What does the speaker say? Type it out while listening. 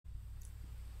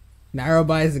Nairo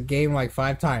buys the game like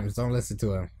 5 times. Don't listen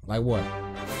to him. Like what?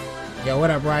 Yo, what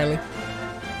up, Riley?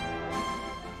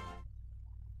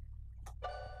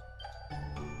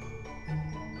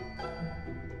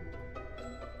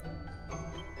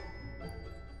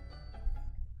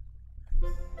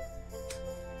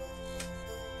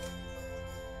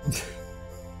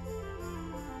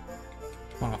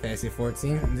 Final Fantasy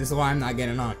 14. This is why I'm not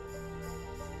getting on.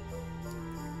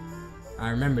 I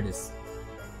remember this.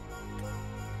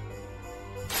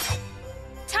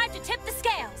 Time to tip the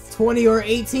scales. 20 or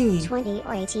 18. 20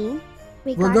 or 18.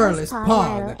 Regardless,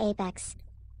 Pog. Apex.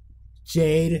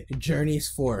 Jade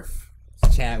journeys 4th.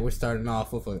 Chat, we're starting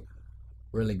off with a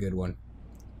really good one.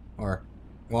 Or,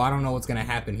 well, I don't know what's gonna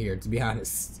happen here, to be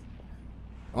honest.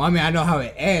 Well, I mean, I know how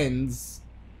it ends.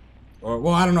 Or,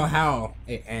 well, I don't know how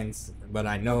it ends, but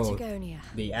I know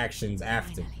the actions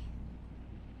after. Finally.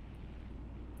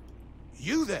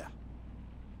 You there?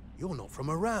 You're not from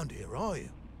around here, are you?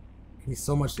 He's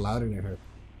so much louder than her.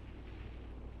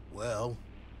 Well,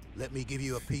 let me give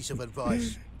you a piece of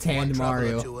advice. Tanned One traveler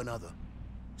Mario. to another.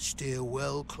 Steer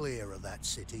well clear of that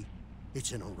city.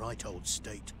 It's in a right old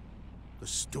state. The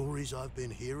stories I've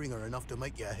been hearing are enough to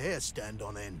make your hair stand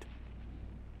on end.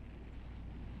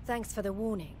 Thanks for the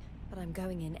warning, but I'm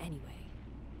going in anyway.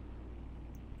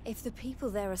 If the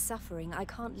people there are suffering, I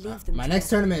can't leave them. My next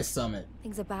tournament is Summit.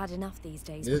 Things are bad enough these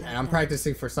days. And I'm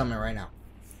practicing for Summit right now.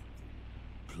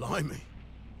 Blimey,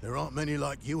 there aren't many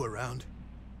like you around.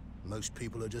 Most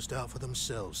people are just out for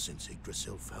themselves since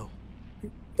Yggdrasil fell.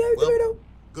 Well,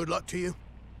 good luck to you.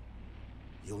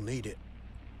 You'll need it.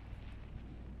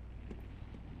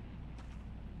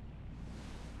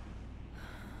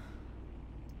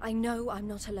 I know I'm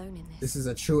not alone in this. This is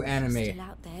a true anime. Still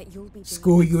out there, you'll be doing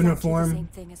School exactly uniform, the same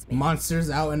thing as me. monsters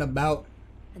out and about.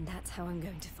 And that's how I'm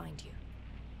going to find you.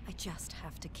 I just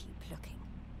have to keep looking.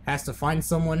 Has to find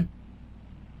someone.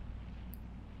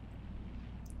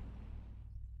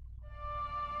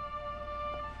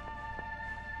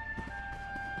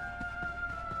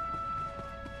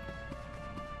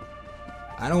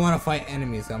 I don't want to fight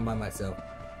enemies. I'm by myself.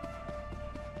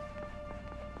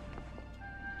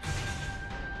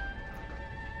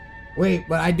 Wait,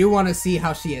 but I do want to see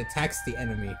how she attacks the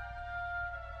enemy.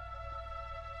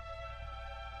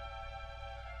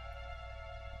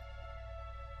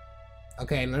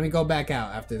 Okay, let me go back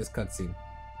out after this cutscene.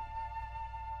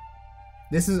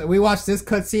 We watched this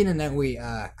cutscene and then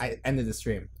I ended the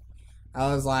stream.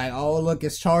 I was like, oh look,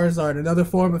 it's Charizard, another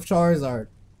form of Charizard.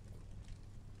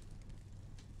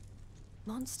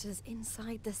 Monsters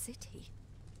inside the city.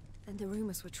 Then the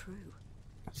rumors were true.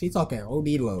 She's talking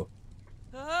OD low.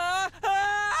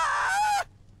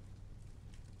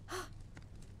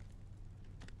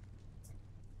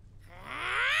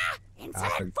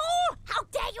 Insolent fool! How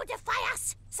dare you defy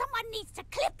us! Someone needs to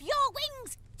clip your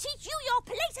wings! Teach you your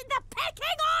place in the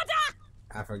pecking order!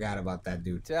 I forgot about that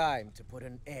dude. Time to put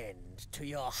an end to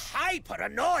your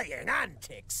hyper-annoying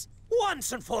antics,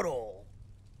 once and for all.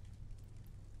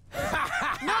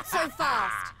 Not so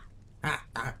fast!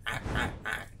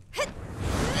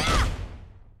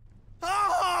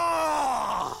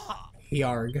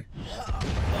 Yarg.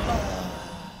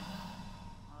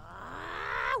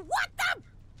 What the?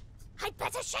 I'd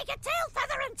better shake a tail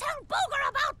feather and tell Booger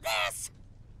about this!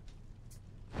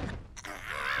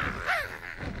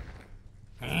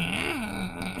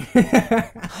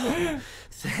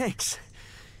 Thanks.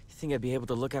 You think I'd be able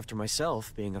to look after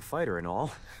myself, being a fighter and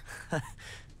all?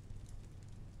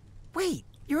 Wait,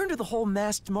 you're into the whole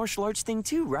masked martial arts thing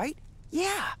too, right?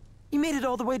 Yeah, you made it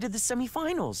all the way to the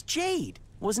semifinals. Jade,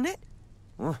 wasn't it?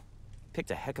 Well,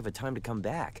 picked a heck of a time to come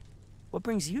back. What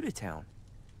brings you to town?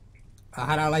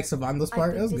 How do I like Savanda's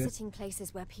part? It I've was been good. visiting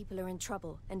places where people are in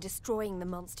trouble and destroying the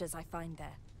monsters I find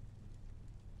there.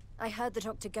 I heard that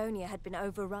Octagonia had been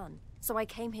overrun, so I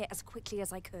came here as quickly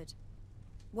as I could.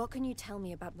 What can you tell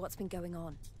me about what's been going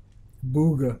on?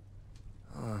 Booga.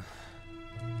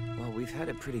 Well, we've had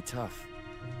it pretty tough.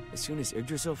 As soon as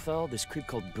Yggdrasil fell, this creep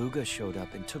called Booga showed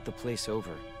up and took the place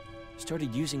over.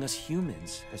 Started using us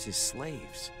humans as his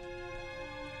slaves.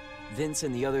 Vince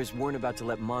and the others weren't about to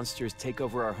let monsters take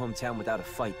over our hometown without a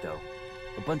fight, though.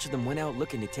 A bunch of them went out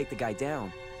looking to take the guy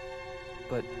down.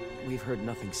 But we've heard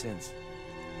nothing since.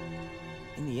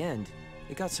 In the end,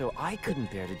 it got so I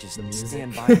couldn't bear to just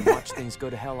stand by and watch things go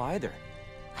to hell either.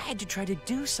 I had to try to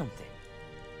do something.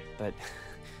 But,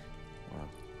 well,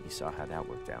 you saw how that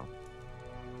worked out.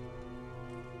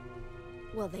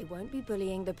 Well, they won't be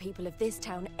bullying the people of this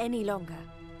town any longer.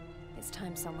 It's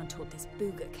time someone taught this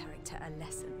Booga character a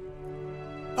lesson.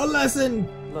 A lesson!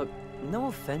 Look, no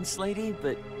offense, lady,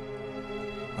 but...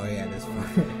 Oh yeah, this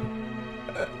one.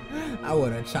 I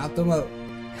would have chopped him up.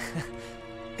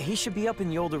 He should be up in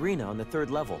the old arena on the 3rd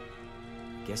level.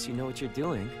 Guess you know what you're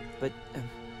doing, but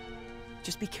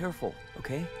just be careful,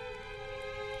 okay?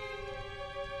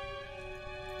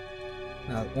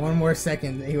 Now, one more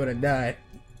second, he would have died.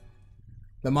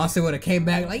 The monster would have came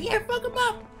back like, yeah, fuck him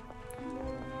up.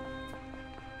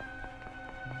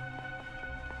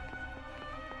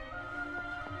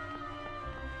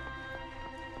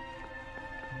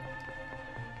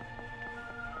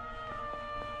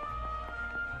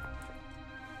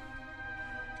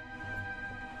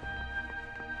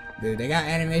 Dude, they got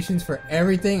animations for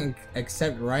everything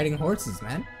except riding horses,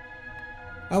 man.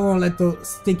 I won't let those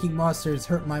stinking monsters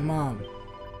hurt my mom.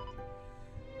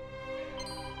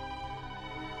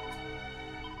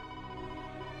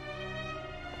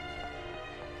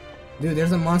 Dude,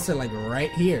 there's a monster like right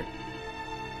here.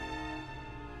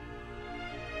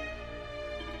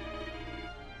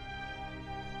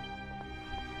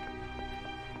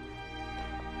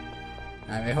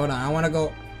 Alright, wait, hold on. I wanna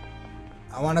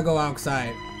go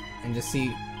outside and just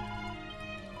see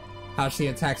how she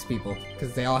attacks people,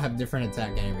 because they all have different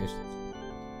attack animations.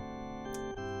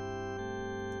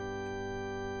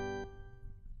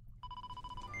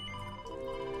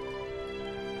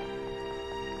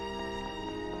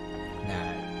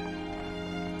 Nah.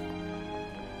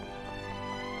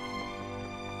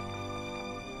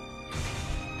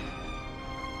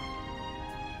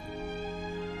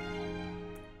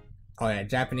 Oh yeah,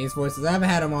 Japanese voices. I haven't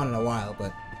had them on in a while,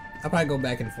 but I'll probably go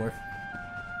back and forth.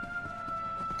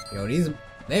 Yo,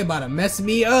 they about to mess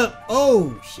me up.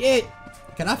 Oh, shit.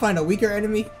 Can I find a weaker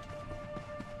enemy?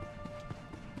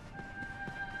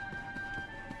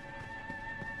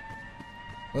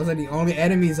 Those are the only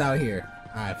enemies out here.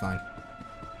 Alright, fine.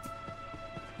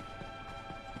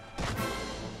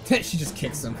 She just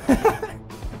kicks him.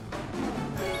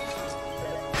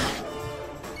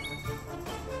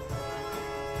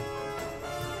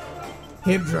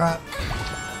 Hip drop.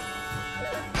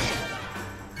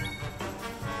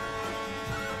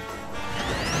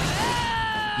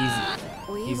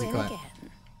 Easy clap.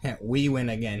 Yeah, we win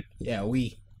again. Yeah,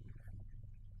 we.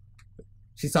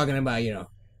 She's talking about, you know,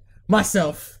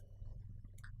 myself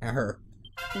and her.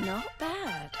 Not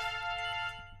bad.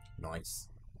 Nice.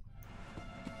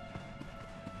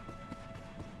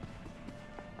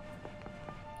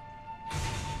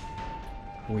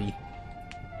 We.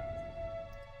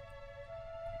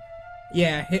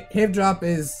 Yeah, hip drop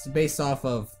is based off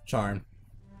of charm.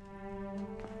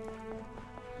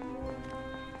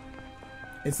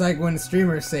 It's like when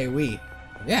streamers say we.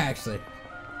 Yeah, actually.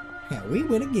 Yeah, we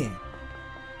win again.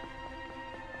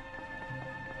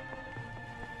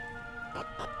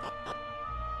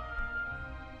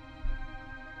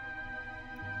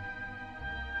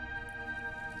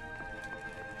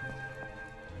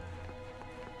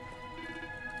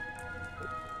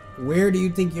 Where do you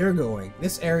think you're going?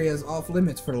 This area is off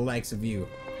limits for the likes of you.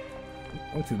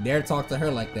 Don't you dare talk to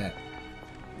her like that.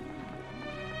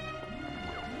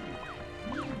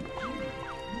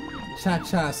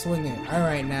 Cha-cha swinging.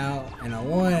 Alright now. And a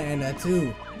 1 and a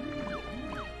 2.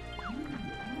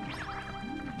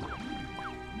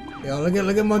 Yo,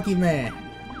 look at Monkey Man.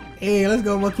 Hey, let's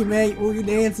go, Monkey Man. Ooh, you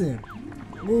dancing.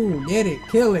 Ooh, get it.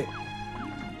 Kill it.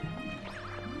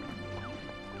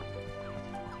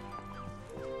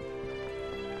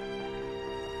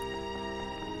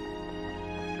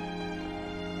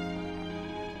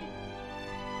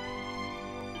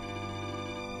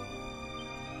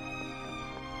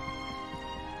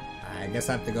 I guess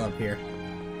I have to go up here.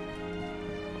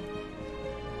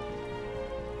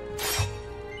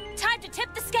 Time to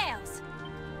tip the scales.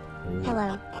 Ooh.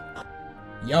 Hello.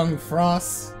 Young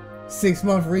Frost,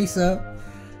 6-month resub.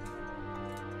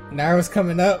 Nairo's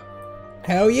coming up.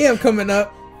 Hell yeah, I'm coming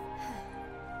up.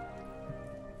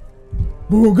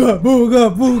 Booga,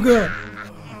 booga, booga.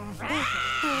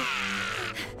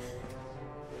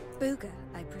 Booga,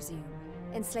 I presume.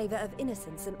 Enslaver of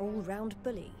innocence and all-round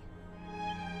bully.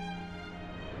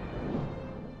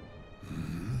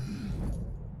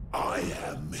 I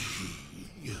am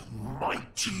he,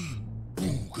 mighty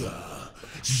Booga,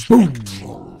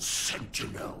 spectral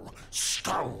sentinel,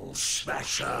 skull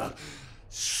smasher,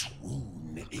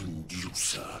 swoon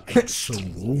inducer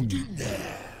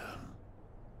extraordinaire.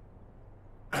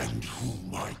 And who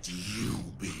might you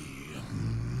be?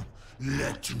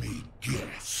 Let me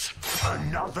guess.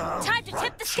 Another Time to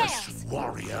tip the righteous scales.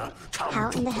 warrior come How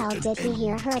to in the hell put an did he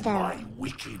hear end her, to though? my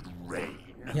wicked reign.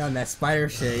 Yo, that spider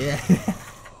shit, yeah.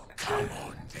 Come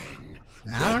on then.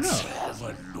 I don't Let's know. have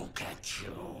a look at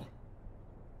you.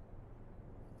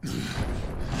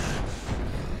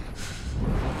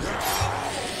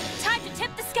 Time to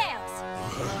tip the scales.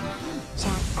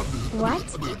 What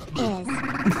is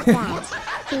that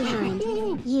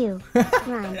behind you?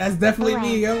 Run. That's definitely away.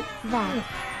 me, yo. The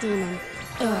demon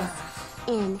is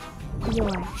in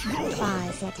your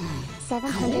closet.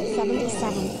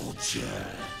 777.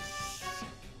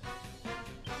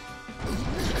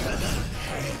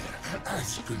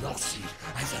 As glossy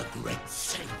as a great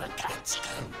saber cat's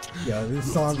coat. Yo, this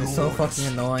song is so fucking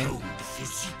annoying.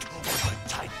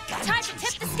 Time to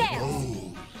tip the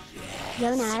scales.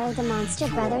 Yo, Nairo, the Monster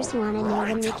Brothers wanna know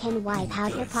when we can wipe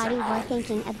out your party. We're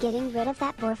thinking of getting rid of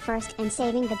that boar first and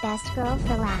saving the best girl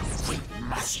for last. We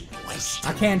mustn't waste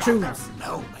I can't choose.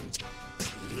 moment.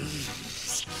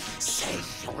 Please, say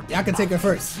your Y'all can take it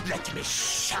first. Let me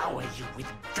shower you with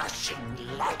gushing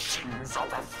lashings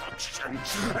of affection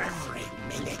every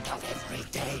minute of every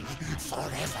day,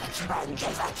 forever and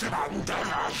ever and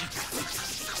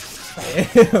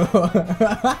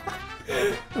ever.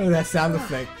 Oh, that sound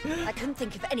effect. I couldn't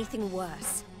think of anything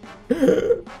worse.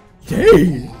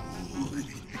 Dang.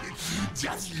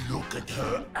 Just look at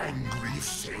her angry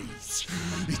face.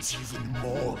 It's even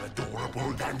more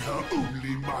adorable than her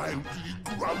only mildly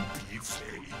grumpy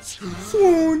face.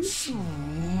 Swoon.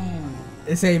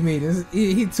 This ain't me.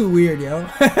 He too weird, yo.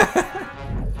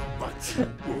 But you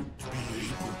won't be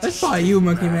able to That's probably you,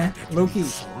 Monkey Man. Low key.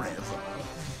 forever.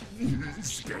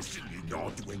 Especially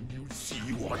not when you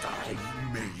see what I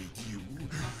made you.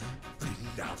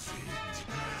 Beloved,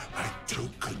 a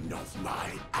token of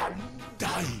my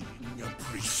undying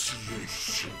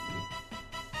appreciation.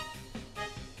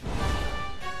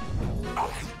 I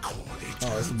call it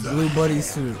Oh, it's the Blue Buddy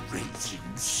suit.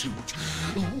 hair-raising suit.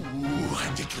 Ooh,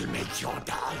 and it'll make your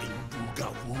darling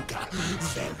Booga Wooga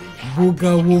very happy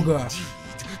Booga Wooga.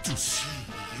 indeed to see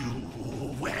you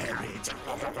wear it.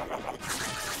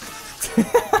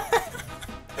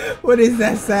 What is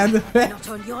that sound effect? Not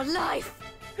on your life!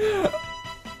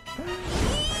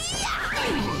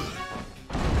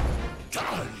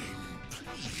 Darling,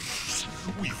 please,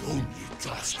 we've only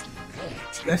just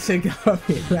met. That shit got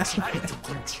me Try laughing. to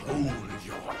control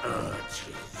your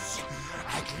urges.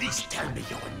 At least tell me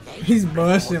your name. He's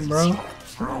blushing, before you bro. start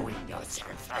throwing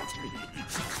yourself at me.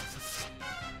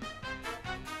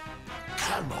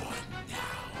 Come on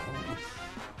now.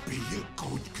 Be a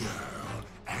good girl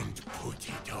and put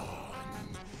it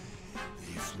on.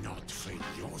 If not for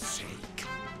your sake,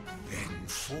 then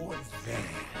for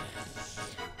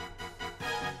theirs.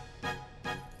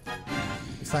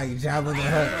 It's like Jabba the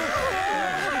Hutt.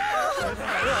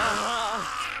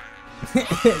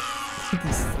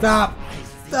 Stop!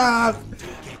 Stop!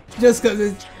 Just because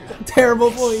it's a terrible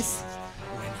voice.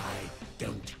 When I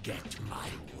don't get my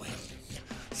way.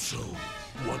 So,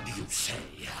 what do you say,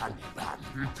 honey bun?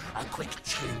 A quick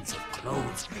change of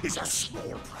clothes is a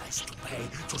small price to pay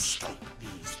to stop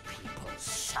these people's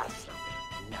suffering,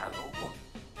 no?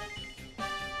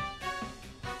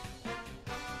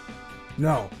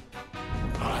 No.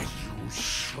 Are you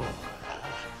sure?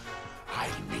 I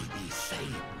may be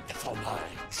famed for my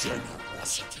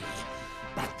generosity,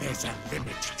 but there's a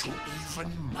limit to even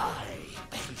my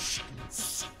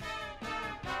patience.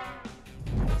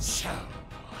 So,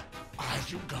 are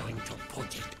you going to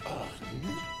put it on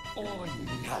or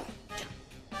not?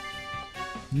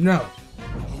 No.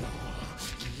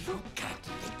 Look at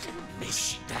little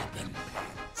Miss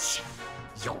Davenpants.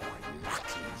 You're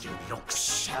lucky you look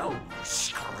so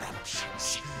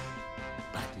scrumptious,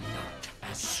 but not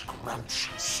as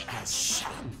scrumptious as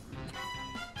some.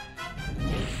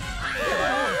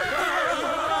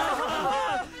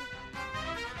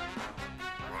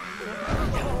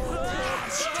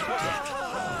 Has to get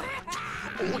hurt.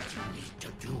 All you need to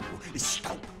do is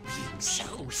stop being so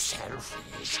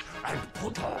selfish and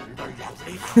put on the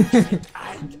lovely outfit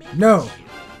I made No. you.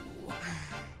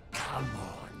 Come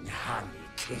on,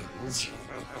 honeykins.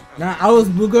 Nah, I was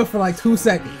Booga for like 2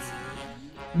 seconds.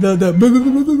 The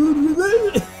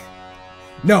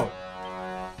No.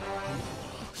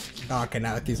 Oh, okay,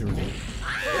 now the keys are removed.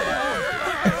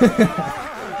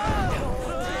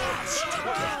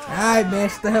 Alright, man,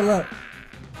 shut the hell up.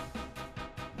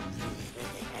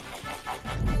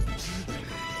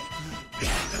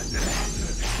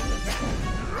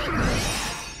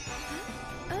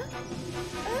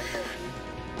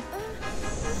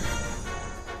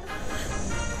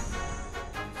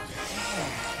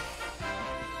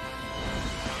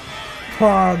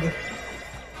 Pog.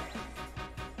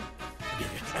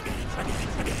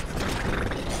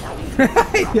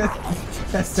 Yeah,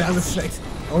 that sound effect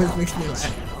always makes me laugh.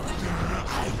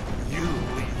 I knew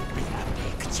you'd be a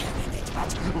big in it,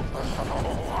 but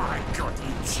oh, I could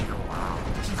eat you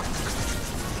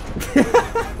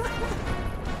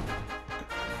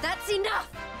That's enough!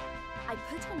 I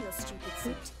Put on your stupid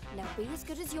suit. Now be as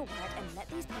good as your word and let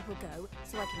these people go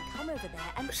so I can come over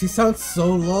there and... She sounds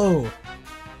so low.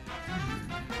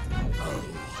 Oh,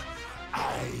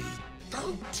 I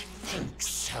don't think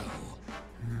so.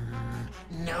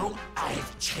 No,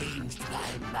 I've changed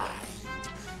my mind.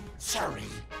 Sorry,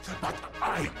 but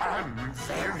I am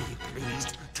very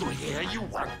pleased to hear you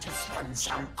want to spend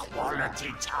some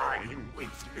quality time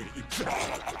with me.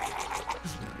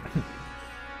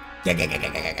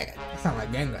 Sound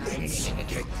like Gengar. Let's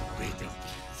get rid of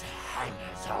these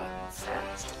hangers-on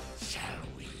first, shall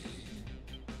we?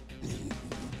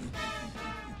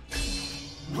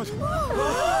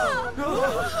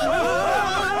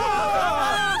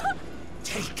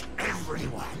 Take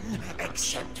everyone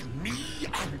except me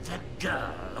and the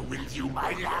girl with you,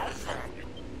 my love.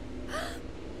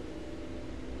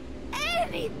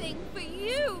 Anything for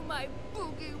you, my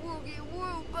boogie woogie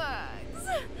woo bugs.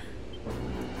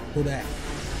 Who that?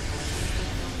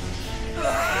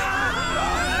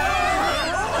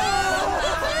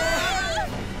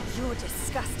 You're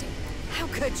disgusting. How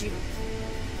could you?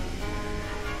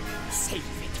 Save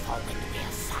it for when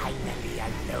we're finally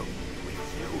alone with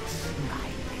you, my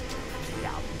little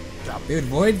plum dump. Dude,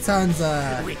 Void sounds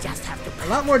We just have to a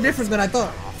lot more different than I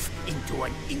thought. off into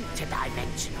an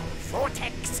interdimensional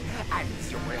vortex, and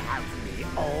you will have me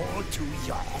all to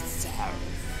yourself.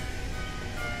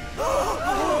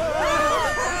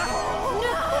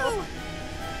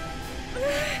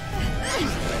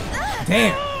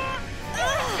 Damn.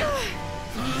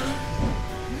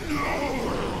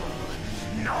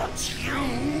 Not you!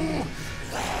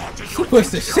 Where do She you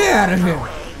pushed the think shit out of you're him.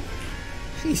 going?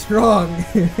 She's strong.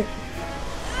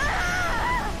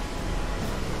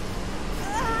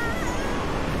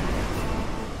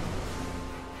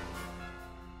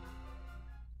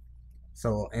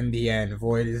 So in the end,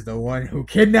 Void is the one who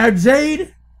kidnapped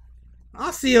Jade.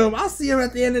 I'll see him. I'll see him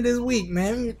at the end of this week,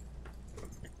 man.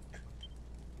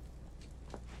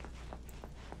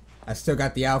 I still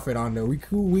got the outfit on though. We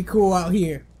cool out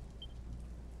here.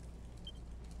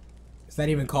 It's not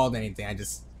even called anything. I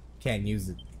just can't use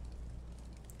it.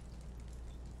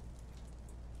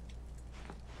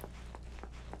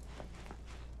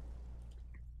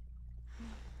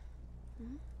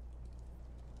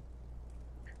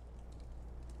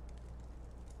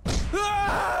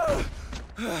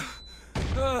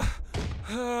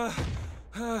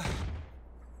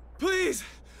 Please!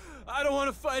 I don't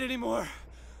want to fight anymore.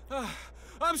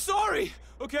 I'm sorry,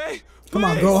 okay? Come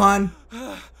on, Please. Gohan.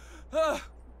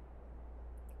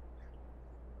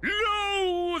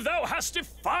 Lo, thou hast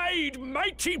defied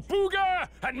mighty Booga,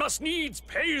 and must needs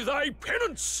pay thy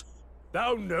penance.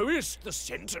 Thou knowest the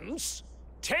sentence.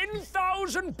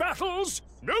 10,000 battles,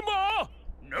 no more,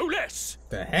 no less.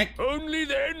 The heck? Only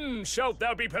then shalt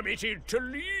thou be permitted to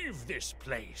leave this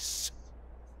place.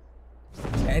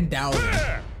 10,000.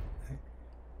 There!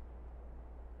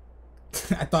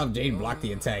 I thought Jade blocked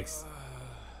the attacks.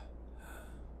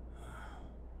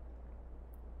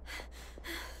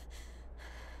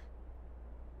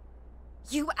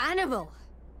 You animal!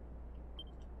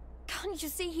 Can't you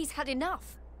see he's had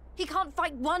enough? He can't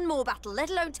fight one more battle, let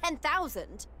alone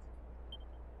 10,000.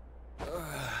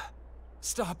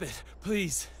 Stop it,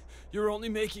 please. You're only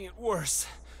making it worse.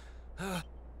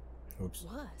 Oops.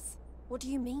 Worse? What do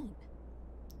you mean?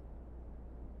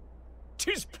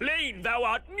 'Tis plain thou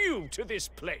art new to this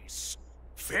place.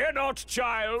 Fear not,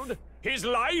 child. His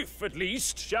life, at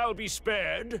least, shall be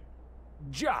spared.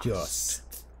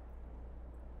 Just.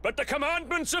 But the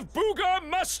commandments of Booga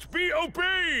must be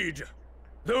obeyed.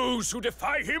 Those who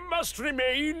defy him must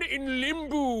remain in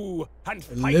Limbo and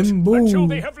fight Limbo. until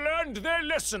they have learned their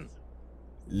lesson.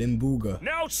 Limbuga.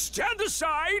 Now stand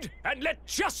aside and let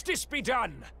justice be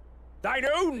done. Thine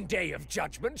own day of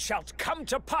judgment shalt come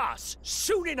to pass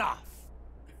soon enough.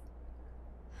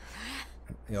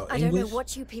 Yo, I don't know English?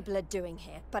 what you people are doing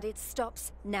here, but it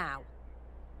stops now.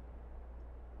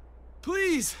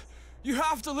 Please! You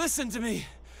have to listen to me.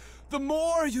 The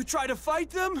more you try to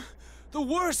fight them, the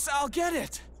worse I'll get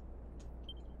it.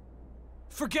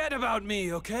 Forget about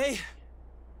me, okay?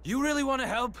 You really want to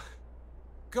help?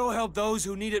 Go help those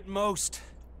who need it most.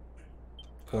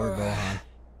 Poor Gohan.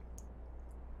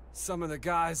 Some of the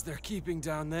guys they're keeping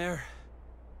down there,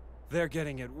 they're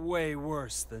getting it way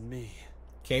worse than me.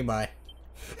 Okay, bye.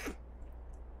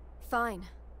 Fine,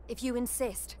 if you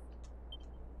insist.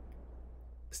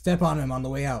 Step on him on the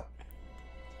way out.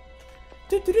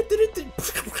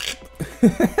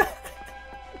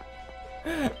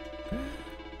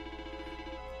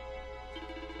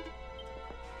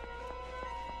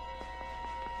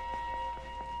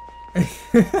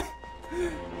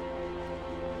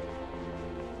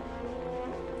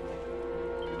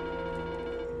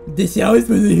 The shells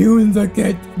for the humans are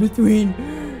kept between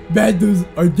battles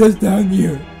are just down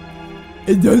here.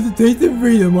 Enjoy the taste of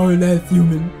freedom, our last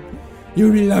human.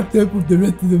 You'll be locked up with the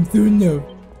rest of them soon enough.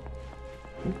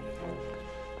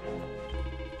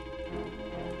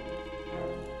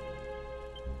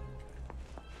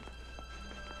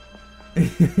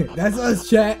 That's us,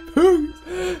 chat.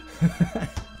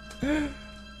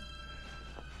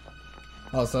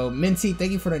 Also, Minty,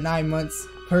 thank you for the 9 months.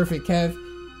 Perfect Kev,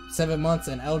 7 months,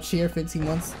 and El Cheer, 15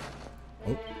 months.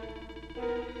 Oh.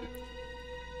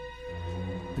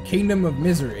 The Kingdom of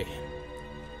Misery.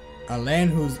 A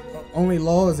land whose only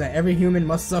law is that every human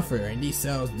must suffer, and these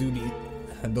cells do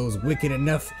those wicked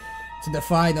enough to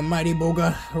defy the mighty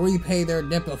Boga repay their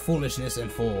debt of foolishness in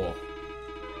full.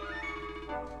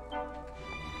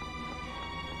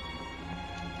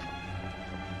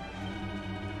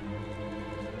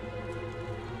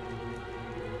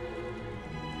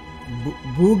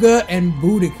 Booga and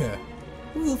Boudica.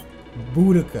 Who's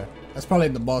Boudica? That's probably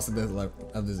the boss of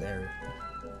this area.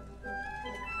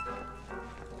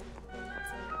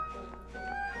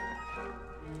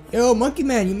 Yo, Monkey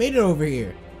Man, you made it over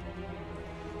here.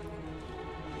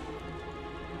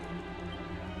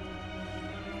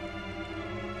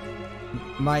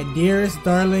 My dearest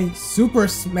darling, Super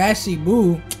Smashy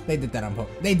Boo. They did that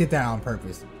on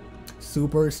purpose.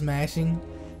 Super Smashing.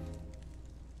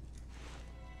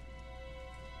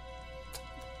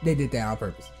 They did that on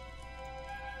purpose.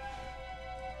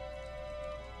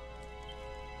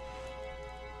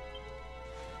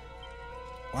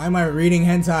 Why am I reading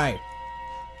hentai?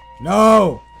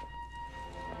 No!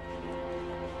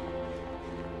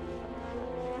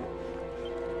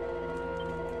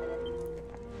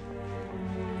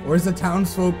 Where's the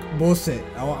townsfolk bullshit?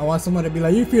 I want someone to be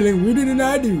like, you're feeling weirder than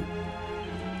I do.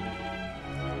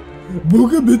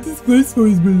 Booga built this place for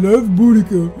his beloved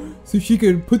Boudica, so she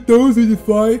can put those who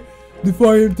defy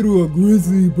him through a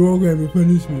grisly program of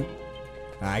punishment.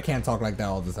 I can't talk like that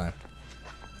all the time.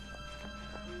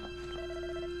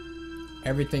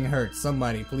 Everything hurts.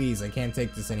 Somebody, please. I can't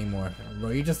take this anymore.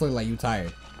 Bro, you just look like you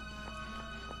tired.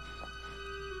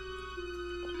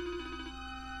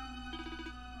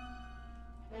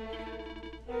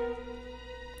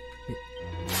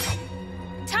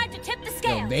 Time to tip the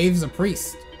scale. Yo, Dave's a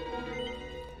priest.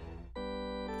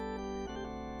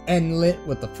 And lit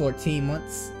with the 14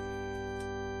 months.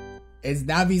 It's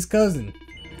Davi's cousin.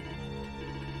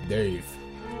 Dave.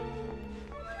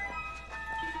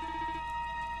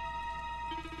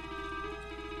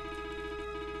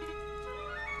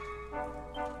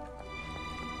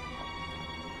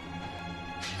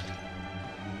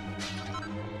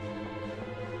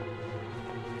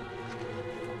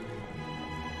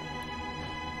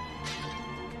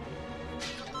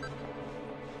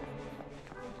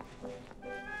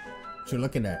 What you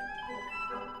looking at?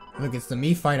 Look, it's the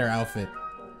Mii Fighter outfit.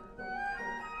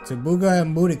 To Booga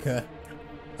and Boudica,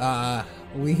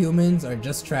 we humans are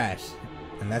just trash.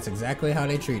 And that's exactly how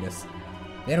they treat us.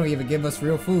 They don't even give us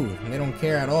real food. And they don't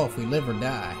care at all if we live or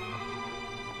die.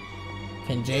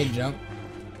 Can Jade jump?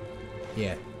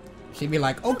 Yeah. She'd be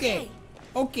like, okay,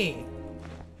 okay.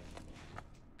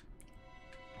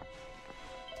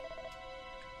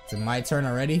 Is it my turn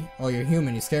already? Oh, you're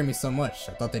human. You scare me so much.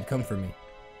 I thought they'd come for me.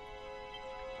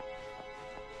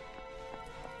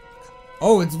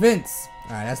 Oh, it's Vince.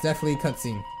 Alright, that's definitely a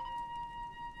cutscene.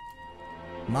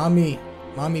 Mommy,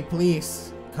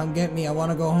 please, come get me. I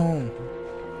want to go home.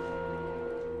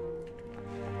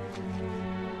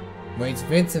 Wait, it's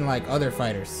Vince and like other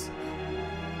fighters.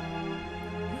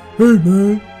 Hey,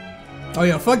 man. Oh,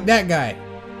 yo, fuck that guy.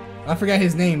 I forgot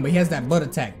his name, but he has that butt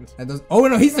attack. That does. Oh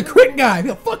no, he's the crit guy.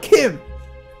 Yo, fuck him.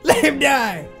 Let him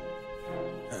die.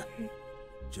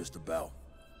 Just about.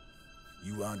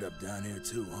 You wound up down here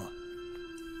too, huh?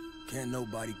 Can't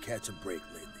nobody catch a break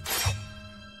lately.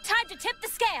 Time to tip the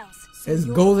scales. So It's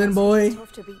your Golden cousin Boy. went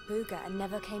off to beat Booga and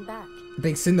never came back.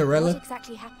 Big Cinderella. What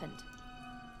exactly happened?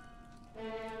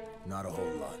 Not a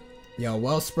whole lot. Yo,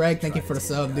 well Sprague, thank you for the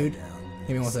sub, dude.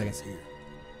 Give me 1 second. Here.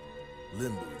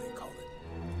 Limbo, they call it.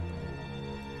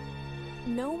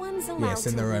 No one's allowed to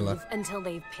Cinderella. leave until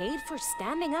they've paid for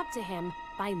standing up to him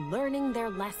by learning their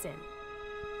lesson.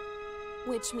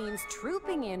 Which means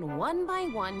trooping in one by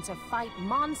one to fight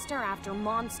monster after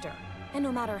monster. And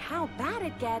no matter how bad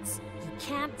it gets, you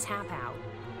can't tap out.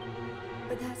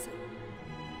 But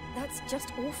that's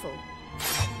just awful.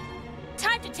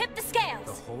 Time to tip the scales.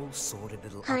 The whole sordid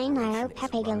little Hi, Nairo, operation is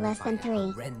Pepega run less by than a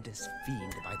 3. horrendous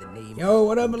fiend by the name Yo, of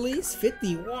what up, Elise?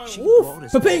 51. She Woof. brought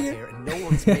us over Papega. here and no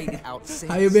one's made it out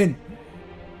since. How you been?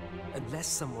 Unless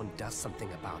someone does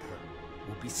something about her,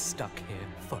 we'll be stuck here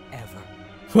forever.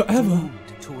 Forever.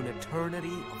 Doomed to an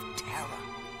eternity of terror,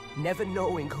 never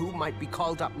knowing who might be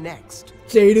called up next.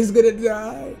 Jade is gonna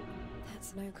die.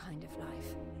 That's no kind of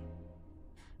life.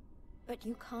 But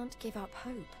you can't give up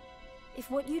hope. If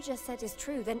what you just said is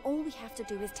true, then all we have to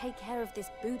do is take care of this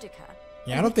Boudica.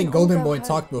 Yeah, I don't think Golden Boy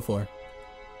talked before.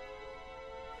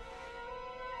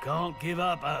 Can't give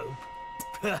up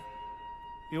hope.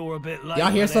 You're a bit late.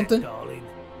 Y'all hear something? Darling.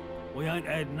 We ain't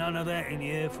had none of that in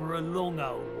here for a long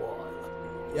old while.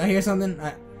 Y'all hear something?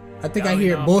 I think I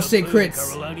hear bullshit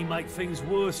crits. Will only make things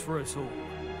worse for us all.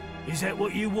 Is that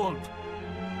what you want?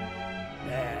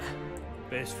 Nah.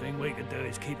 Best thing we can do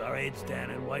is keep our heads down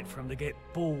and wait for them to get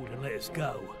bored and let us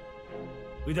go.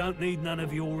 We don't need none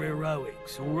of your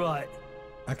heroics, all right?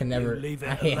 I can never.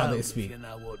 I hate how they speak. You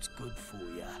know what's good for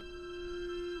you.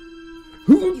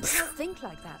 You can't think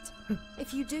like that.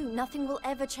 If you do, nothing will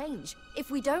ever change. If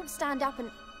we don't stand up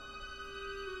and...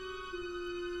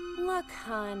 Look,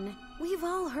 hun, we've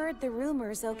all heard the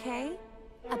rumors, okay?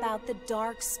 About the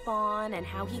Dark Spawn and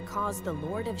how he caused the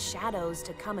Lord of Shadows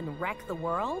to come and wreck the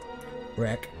world.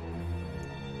 Wreck.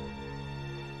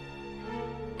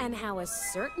 And how a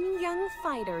certain young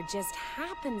fighter just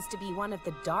happens to be one of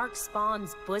the Dark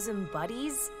Spawn's bosom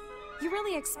buddies. You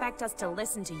really expect us to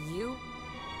listen to you?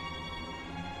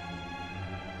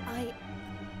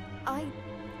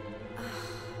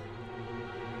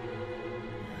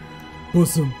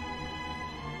 Bosom.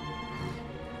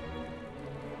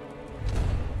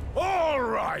 All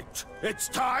right, it's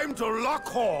time to lock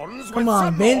horns Come with on,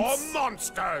 some Vince. more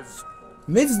monsters.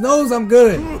 Vince knows I'm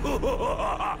good.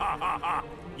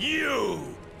 You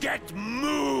get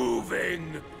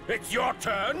moving. It's your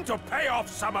turn to pay off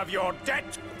some of your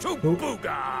debt to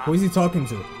Booga. Who is he talking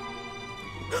to?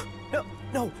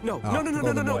 No.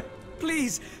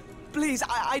 Please,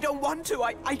 I don't want to.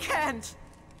 I can't.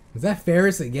 Is that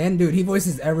Ferris again? Dude, he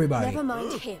voices everybody. Never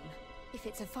mind him. If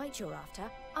it's a fight you're after,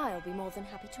 I'll be more than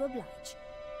happy to oblige.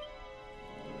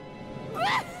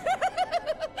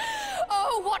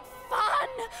 Oh, what fun!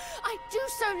 I do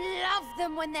so love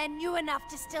them when they're new enough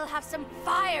to still have some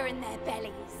fire in their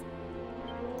bellies.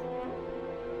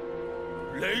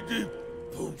 Lady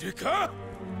Boudica?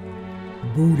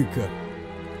 Boudica.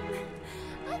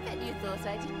 I bet you thought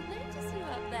I didn't notice you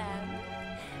up there.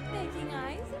 Making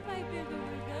eyes at my booga.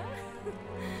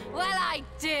 Well, I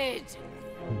did.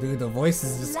 Dude, the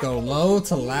voices just go low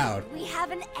to loud. We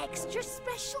have an extra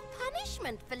special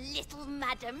punishment for little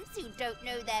madams who don't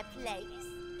know their place.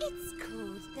 It's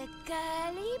called the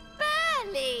Girly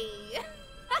Burly.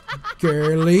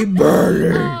 Girly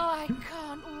Burly. Oh, I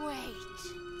can't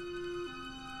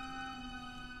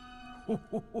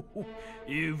wait.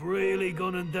 You've really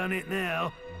gone and done it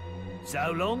now.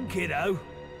 So long, kiddo.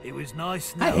 It was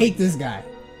nice I knowing. hate this guy.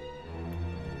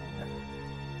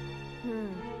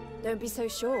 Don't be so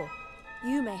sure.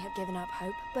 You may have given up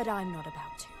hope, but I'm not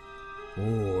about to.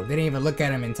 Ooh, they didn't even look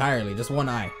at him entirely, just one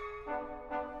eye.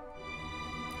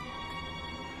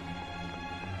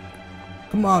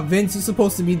 Come on, Vince, you're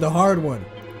supposed to be the hard one.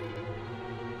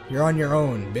 You're on your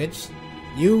own, bitch.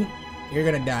 You're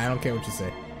gonna die, I don't care what you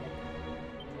say.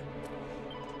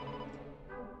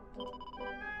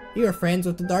 You are friends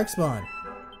with the Darkspawn.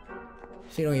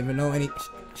 She don't even know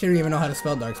how to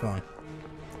spell Darkspawn.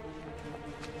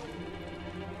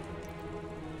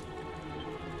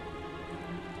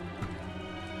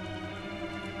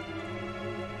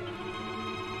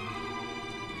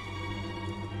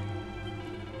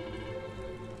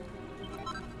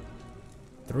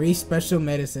 Three special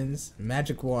medicines,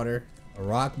 magic water, a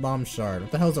rock bomb shard.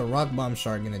 What the hell is a rock bomb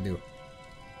shard gonna do?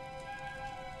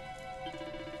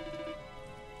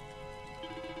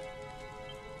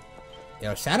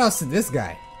 Yo, shoutouts to this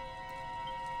guy.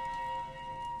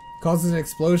 Causes an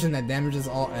explosion that damages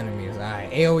all enemies. Alright,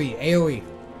 AoE, AoE.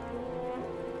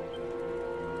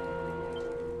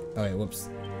 Oh wait, whoops.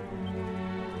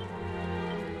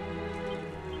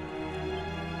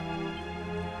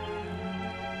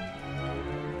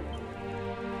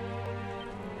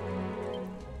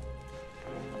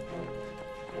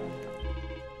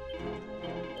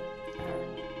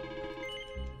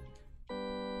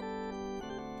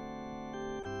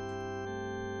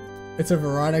 It's a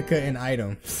Veronica and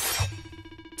item.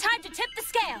 Time to tip the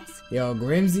scales. Yo,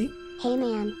 Grimsy. Hey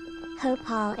man. Hope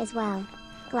all is well.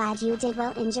 Glad you did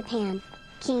well in Japan.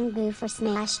 King Boo for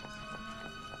Smash.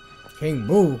 King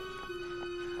Boo.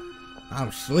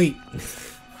 I'm sleep.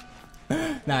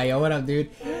 Nah, yo, what up, dude?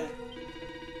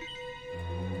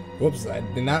 Whoops, I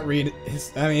did not read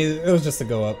his. I mean, it was just to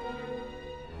go up.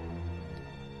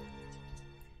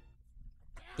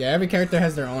 Yeah, every character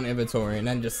has their own inventory and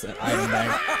then just an item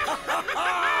bag.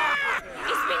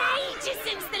 It's been ages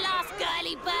since the last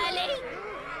Girly Burly.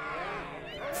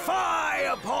 fie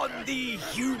upon thee,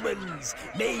 humans!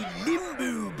 May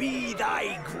Limbo be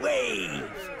thy grave!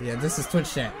 Yeah, this is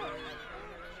Twitch chat.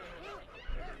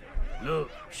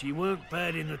 Look, she weren't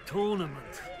bad in the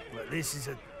tournament, but this is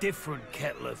a different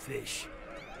kettle of fish.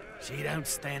 She don't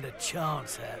stand a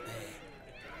chance out there.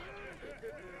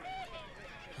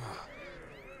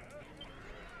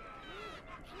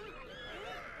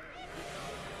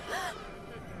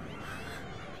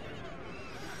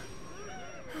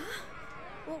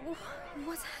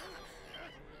 What's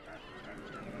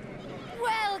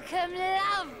Welcome,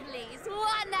 lovelies,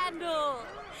 one and all.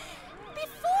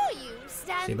 Before you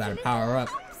stands She about to a power little up.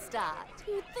 upstart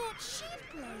who thought she'd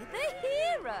play the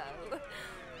hero.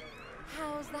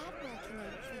 How's that working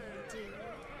out for you, dear?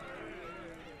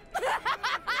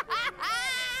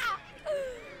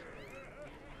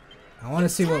 I want to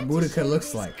see what Boudica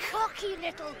looks like. Cocky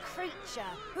little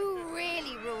creature who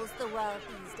really rules the world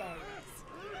these days.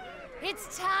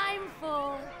 It's time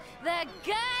for the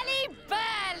Girly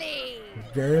Burly!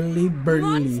 Girly Burly.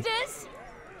 Monsters,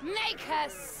 make her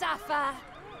suffer!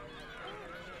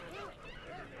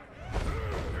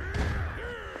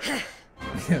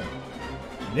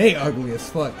 They ugly as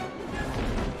fuck.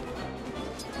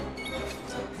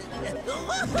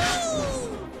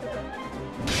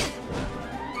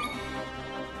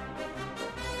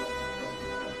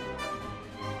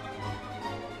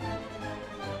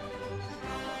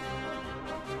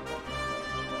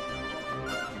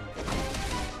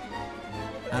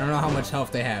 I don't know how much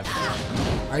health they have.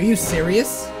 Are you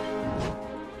serious?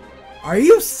 Are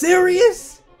you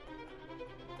serious?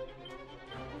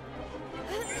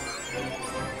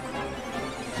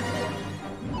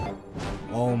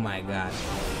 Oh my god.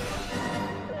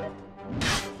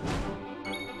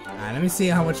 Alright, let me see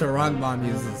how much a rock bomb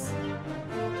uses.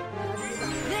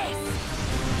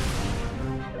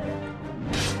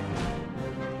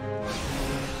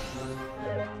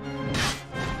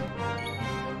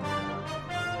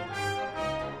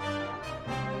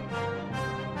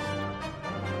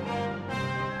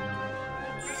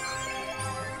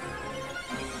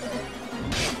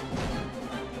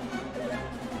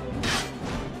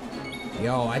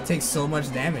 Yo, I take so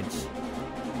much damage.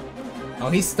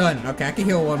 Oh, he's stunned. Okay, I can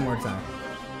heal one more time.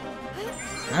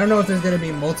 I don't know if there's gonna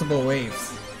be multiple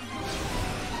waves.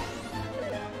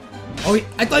 Oh,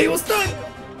 I thought he was stunned!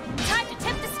 Time to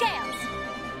tip the scales!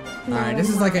 Alright, this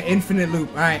is like an infinite loop.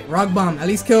 Alright, rock bomb. At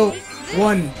least kill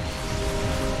one.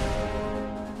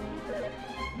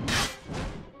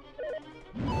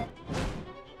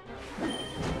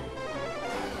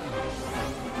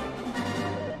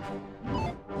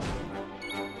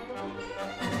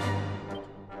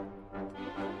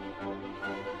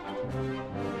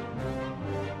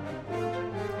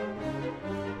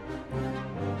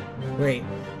 Wait.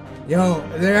 Yo,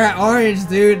 they're at orange,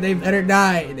 dude. They better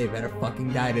die. They better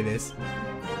fucking die to this.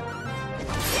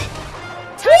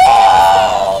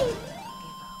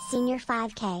 Senior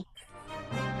 5K.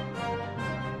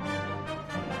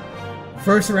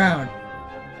 First round.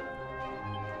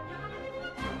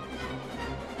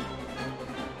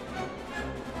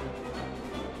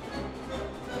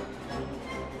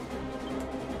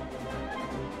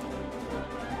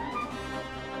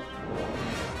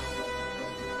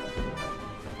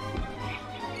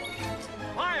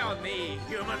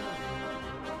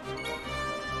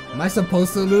 Am I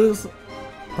supposed to lose?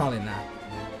 Probably not.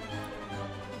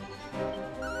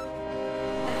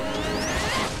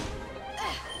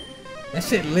 That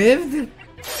shit lived?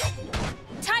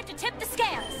 Time to tip the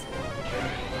scales!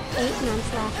 8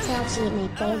 months left till she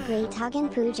make they agree Toggin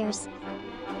Poogers.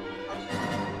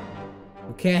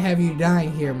 We can't have you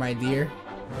dying here, my dear.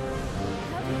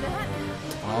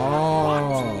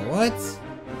 Oh, what?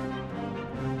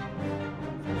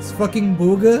 It's fucking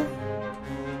Booga?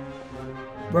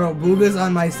 Bro, Booga's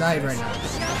on my side right now.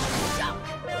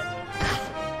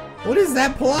 What is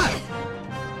that plot?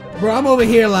 Bro, I'm over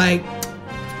here like,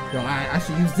 yo, I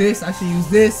should use this, I should use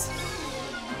this.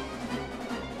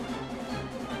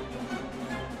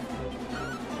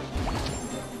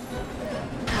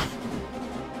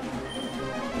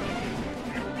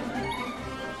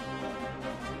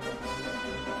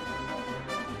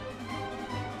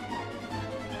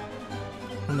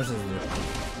 How much does it do?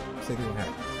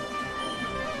 6.5.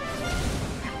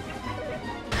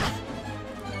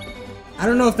 I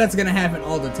don't know if that's gonna happen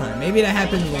all the time. Maybe that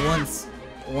happens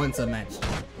once a match.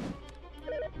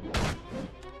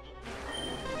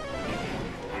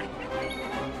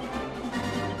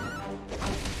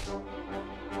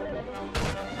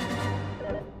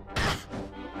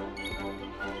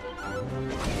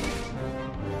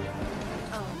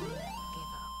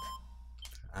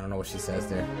 what she says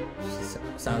there. She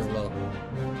sounds low.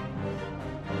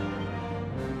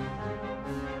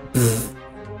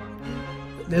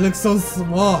 They look so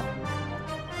small.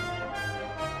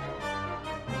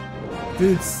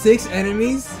 Dude, 6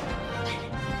 enemies?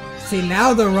 See,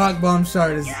 now the rock bomb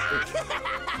shard is...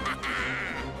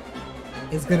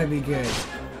 It's gonna be good.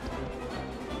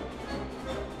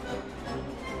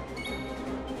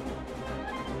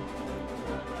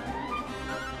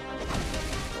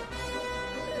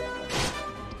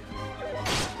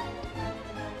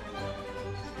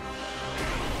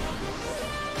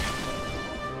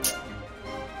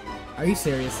 Are you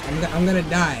serious? I'm gonna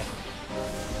die.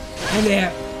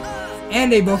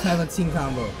 And they both have a team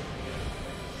combo.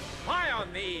 High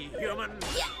on thee, human.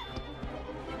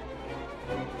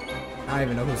 I don't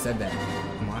even know who said that.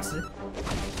 Monster?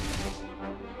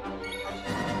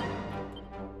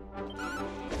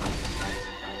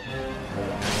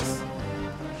 Nice.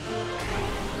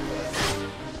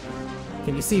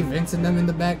 Can you see Vince and them in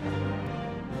the back?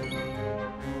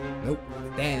 Nope.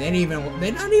 Damn,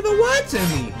 they're not even watching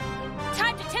me.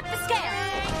 Time to tip the scale.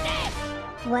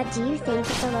 What do you think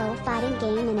of the LoL fighting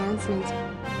game announcement?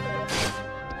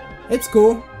 It's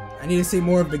cool. I need to see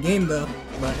more of the game though,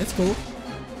 but it's cool.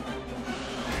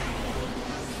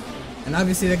 And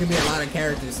obviously there could be a lot of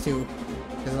characters too.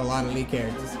 There's a lot of lead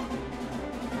characters.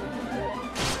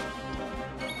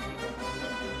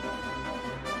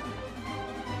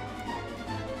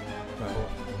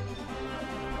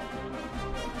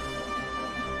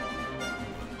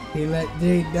 He let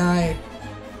Jade die.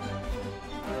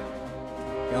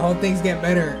 I hope things get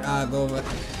better, Gova.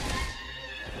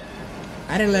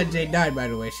 I didn't let Jade die, by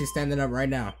the way. She's standing up right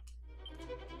now.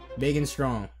 Big and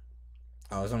strong.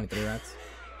 Oh, it's only 3 rats.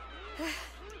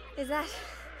 Is that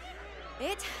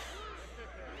it?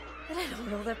 I don't know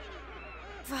what all the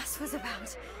fuss was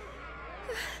about.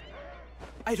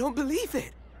 I don't believe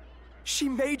it. She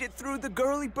made it through the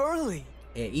girly burly.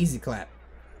 Yeah, easy clap.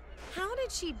 How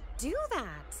did she do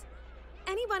that?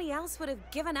 Anybody else would have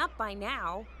given up by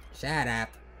now. Shut up.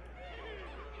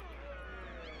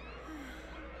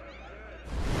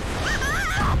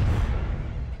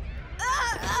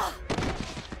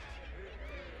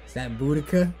 Is that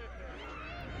Boudica?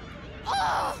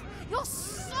 Oh, you're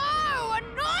so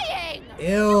annoying! Ew.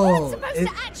 You weren't supposed to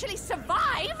actually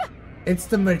survive! It's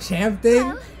the Machamp thing?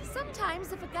 Well,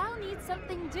 sometimes if a girl needs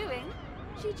something doing,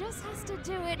 she just has to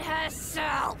do it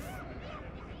herself.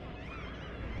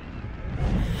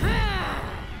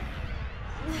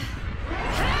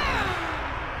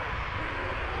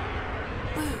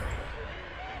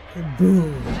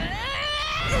 Boom.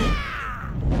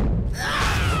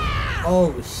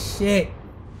 Oh shit.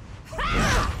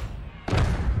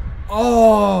 Oh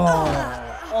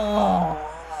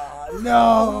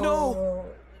no. No.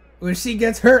 When she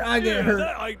gets hurt, I get hurt.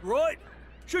 That ain't right.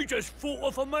 She just fought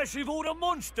off a massive horde of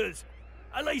monsters.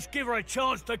 At least give her a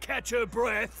chance to catch her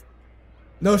breath.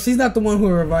 No, she's not the one who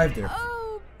revived her.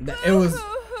 Oh, It was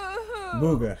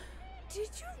Booga. Did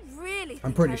you really think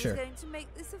I'm pretty I was sure. going to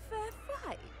make this a fair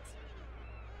fight?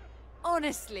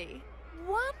 Honestly,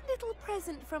 one little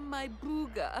present from my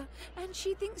Booga, and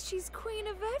she thinks she's queen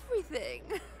of everything.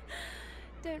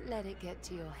 Don't let it get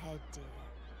to your head, dear.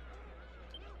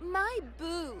 My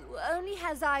Boo only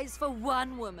has eyes for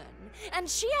one woman, and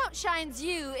she outshines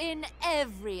you in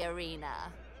every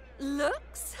arena.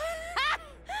 Looks?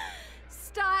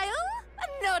 Style?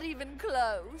 Not even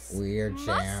close. Weird champ.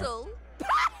 Muscle?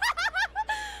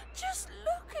 Just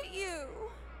look at you.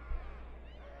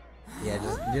 Yeah,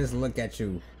 just look at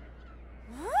you.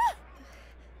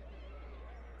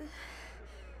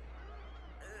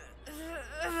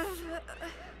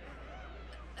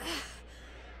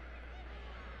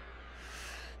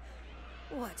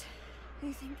 What?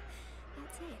 You think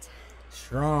that's it?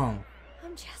 Strong.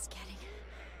 I'm just getting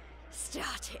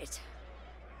started.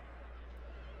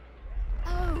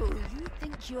 Oh, you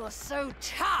think you're so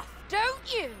tough,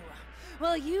 don't you?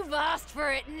 Well, you've asked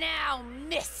for it now,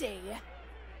 Missy.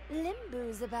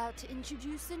 Limbo's about to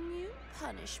introduce a new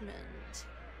punishment.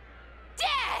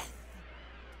 Death!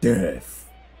 Death.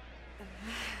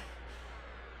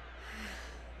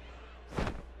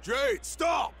 Jade,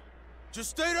 stop!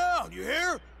 Just stay down, you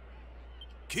hear?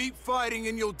 Keep fighting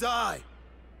and you'll die.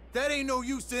 That ain't no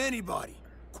use to anybody.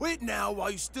 Quit now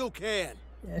while you still can.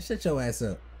 Yeah, shut your ass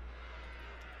up.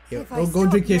 Yo, If I go stop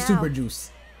drink your now, super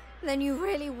juice. Then you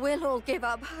really will all give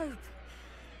up hope.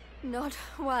 Not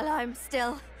while I'm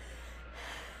still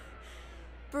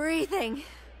breathing.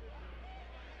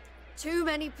 Too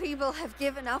many people have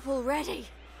given up already.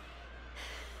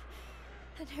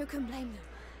 And who can blame them?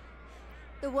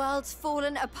 The world's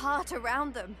fallen apart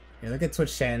around them. Yeah, look at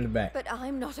Twitch chat in the back. But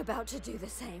I'm not about to do the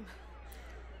same.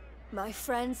 My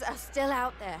friends are still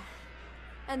out there,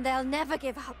 and they'll never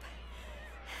give up.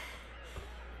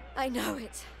 I know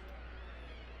it.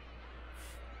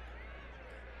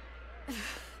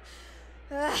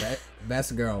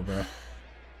 Best girl, bro.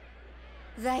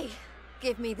 They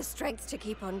give me the strength to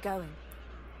keep on going.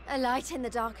 A light in the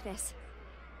darkness.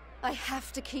 I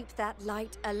have to keep that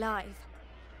light alive.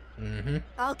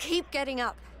 I'll keep getting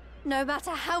up, no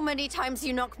matter how many times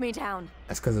you knock me down.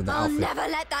 That's because of the I'll outfit. never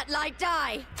let that light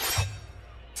die.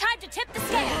 Time to tip the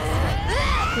scales.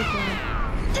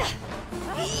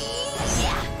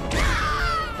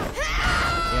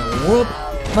 Yeah, whoop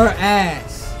her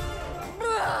ass.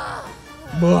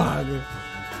 Bug.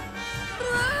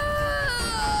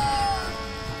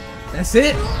 That's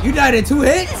it? You died in 2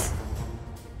 hits?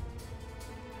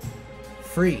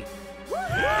 Free.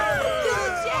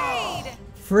 Jade!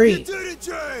 Free. You did it,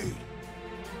 Jade!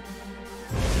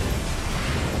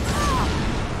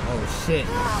 Oh shit.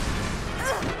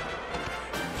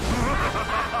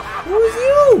 Who's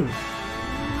you?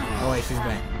 Oh wait, she's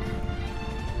back.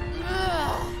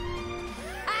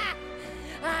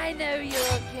 I know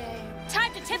your game.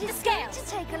 Time to tip the scales. To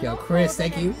take a Yo, lot Chris, more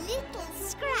thank than you. A little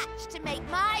scratch to make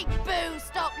my boo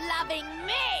stop loving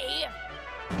me.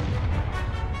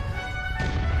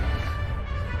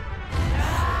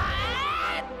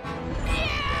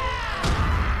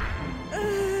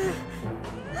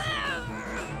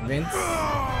 Vince.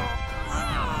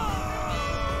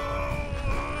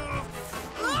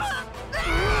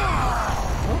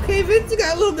 Okay, Vince, you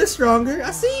got a little bit stronger.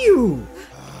 I see you.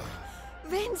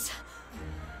 Vince.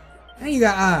 And you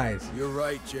got eyes. You're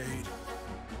right, Jade.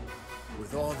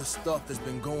 With all the stuff that's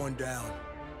been going down,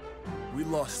 we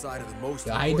lost sight of the most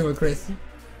Yo, how you doing, Chris?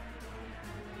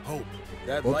 Hope.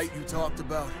 That Whoops. light you talked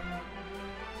about,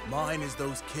 mine is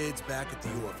those kids back at the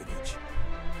orphanage.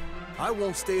 I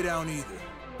won't stay down either.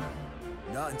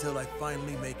 Not until I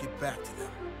finally make it back to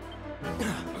them.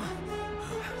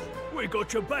 We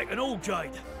got your back and all,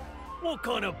 Jade. What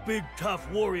kind of big, tough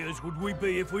warriors would we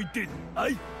be if we didn't,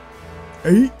 eh?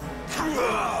 Hey.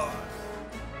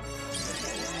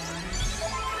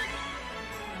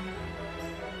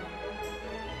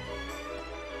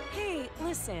 Hey,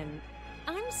 listen.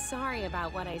 I'm sorry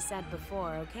about what I said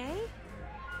before, okay?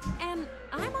 And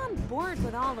I'm on board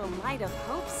with all the Light of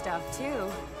Hope stuff,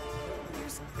 too.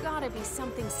 There's gotta be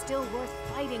something still worth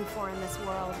fighting for in this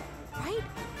world, right?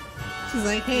 She's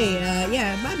like, hey,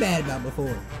 yeah, my bad about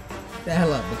before. The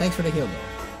hell up, but thanks for the heal.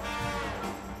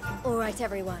 All right,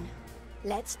 everyone.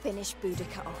 Let's finish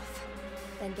Boudica off.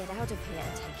 Then get out of here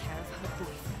and take care of her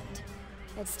boyfriend.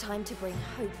 It's time to bring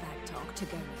Hope back to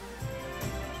Octagonia.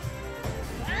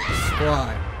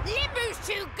 Squad. Limbu's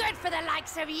too good for the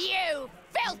likes of you,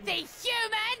 filthy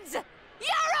humans!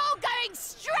 You're all going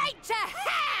straight to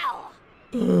hell!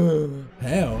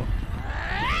 Hell.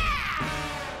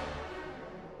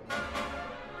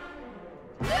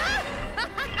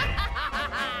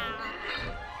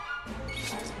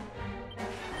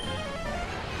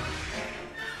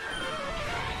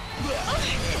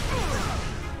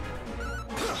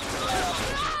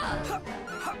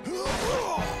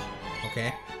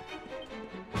 Okay.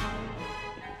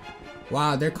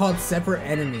 Wow, they're called separate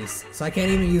enemies, so I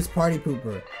can't even use Party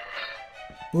Pooper.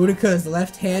 Boudica's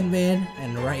left hand man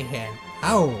and right hand.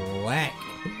 How whack.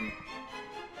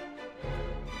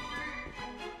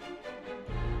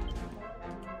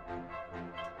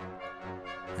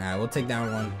 Alright, we'll take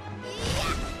down one.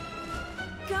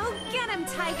 Go get him,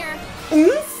 Tiger!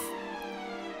 Oof!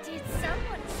 Did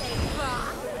someone say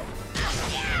rock?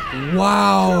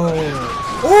 Wow!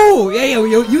 Oh, yeah,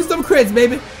 use them crits,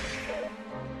 baby.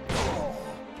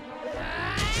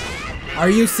 Are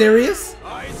you serious?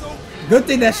 Good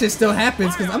thing that shit still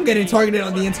happens, because I'm getting targeted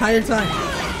on the entire time.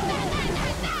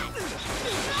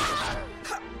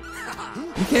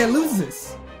 You can't lose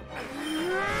this.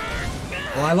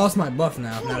 Well, I lost my buff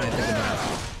now that I think about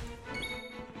it.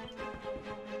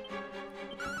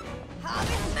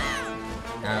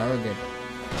 Alright, we're good.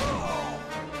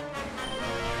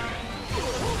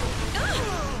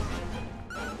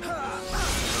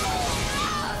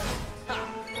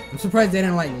 I'm surprised they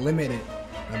didn't like limit it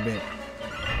a bit.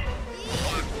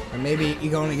 Or maybe you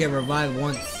can only get revived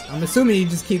once. I'm assuming you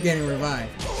just keep getting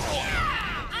revived.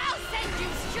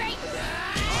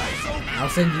 I'll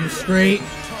send you straight.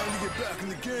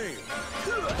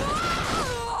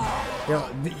 Yo,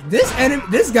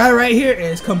 this guy right here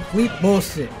is complete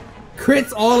bullshit.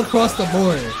 Crits all across the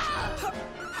board.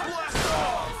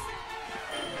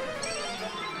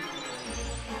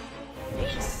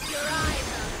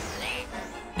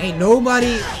 Ain't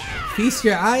nobody feast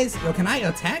your eyes. Yo, can I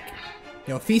attack?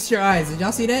 Yo, feast your eyes. Did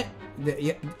y'all see that?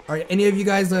 Are any of you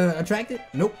guys attracted?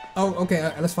 Nope. Oh,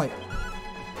 okay. Let's fight.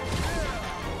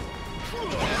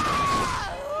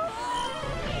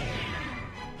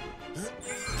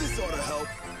 This ought to help.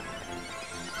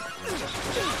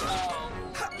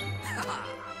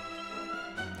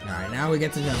 Alright, now we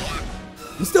get to jump.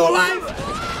 You still alive?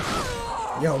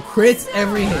 Yo, crits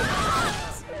every hit.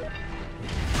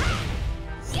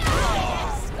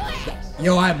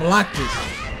 Yo, I blocked it.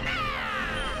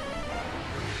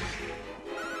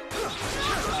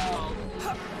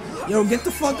 Yo, get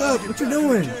the fuck up. What you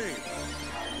doing?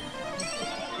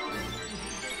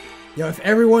 Yo, if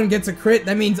everyone gets a crit,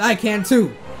 that means I can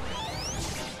too.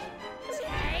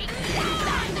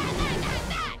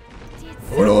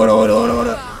 Hold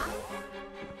on.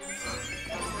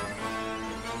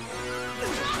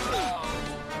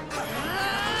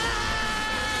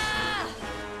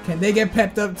 Can they get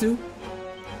pepped up too?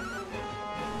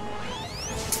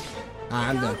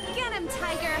 I'm done. Get him,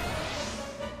 Tiger.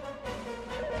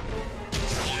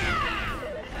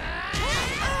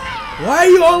 Why are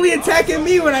you only attacking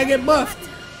me when I get buffed?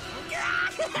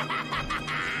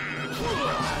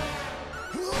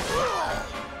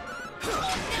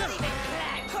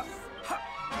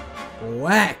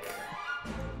 Whack.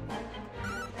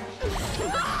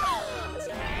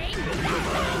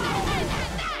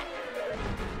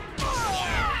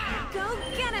 Go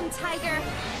get him, Tiger.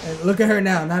 And look at her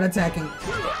now, not attacking.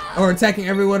 Or attacking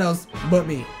everyone else but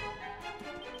me.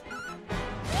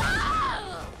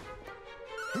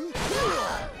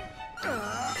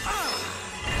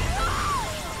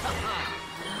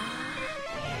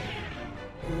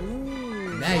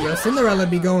 Nah, yo, Cinderella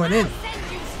be going in.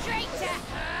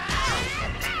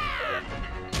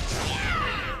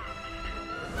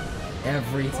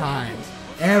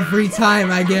 Every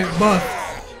time I get buffed.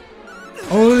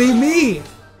 Only me.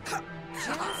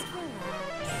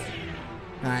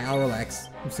 Alright, I'll relax.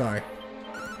 I'm sorry.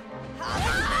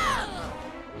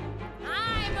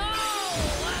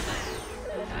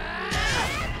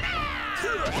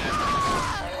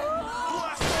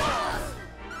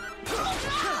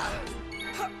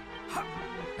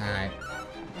 Alright.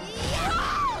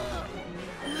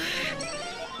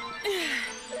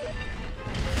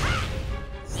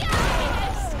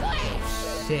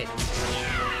 Shit.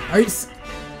 Are you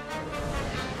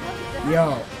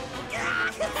Yo.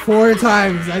 4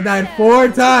 times. I died 4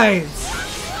 times.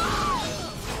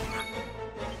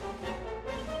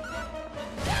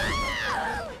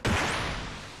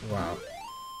 Wow.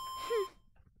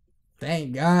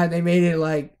 Thank God they made it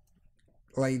like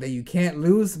that you can't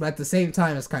lose, but at the same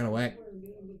time it's kind of whack.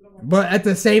 But at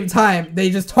the same time, they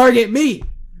just target me.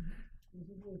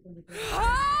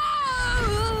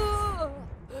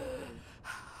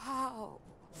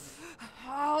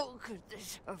 How could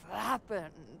this have happened?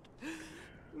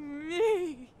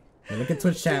 Me. Hey, look at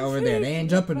Twitch chat over there. They ain't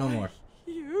jumping no more.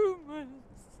 Humans.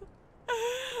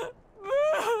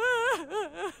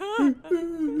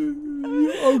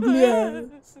 You ugly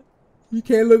ass. You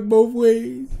can't look both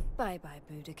ways. Bye bye,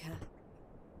 Boudica.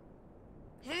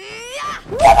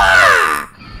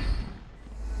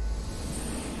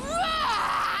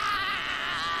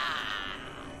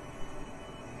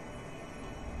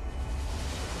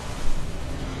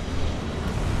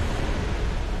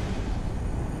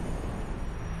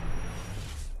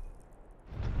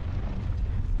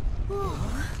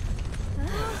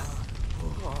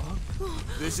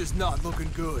 This is not looking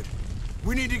good.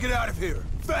 We need to get out of here,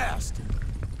 fast!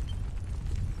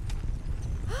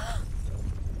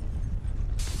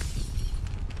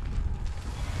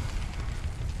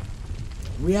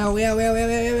 We out.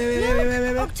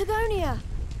 Octagonia!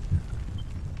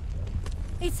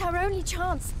 It's our only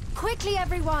chance. Quickly,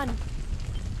 everyone!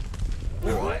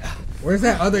 Where's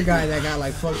that other guy that got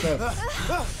like fucked up?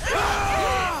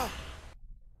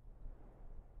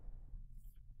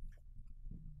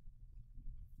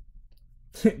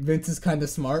 Vince is kind of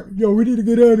smart. Yo, we need to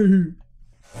get out of here.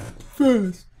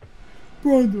 Fast.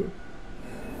 Pronto.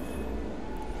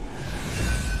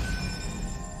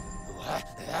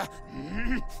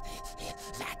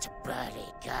 That burly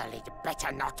girlie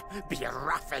better not be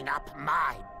roughing up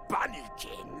my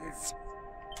bunnykins.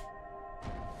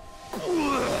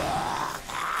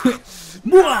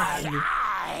 My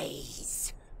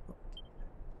eyes.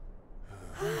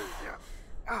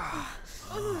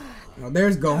 Oh,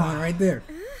 there's Gohan right there.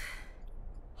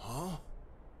 Huh?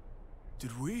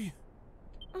 Did we?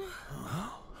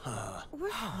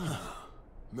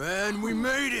 Man, we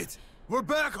made it! We're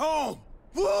back home!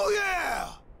 Woo yeah!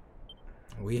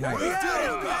 We hype. Yes!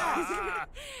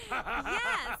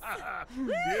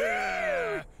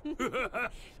 Yeah!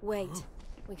 Wait.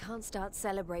 We can't start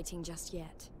celebrating just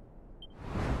yet.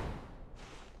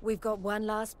 We've got one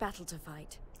last battle to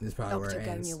fight. This is probably where it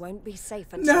ends. Dr. Gonya won't be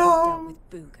safe until we've dealt with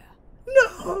Booga.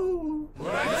 No!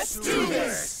 Let's do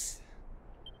this!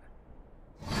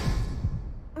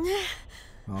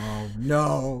 Oh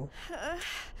no.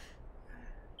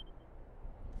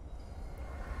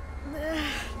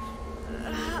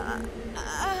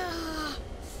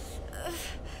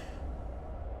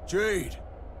 Jade,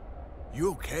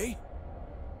 you okay?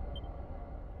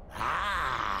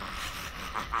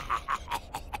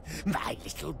 My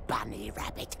little bunny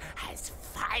rabbit has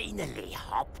finally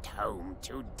hopped home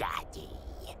to Daddy.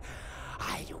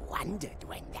 I wondered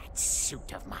when that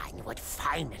suit of mine would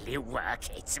finally work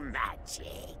its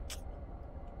magic.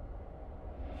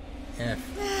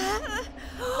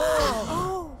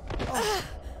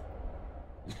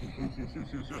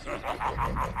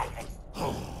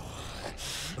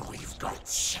 We've got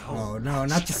so oh no,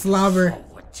 not the slobber.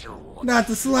 Not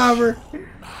the slobber.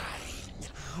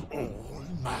 All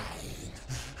mine.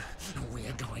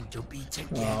 We're going to be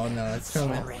together. Oh no, it's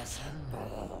coming.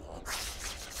 Forevermore.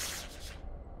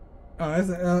 Oh,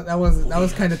 that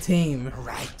was kind of tame.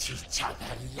 Write each other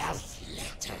love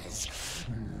letters.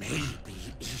 Maybe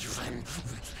even,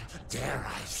 dare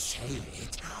I say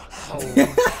it, hold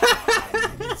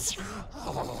hands.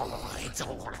 Oh, it's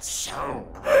all so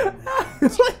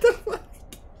what the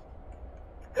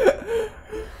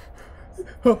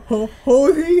fuck?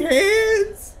 Holding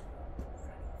hands?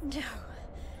 No.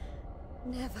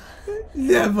 Never.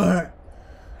 Never.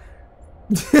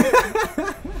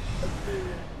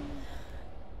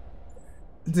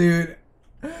 Dude.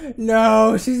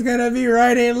 No, she's gonna be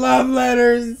writing love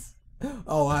letters.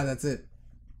 Oh wow, that's it.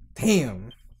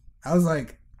 Damn. I was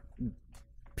like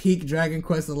peak Dragon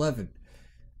Quest 11.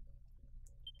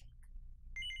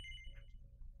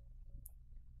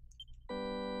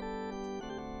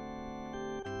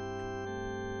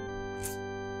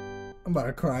 I'm about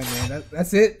to cry, man.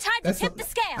 That's it. Time to tip the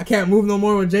scale. I can't move no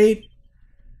more with Jade.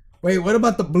 Wait, what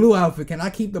about the blue outfit? Can I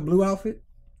keep the blue outfit?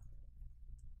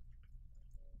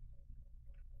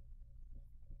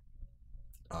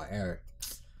 Oh, Eric.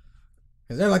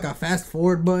 Is there like a fast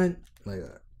forward button? Like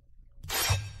a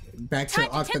back to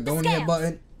Octagonia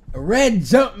button? A red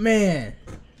jump man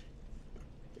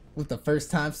with the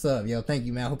first time sub. Yo, thank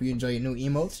you, man. I hope you enjoy your new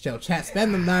emotes. Yo, chat,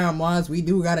 spend them Nairo mods. We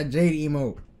do got a Jade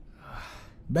emote.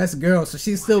 Best girl, so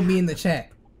she'll still be in the chat.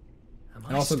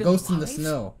 And also Ghost in the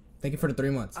Snow. Thank you for the 3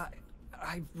 months.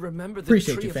 I remember the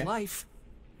Appreciate Tree you, of fam. Life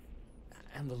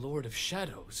and the Lord of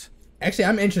Shadows. Actually,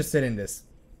 I'm interested in this.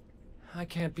 I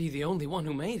can't be the only one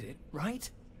who made it, right?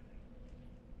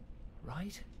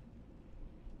 Right?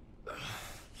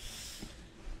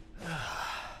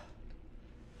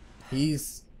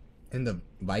 He's in the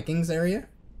Vikings area?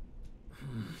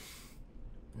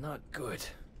 Not good.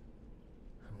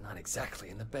 I'm not exactly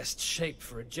in the best shape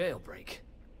for a jailbreak.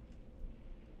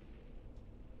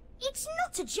 It's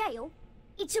not a jail.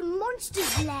 It's a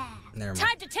monster's lair. Never mind.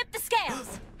 Time to tip the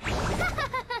scales.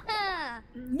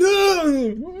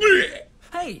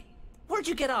 Hey, where'd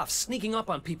you get off sneaking up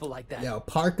on people like that? Yo,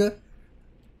 Parka?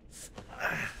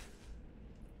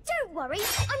 Don't worry,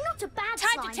 I'm not a bad Time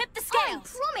slime. to tip the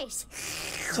scales. I promise.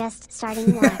 Just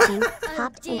starting watching.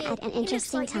 Popped in Dear, at an it looks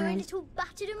interesting like you're a time. little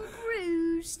battered and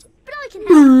bruised, but I can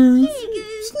help. Here you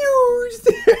go.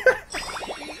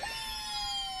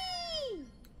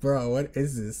 Bro, what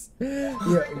is this? Yeah,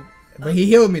 but he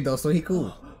healed me though, so he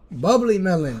cool. Bubbly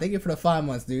Melon, thank you for the 5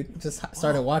 months, dude. Just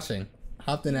started watching.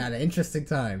 Hopped in at an interesting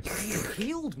time. You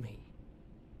healed me.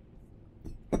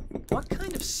 What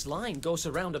kind of slime goes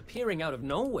around appearing out of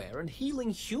nowhere and healing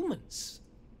humans?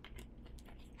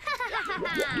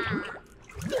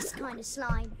 This kind of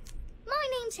slime. My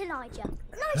name's Elijah.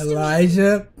 Nice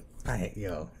Elijah?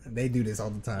 Yo, they do this all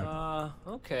the time.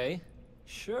 Okay.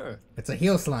 Sure. It's a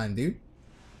heal slime, dude.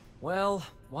 Well,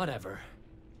 whatever.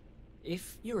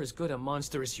 If you're as good a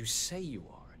monster as you say you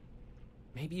are,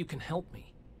 maybe you can help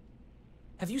me.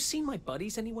 Have you seen my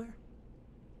buddies anywhere?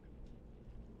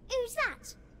 Who's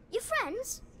that? Your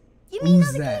friends? You mean Who's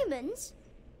other that? humans?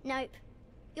 Nope.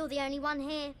 You're the only one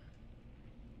here.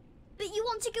 But you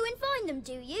want to go and find them,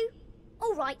 do you?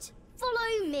 All right,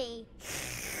 follow me.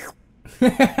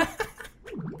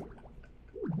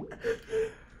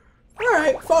 All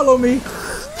right, follow me.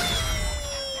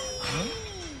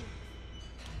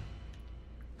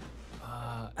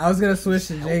 I was gonna switch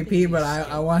to JP, but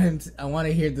I want him. I want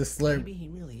to hear the slurp. Maybe he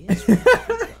really is.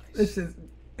 This is.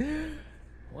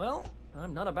 Well,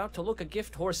 I'm not about to look a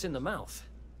gift horse in the mouth.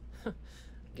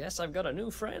 Guess I've got a new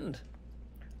friend.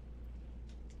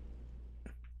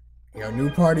 Yo, new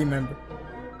party member.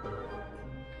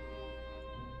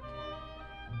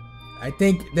 I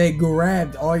think they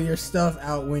grabbed all your stuff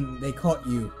out when they caught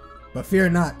you. But fear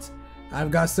not. I've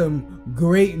got some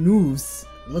great news.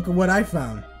 Look at what I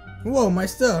found. Whoa, my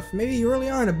stuff. Maybe you really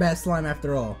aren't a bad slime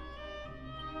after all.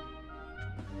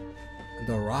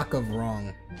 The Rock of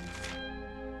Wrong.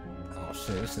 Oh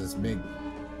shit, this is big.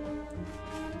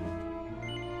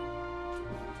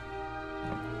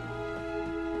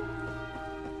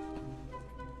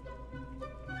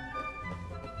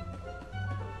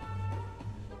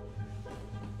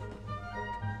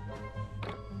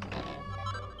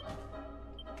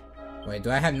 Wait,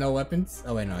 do I have no weapons?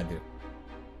 Oh wait, no I do.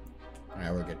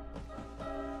 Alright, we're good.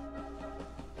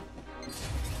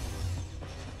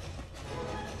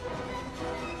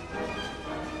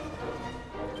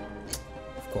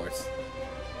 Of course.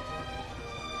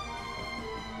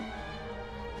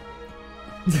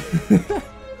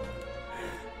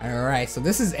 Alright, so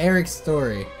this is Eric's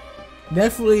story.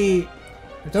 Definitely,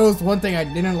 if there was one thing I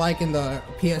didn't like in the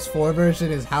PS4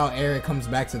 version is how Eric comes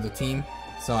back to the team.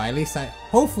 So at least I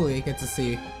hopefully get to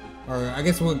see, or I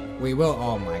guess we will.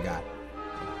 Oh my god.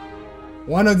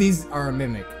 One of these are a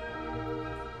mimic.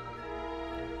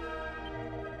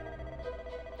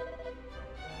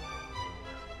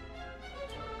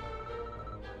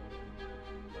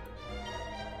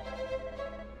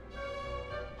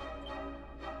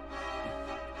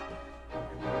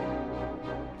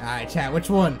 Alright, chat,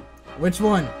 which one? Which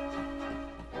one?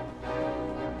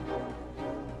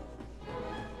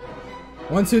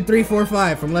 1, 2, 3, 4,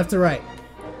 5 from left to right.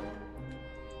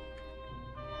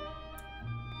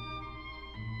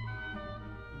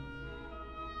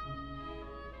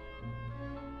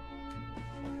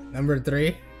 Number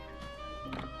 3.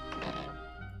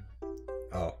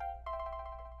 Oh.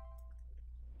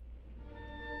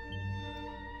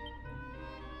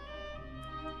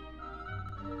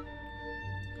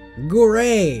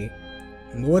 Hooray!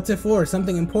 What's it for?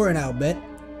 Something important, I'll bet.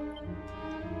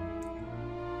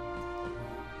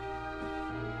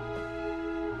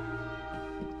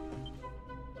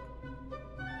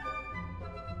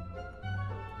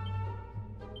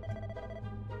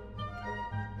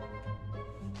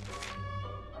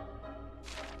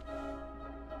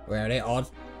 Wait, are they all?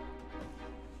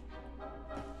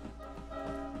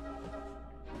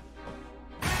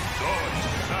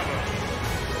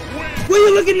 What are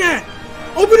you looking at?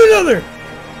 Open another!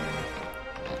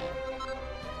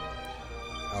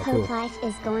 Oh, cool. Hope life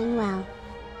is going well.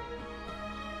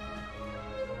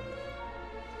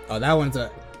 Oh, that one's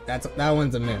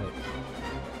a minute.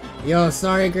 Yo,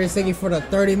 sorry, Grace, thank you for the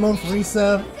 30-month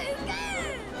resub.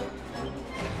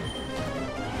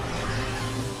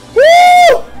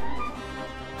 Woo!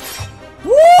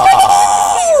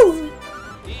 Woo!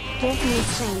 Give me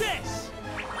strength.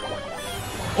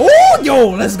 Oh, yo,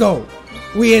 let's go.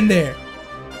 We in there.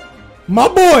 My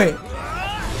boy.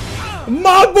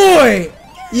 My boy.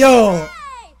 Yo.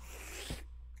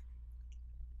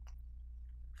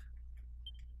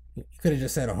 You could have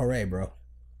just said a hooray, bro.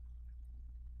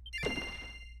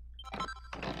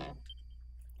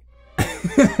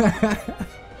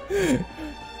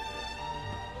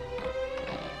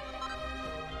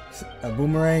 A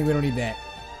boomerang, we don't need that.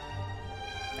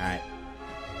 Alright.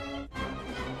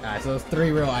 Alright, so it's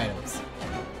 3 real items.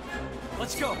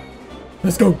 Let's go.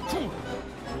 Let's go.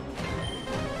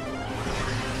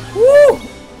 Woo!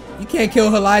 You can't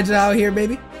kill Elijah out here,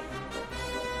 baby.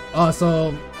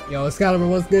 Also, yo, Excalibur,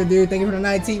 what's good, dude? Thank you for the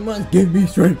 19 months. Give me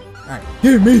strength. Alright,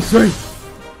 give me strength.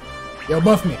 Yo,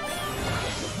 buff me.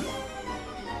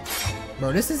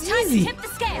 Bro, this is easy. Tip the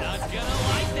scale. Not gonna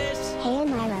like this. Hey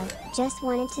Nairo, just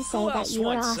wanted to say that you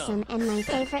are awesome and my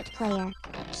favorite player.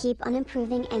 Keep on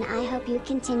improving and I hope you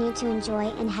continue to enjoy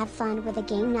and have fun with the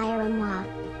game Nairo Moi.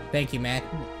 Thank you, man.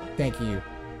 Thank you.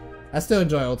 I still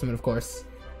enjoy Ultimate, of course.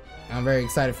 I'm very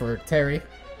excited for Terry.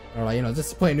 Or, like, you know,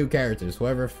 just to play new characters.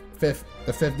 Whoever the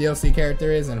fifth DLC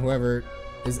character is and whoever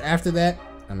is after that,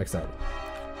 I'm excited.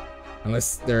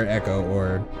 Unless they're Echo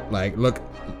or, like, look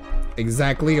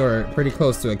exactly or pretty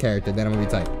close to a character, then I'm gonna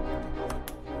be tight.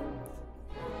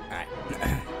 Alright.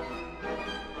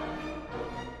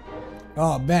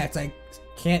 Oh, bats, I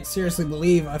can't seriously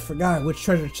believe I forgot which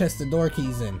treasure chest the door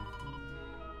key's in.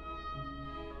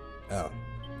 Oh.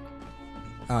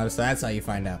 Oh, so that's how you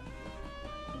find out.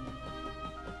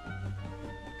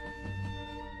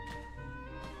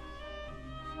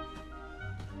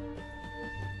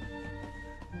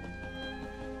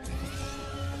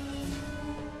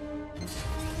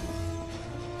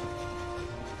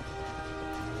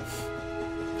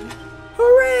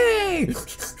 Hooray!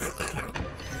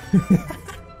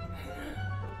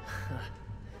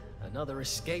 Another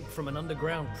escape from an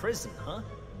underground prison, huh?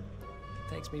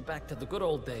 Takes me back to the good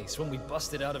old days when we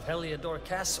busted out of Heliodor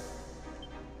Castle.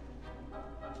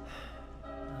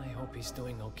 I hope he's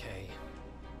doing okay,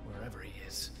 wherever he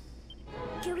is.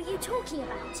 Who are you talking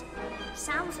about?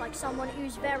 Sounds like someone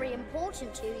who's very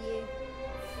important to you.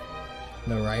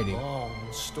 The writing. Long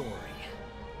story.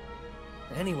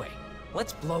 Anyway,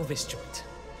 let's blow this joint.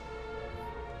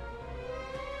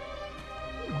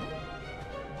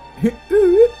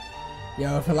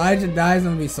 Yo, if Elijah dies,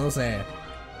 I'm gonna be so sad.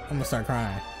 I'm gonna start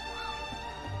crying.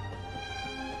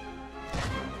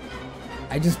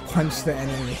 I just punched the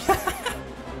enemy.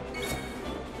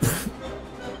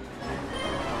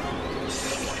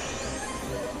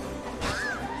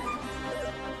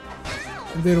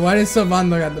 Dude, why did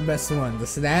Savando got the best one? The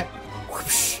snap?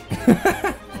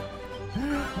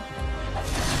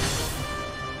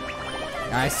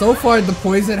 Alright, so far the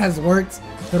poison has worked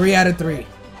 3 out of 3.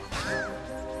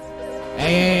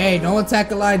 Hey, don't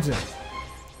attack Elijah.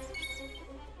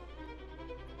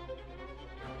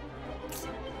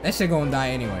 That shit gonna die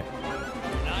anyway.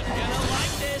 Not gonna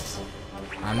like this.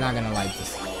 I'm not gonna like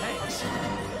this. Thanks.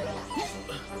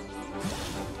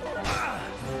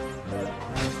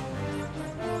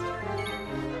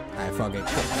 Alright, fuck it.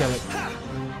 Kill it.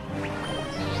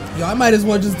 Yo, I might as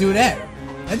well just do that.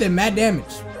 That did mad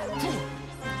damage.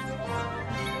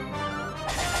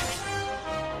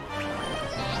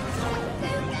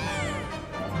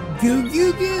 Goo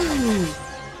goo goo!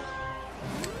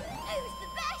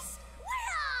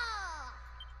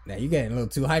 Now you getting a little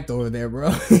too hyped over there, bro.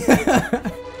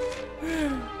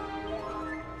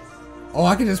 Oh,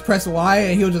 I can just press Y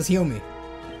and he'll just heal me.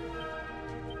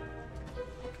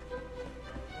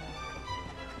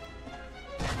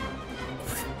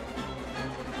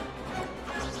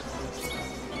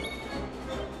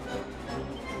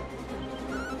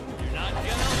 You're not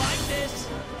gonna like this.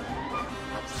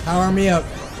 Power me up.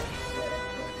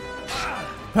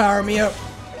 Power me up.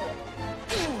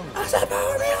 I said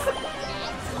power me up.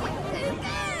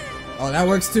 Oh, that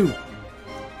works too.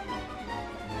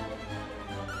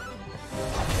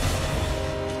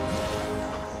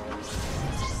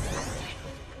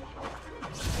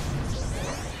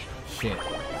 Shit.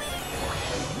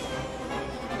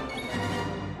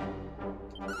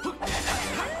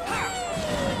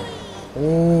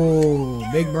 Oh,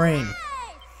 big brain.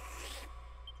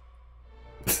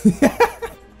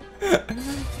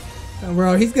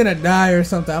 Bro, he's gonna die or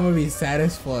something. I'm gonna be sad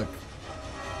as fuck.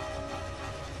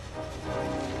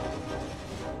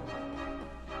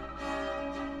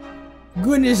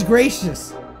 Goodness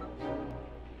gracious.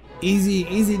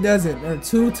 Easy does it. There are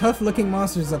 2 tough looking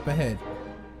monsters up ahead.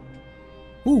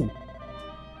 Ooh.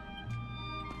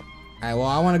 Alright, well,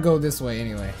 I want to go this way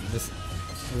anyway. This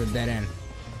is a dead end.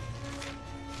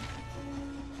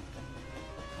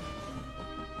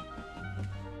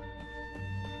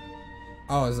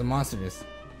 Oh, it's a monstrous.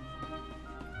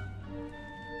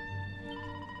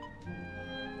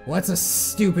 What's a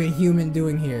stupid human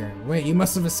doing here? Wait, you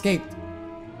must have escaped.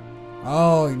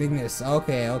 Oh, Ignis.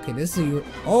 Okay, this is you.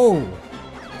 Oh!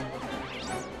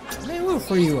 Man, we'll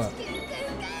free you up.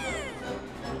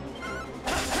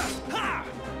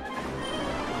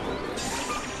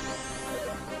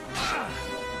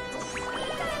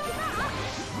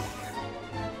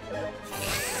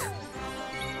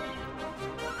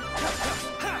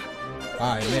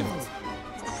 Ah, he lived.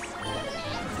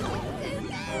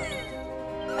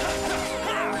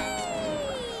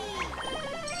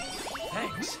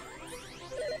 Thanks.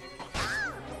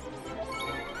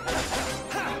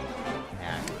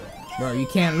 Bro, you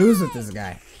can't lose with this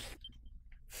guy.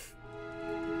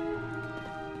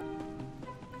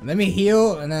 Let me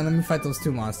heal, and then let me fight those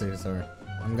 2 monsters, or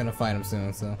I'm gonna fight them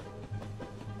soon, so.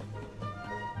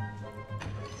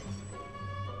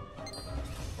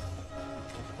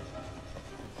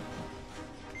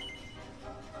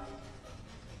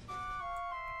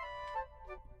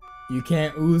 You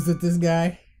can't ooze with this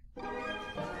guy?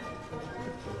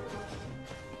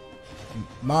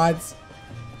 Mods.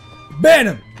 Ban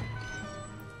him!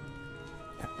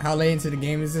 How late into the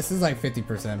game is this? This is like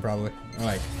 50% probably. Or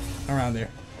like, around there.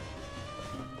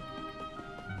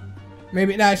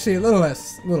 Maybe, actually, a little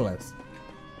less.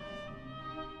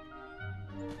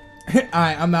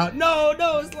 Alright, I'm out. No,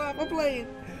 Slap, I'm playing.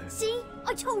 See?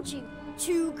 I told you.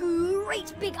 2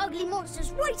 great big ugly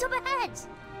monsters right up ahead.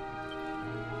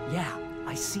 Yeah,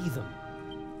 I see them.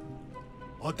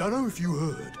 I don't know if you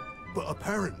heard, but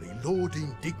apparently Lord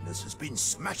Indignus has been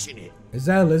smashing it. Is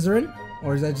that a lizard?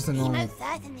 Or is that just a He normal? most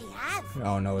certainly has.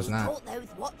 Oh, no, it's He not. taught those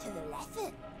what to the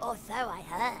lesson, or so I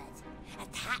heard.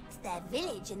 Attacked their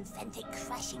village and sent it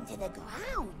crashing to the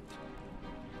ground.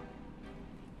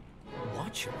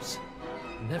 Watchers?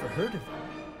 Never heard of them.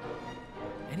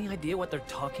 Any idea what they're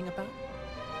talking about?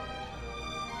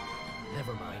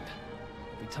 Never mind.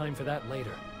 It'll be time for that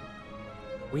later.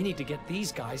 We need to get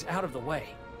these guys out of the way.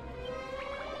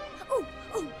 Oh,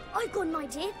 I've got an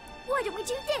idea. Why don't we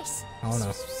do this? Oh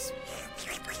no.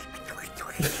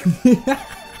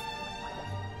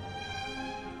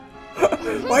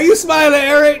 Why are you smiling,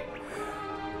 Eric?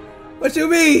 What you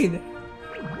mean?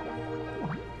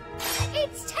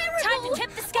 It's terrible! Time to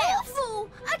tip the scales! Awful!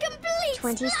 A complete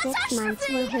 26 months,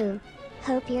 woohoo.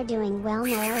 Hope you're doing well,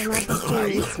 Nairo. Love the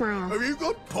stream and smile. Have you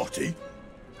got potty?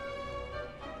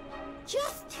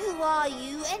 Just who are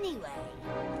you anyway?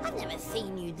 I've never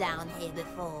seen you down here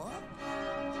before.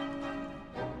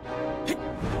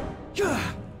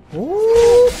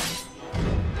 Ooh.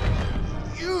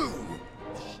 You!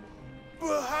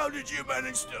 But how did you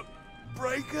manage to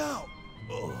break out?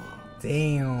 Oh.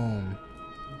 Damn.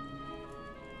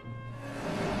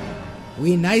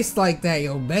 We nice like that,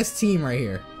 yo. Best team right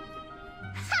here.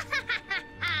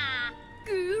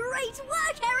 Great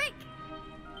work, Eric!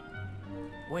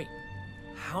 Wait,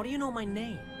 how do you know my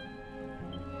name?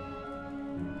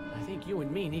 I think you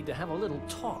and me need to have a little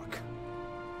talk.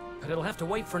 But it'll have to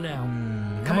wait for now.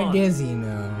 Come How on. does he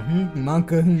know?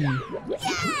 Monka. Yay!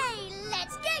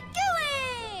 Let's get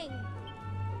going!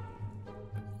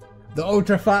 The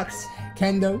Ultra Fox,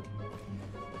 Kendo.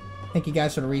 Thank you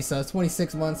guys for the resubs.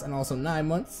 26 months and also 9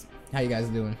 months. How you guys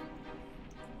doing?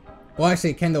 Well,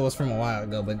 actually, Kendo was from a while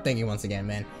ago, but thank you once again,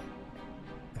 man.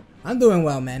 I'm doing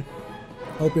well, man.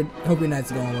 Hope your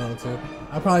night's going well too.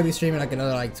 I'll probably be streaming like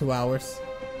another 2 hours.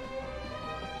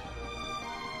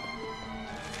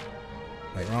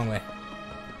 Wait, wrong way.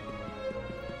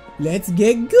 Let's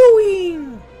get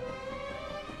going!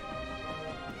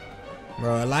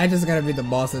 Bro, Elijah's gonna be the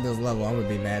boss of this level. I'm gonna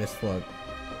be mad as fuck.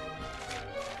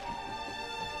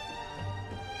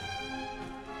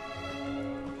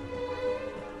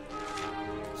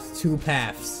 There's 2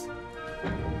 paths.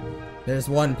 There's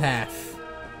 1 path.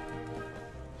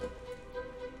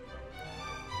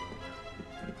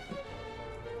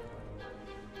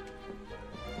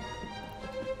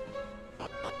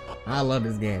 I love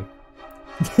this game.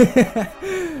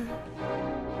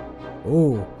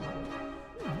 Ooh.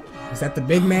 Is that the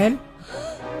big man?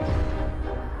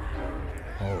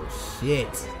 Oh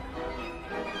shit.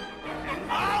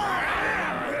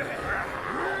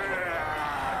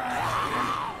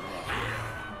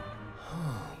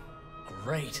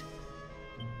 Great.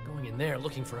 Going in there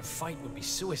looking for a fight would be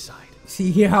suicide. See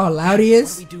here how loud he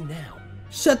is? What do we do now?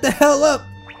 Shut the hell up!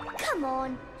 Come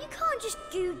on, you can't just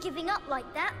do giving up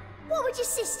like that. What would your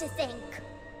sister think?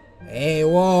 Hey,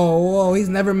 whoa, he's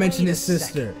never mentioned his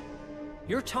sister.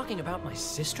 You're talking about my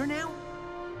sister now?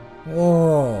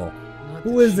 Whoa. Not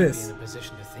Who that is she'd be this? in a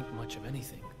position to think much of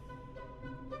anything.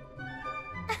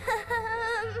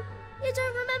 You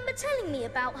don't remember telling me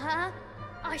about her?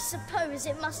 I suppose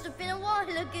it must have been a while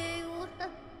ago.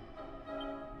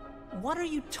 What are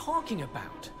you talking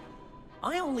about?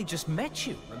 I only just met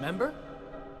you, remember?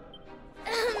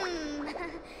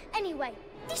 Anyway,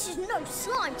 this is no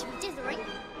slime to be dithering.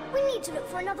 We need to look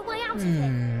for another way out of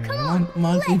here. Come on,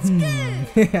 Monkey. let's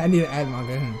go! I need to add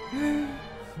Monkey.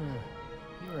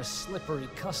 You're a slippery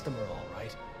customer, all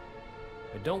right.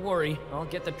 But don't worry, I'll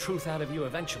get the truth out of you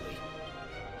eventually.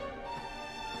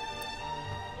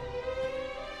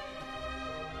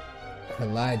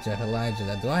 Elijah.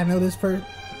 Do I know this person?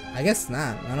 I guess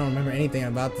not. I don't remember anything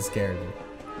about this character.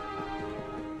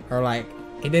 Or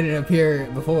he didn't appear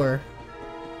before.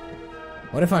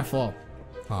 What if I fall?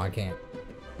 Oh, I can't.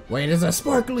 Wait, there's a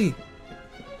sparkly!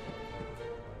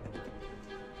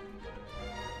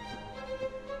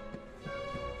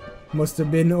 Must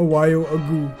have been a while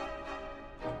ago.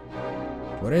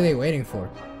 What are they waiting for?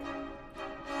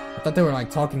 I thought they were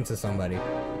talking to somebody.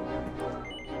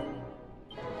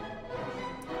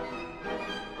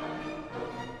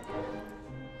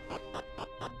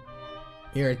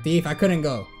 You're a thief? I couldn't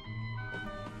go.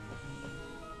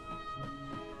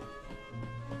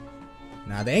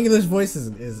 Nah, the English voice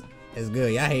is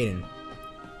good. Y'all hating.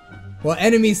 Well,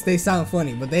 enemies, they sound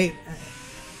funny, but it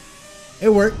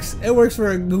works. It works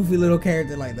for a goofy little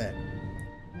character like that.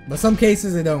 But some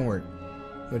cases it don't work,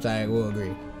 which I will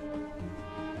agree.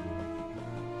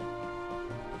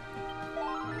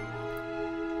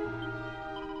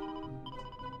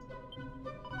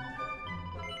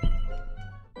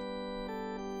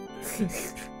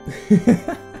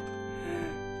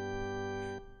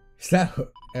 So, oh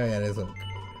yeah, there's hook.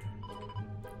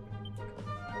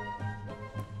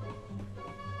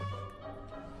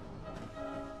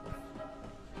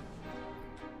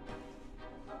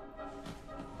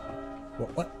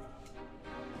 What?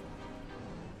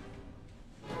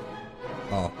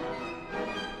 Oh.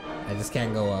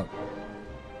 can't go up.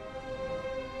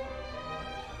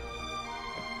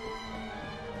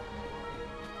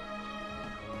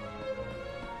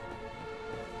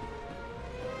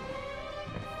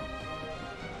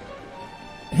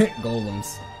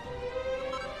 Golems.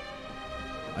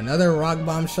 Another rock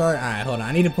bomb shard. Alright, hold on.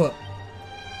 I need to put...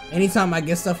 Anytime I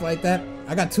get stuff like that,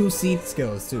 I got 2 seed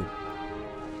skills too.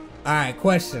 Alright,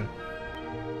 question.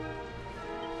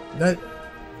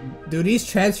 Do these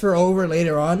transfer over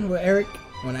later on with Eric?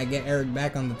 When I get Eric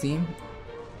back on the team?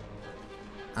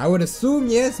 I would assume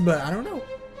yes, but I don't know.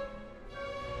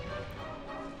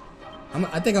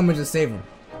 I think I'm gonna just save him.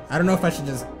 I don't know if I should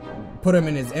just put him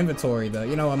in his inventory though.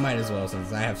 You know, I might as well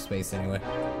since I have space anyway.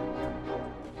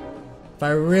 If I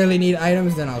really need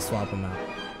items, then I'll swap them out.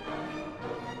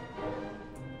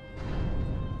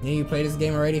 Yeah, you play this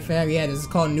game already, fam? Yeah, this is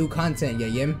called new content, yeah,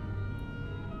 Yim.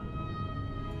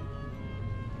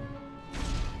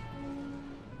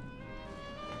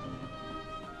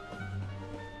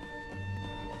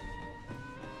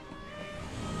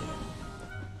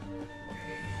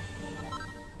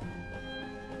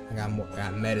 I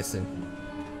got medicine.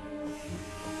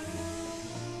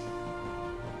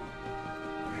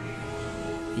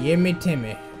 Yimmy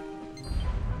Timmy.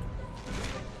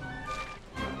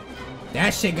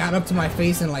 That shit got up to my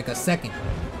face in like a second.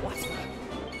 What?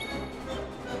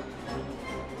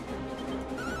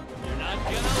 You're not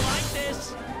gonna like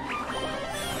this.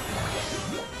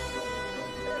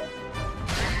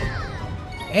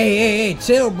 Hey,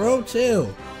 chill, bro,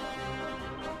 chill.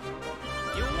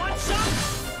 You want some?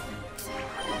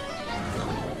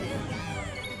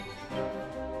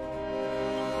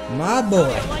 My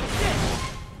boy.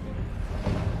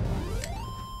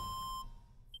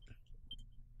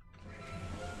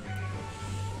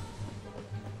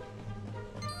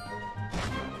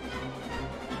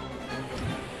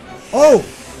 Oh!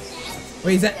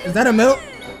 Wait, is that a milk?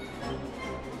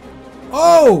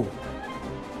 Oh!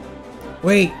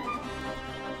 Wait.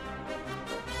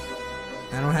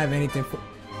 I don't have anything for...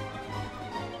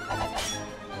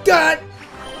 God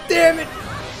damn it!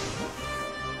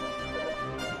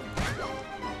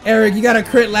 Eric, you got a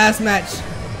crit last match.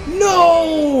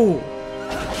 No!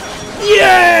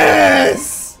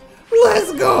 Yes!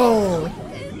 Let's go!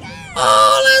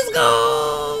 Oh, let's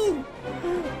go!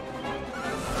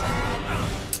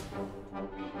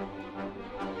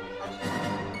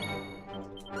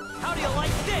 How do you like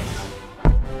this?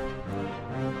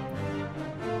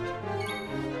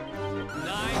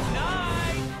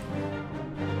 9-9.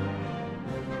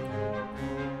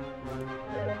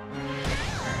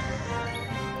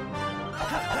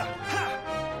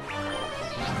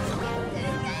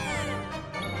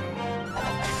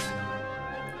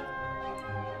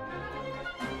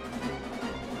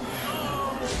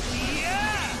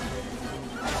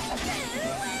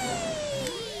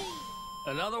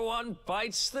 Another one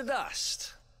bites the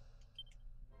dust.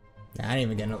 I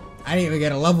didn't even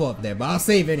get a level up there, but I'll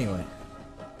save anyway.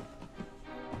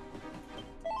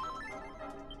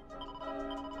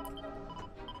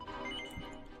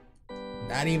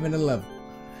 Not even a level.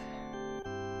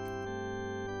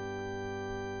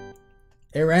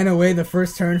 It ran away the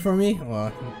first turn for me.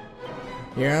 Well,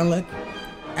 you're unlucky.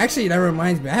 Actually, that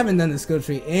reminds me, I haven't done the skill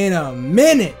tree in a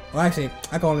minute. Well, actually,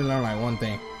 I can only learn like one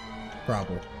thing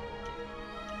properly.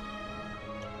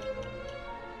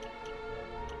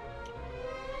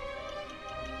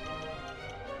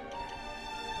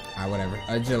 Whatever.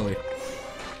 Agility.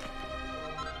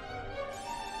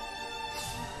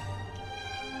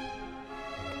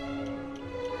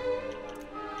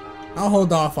 I'll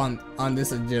hold off on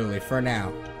this agility for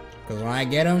now. Because when I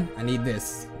get him, I need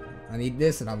this. I need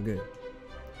this and I'm good.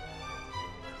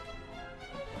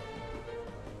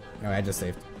 No, I just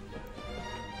saved.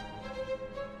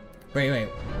 Wait.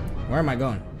 Where am I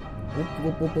going? Whoop,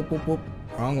 whoop, whoop, whoop, whoop, whoop.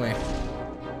 Wrong way.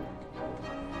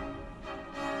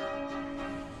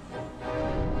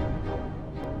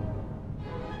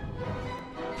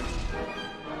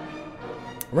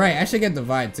 Right, I should get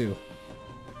Divide too.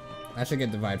 I should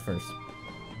get Divide first.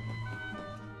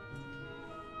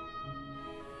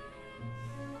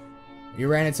 You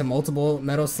ran into multiple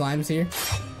metal slimes here?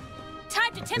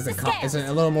 Time to tip the scales. Is it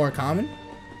a little more common?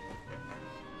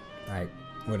 I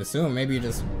would assume. Maybe you're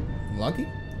just lucky?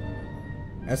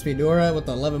 SP Dora with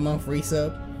the 11-month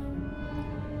resub.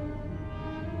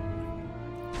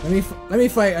 Let me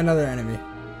fight another enemy.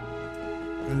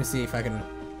 Let me see if I can...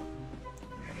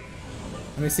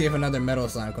 Let me see if another metal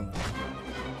slime comes out.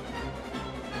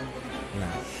 Nah.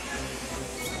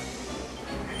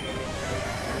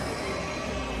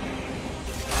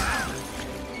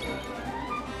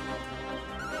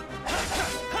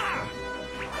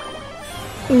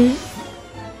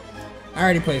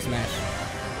 already played Smash.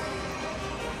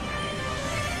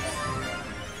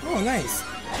 Oh, nice.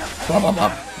 Bop, bop,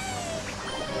 bop.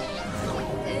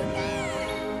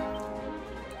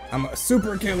 I'm a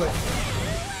super killer.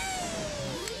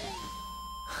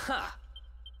 Ha!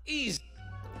 Easy.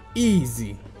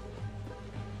 Easy.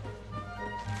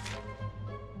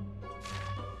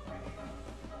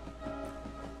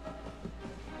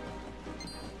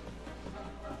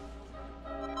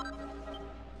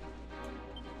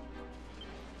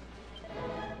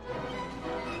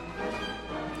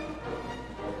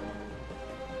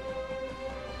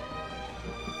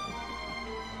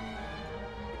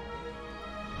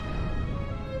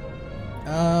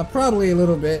 Probably a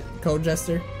little bit, Code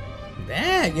Jester.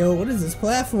 Dang, yo, what is this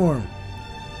platform?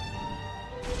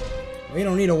 We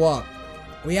don't need to walk.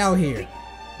 We out here.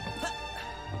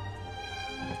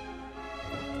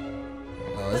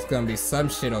 Oh, it's gonna be some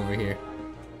shit over here.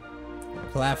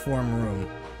 Platform room.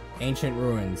 Ancient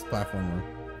ruins, platform room.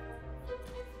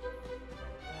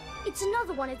 It's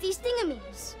another one of these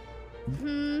thingamies.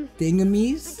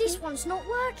 Thingamies? But this one's not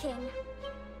working.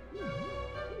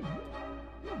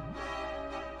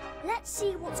 Let's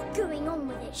see what's going on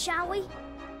with it, shall we?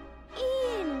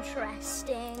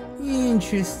 Interesting.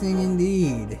 Interesting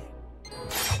indeed.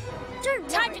 Don't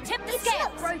Time worry, to tip the it's scales.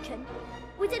 not broken.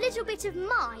 With a little bit of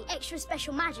my extra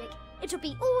special magic, it'll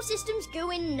be all systems go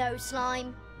in no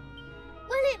slime.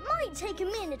 Well, it might take a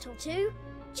minute or two.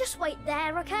 Just wait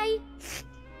there, okay?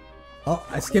 Oh,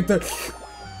 I skipped a...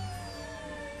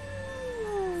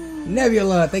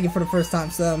 Nebula, thank you for the first time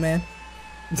sub, man.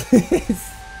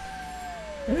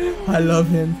 I love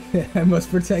him. I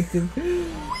must protect him.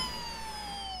 Whee!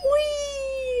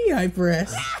 Hyper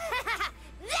S. There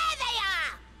they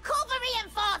are! Call for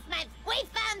reinforcements! We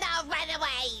found our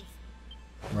runaways!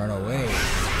 Runaway.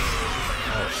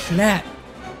 Oh, snap.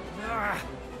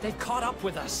 They've caught up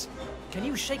with us. Can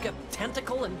you shake a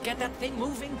tentacle and get that thing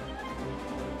moving?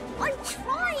 I'm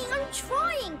trying!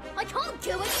 I can't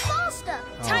go any faster!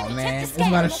 Oh man, it's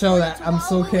about to show that I'm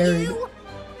so carried.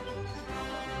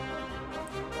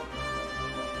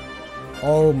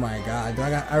 Oh my god,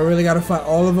 I really gotta fight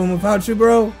all of them without you,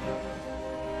 bro?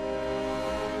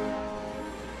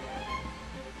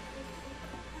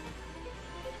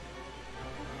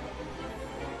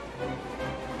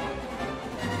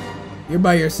 You're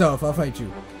by yourself, I'll fight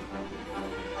you.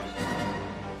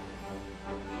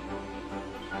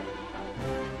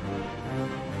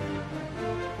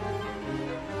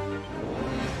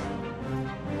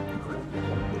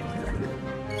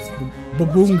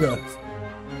 Baboonga.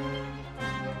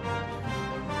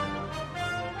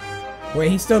 Wait,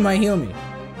 he still might heal me.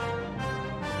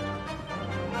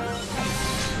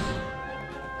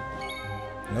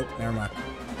 Nope, never mind.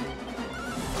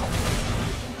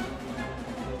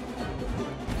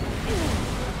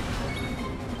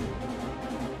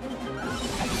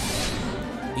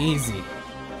 Easy.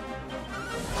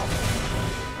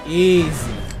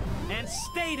 Easy. And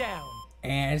stay down.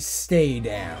 And stay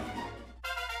down.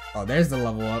 Oh, there's the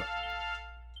level up.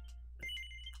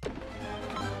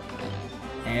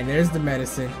 And there's the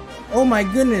medicine. Oh my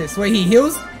goodness. Wait, he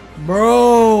heals?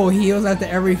 Bro, he heals after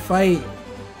every fight.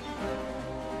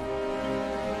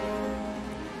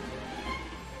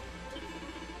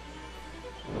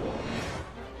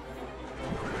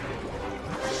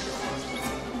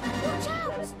 Watch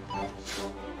out!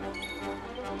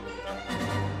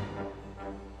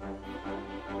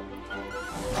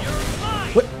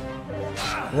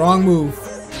 What? Wrong move.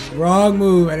 Wrong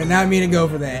move. I did not mean to go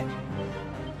for that.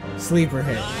 Sleeper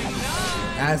hit.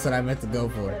 That's what I meant to go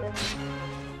for.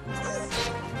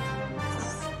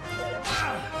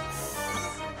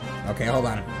 Okay, hold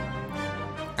on.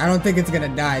 I don't think it's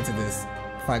gonna die to this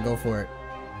if I go for it.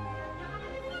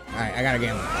 Alright, I gotta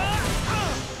get him.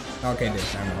 Okay, dude.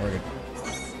 We're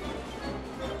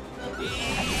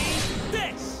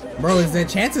good. Bro, is there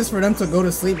chances for them to go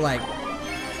to sleep like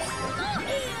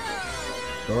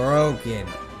broken?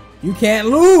 You can't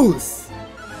lose!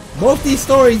 Both these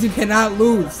stories you cannot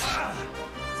lose.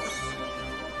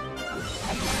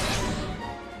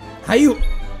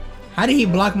 How did he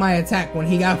block my attack when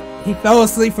he fell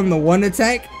asleep from the one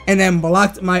attack and then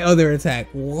blocked my other attack?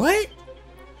 What?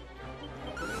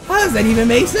 How does that even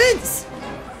make sense?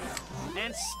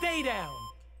 And stay down.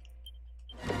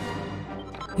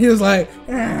 He was like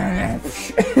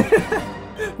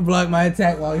block my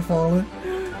attack while he falling.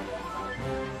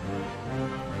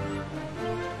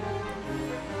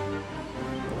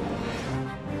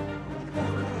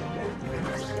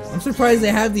 I'm surprised they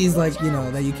have these, like, you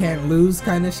know, that you can't lose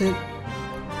kind of shit.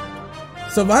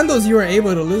 So Vandos, you were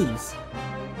able to lose.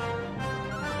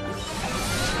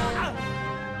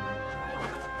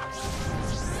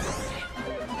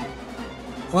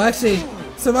 Well, actually,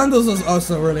 Savandos was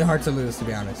also really hard to lose, to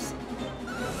be honest.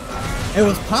 It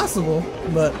was possible,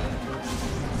 but...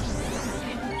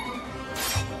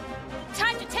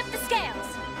 Time to tip the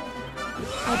scales!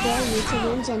 I dare you to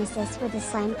win Genesis with the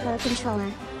Slime Pro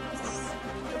controller.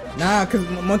 Nah, cause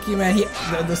Monkey Man,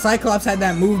 the Cyclops had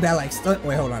that move that like stunt.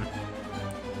 Wait, hold on.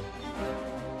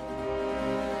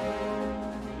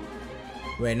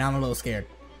 Wait, now I'm a little scared.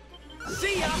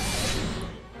 See ya!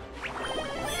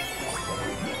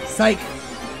 Psych!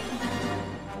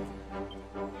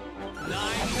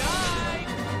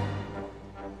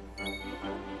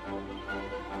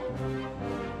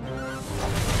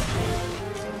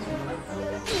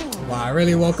 Wow, I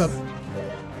really woke up.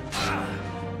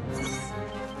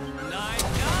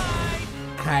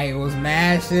 I was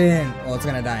mashing. Oh, it's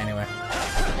gonna die anyway.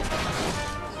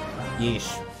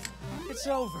 Yeesh. It's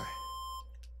over.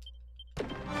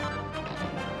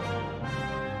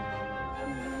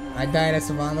 I died at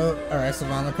Savannah,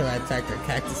 because I attacked a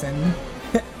cactus enemy.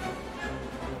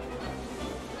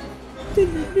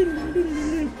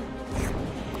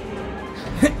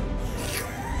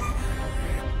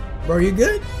 Bro, you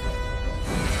good?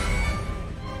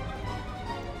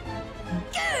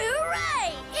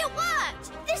 Hooray! It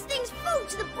worked! This thing's full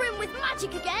to the brim with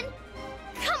magic again.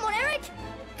 Come on, Eric.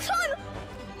 Climb.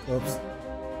 Whoops.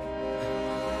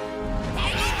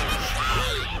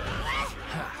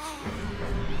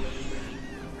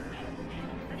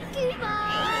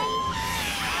 Goodbye.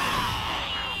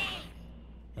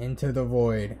 Into the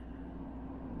void.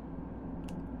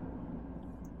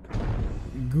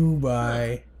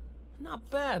 Goodbye. Not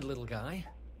bad, little guy.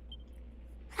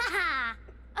 Haha!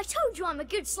 I told you I'm a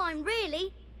good slime,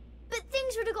 really. But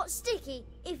things would have got sticky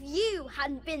if you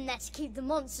hadn't been there to keep the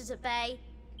monsters at bay.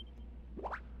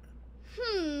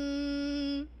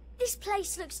 This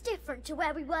place looks different to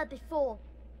where we were before.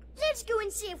 Let's go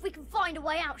and see if we can find a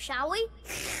way out, shall we?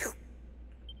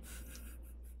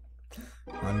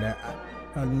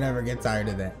 I'll never get tired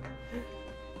of that.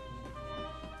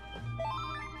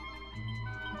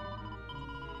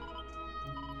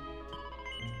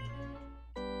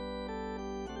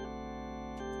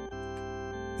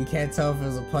 You can't tell if it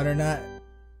was a pun or not.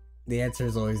 The answer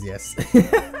is always yes.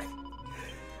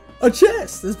 A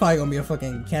chest! This is probably gonna be a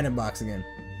fucking cannon box again.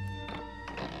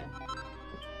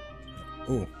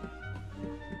 Ooh.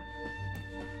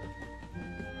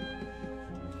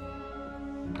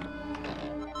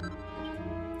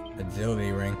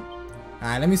 Agility ring.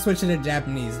 Alright, let me switch it to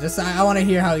Japanese. Just I want to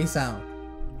hear how he sounds.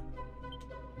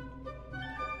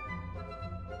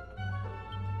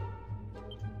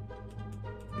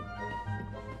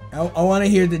 I want to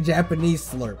hear the Japanese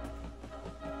slurp.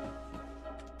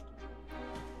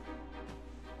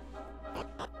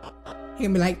 He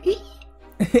can be like,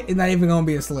 it's not even gonna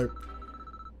be a slurp.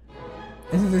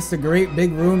 Isn't this the great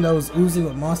big room that was oozing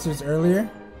with monsters earlier?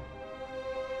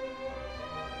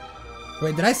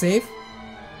 Wait, did I save?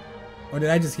 Or did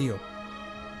I just heal?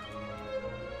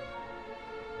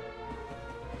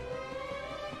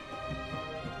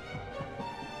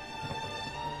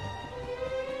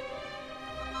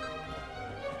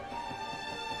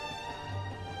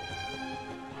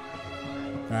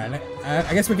 Alright,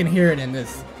 I guess we can hear it in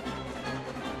this.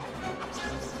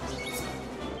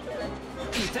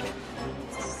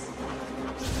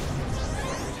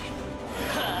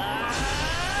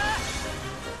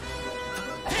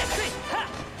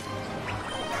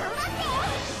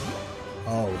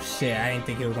 Oh shit, I didn't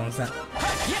think it was gonna sound.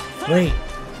 Wait.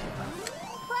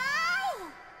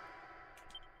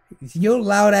 You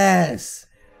loud ass.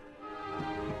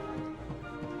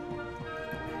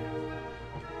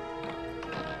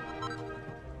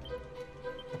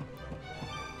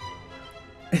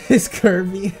 It's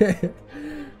Kirby.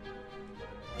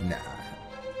 Nah.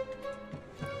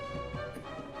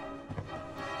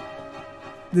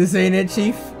 This ain't it,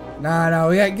 Chief? Nah,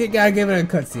 we gotta give it a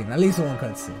cutscene. At least one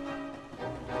cutscene.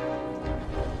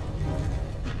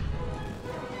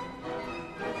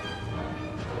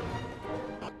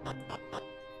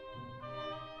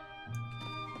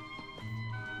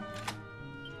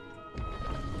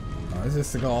 Oh, this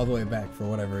is to go all the way back for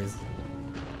whatever reason.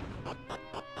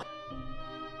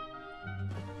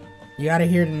 You gotta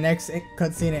hear the next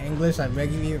cutscene in English. I'm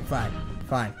begging you.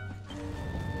 Fine.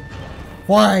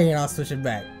 I'll switch it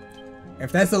back.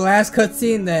 If that's the last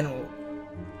cutscene, then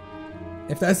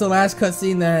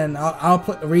I'll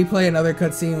replay another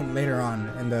cutscene later on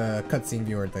in the cutscene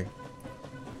viewer thing.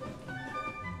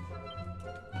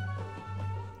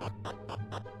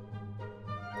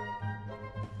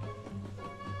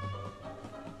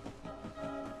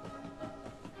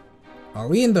 Are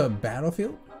we in the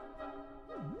battlefield?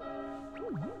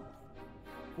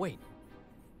 Wait,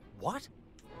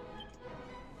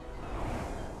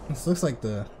 This looks like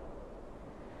the...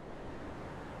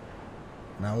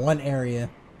 Now one area.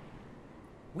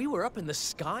 We were up in the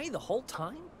sky the whole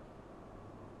time?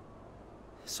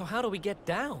 So how do we get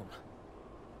down?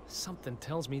 Something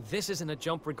tells me this isn't a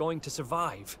jump we're going to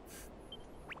survive.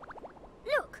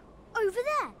 Look! Over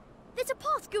there! There's a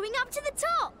path going up to the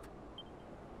top!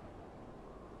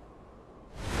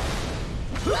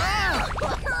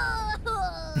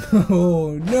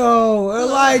 Oh no,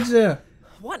 Elijah!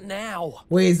 What now?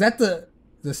 Wait, is that the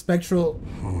spectral?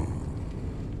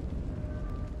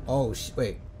 Oh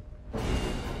wait.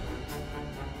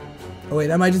 Oh wait,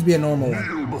 that might just be a normal one.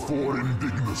 Kneel before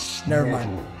Indignus. Never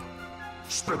mind.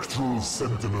 Spectral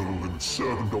sentinel and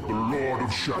servant of the Lord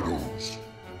of Shadows.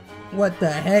 What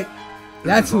the heck?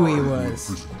 That's who he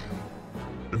was.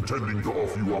 Intending to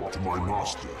offer you up to my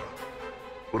master.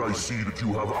 But I see that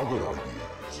you have other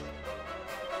ideas.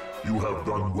 You have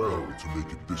done well to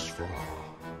make it this far.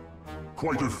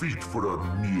 Quite a feat for a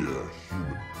mere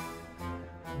human.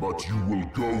 But you will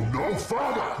go no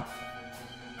further!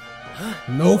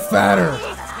 No fatter!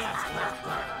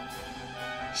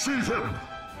 Seize him!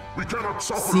 We cannot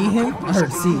suffer See the him? accomplice I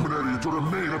of heard the see. luminary to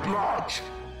remain at large.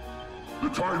 The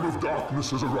time of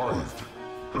darkness has arrived,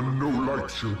 and no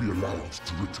light shall be allowed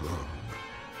to return.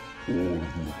 All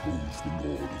who oppose the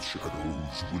Lord of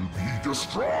Shadows will be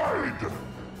destroyed!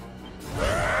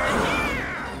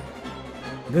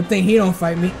 Good thing he don't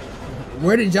fight me.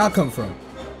 Where did y'all come from?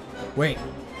 Wait.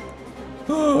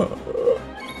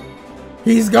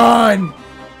 He's gone!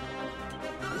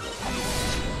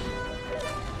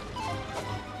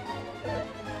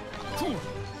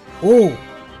 Oh!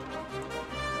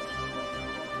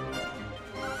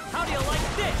 How do you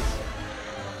like this?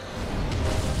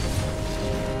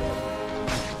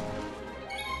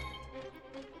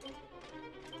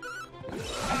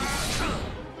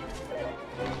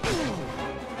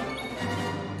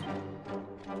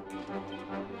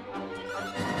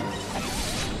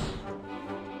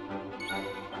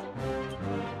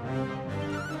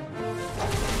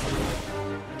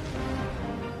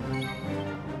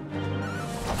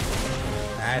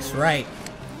 That's right.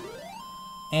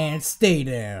 And stay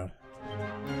down.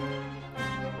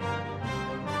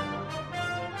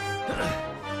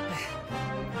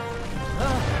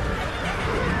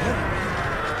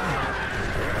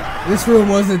 This room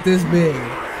wasn't this big.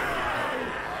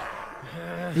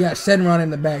 You got Shenron in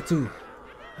the back too.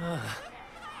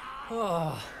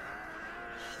 Oh,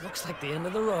 looks like the end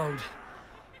of the road.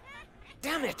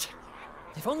 Damn it!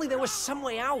 If only there was some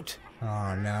way out.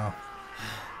 Oh no.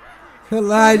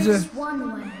 Elijah. There's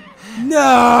one way.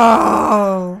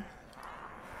 No!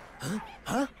 Huh?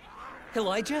 Huh?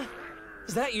 Elijah?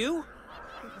 Is that you?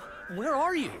 Where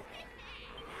are you?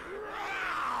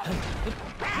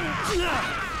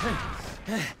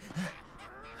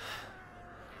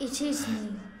 It is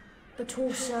me, but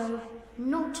also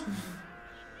not me.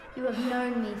 You have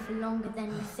known me for longer than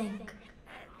you think.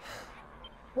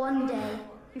 One day,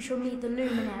 you shall meet the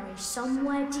luminary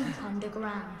somewhere deep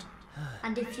underground.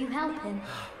 And if you help him,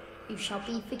 you shall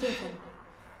be forgiven.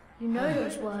 You know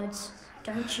those words,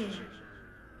 don't you?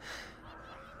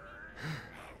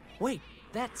 Wait,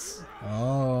 that's...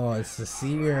 Oh, it's the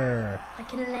seer. I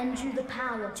can lend you the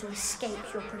power to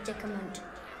escape your predicament.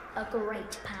 A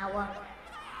great power.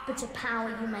 But a power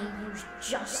you may use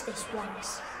just this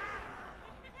once.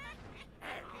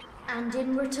 And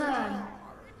in return,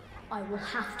 I will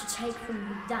have to take from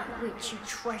you that which you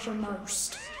treasure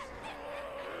most.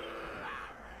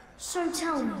 So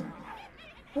tell me,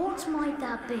 what might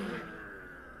that be?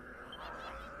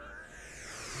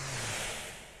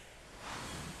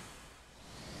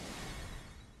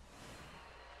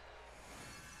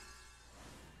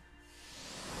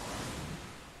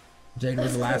 Jade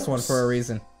was the last one for a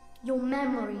reason. Your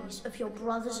memories of your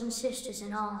brothers and sisters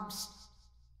in arms.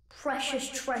 Precious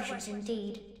treasures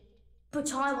indeed.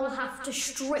 But I will have to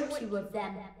strip you of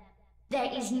them.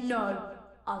 There is no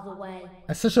other way.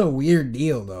 That's such a weird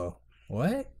deal, though.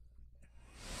 What?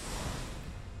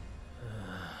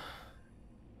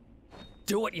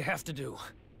 Do what you have to do.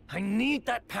 I need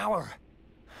that power.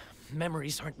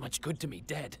 Memories aren't much good to me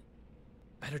dead.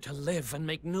 Better to live and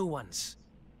make new ones.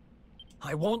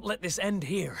 I won't let this end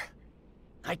here.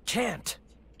 I can't.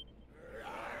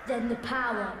 Then the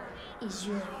power is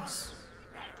yours.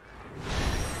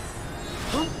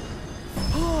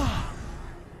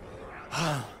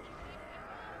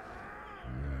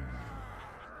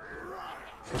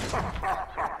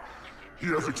 He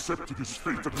has accepted his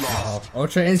fate at last.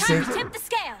 Ultra instinct. Time to tip the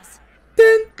scales.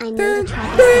 I know the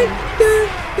trouble.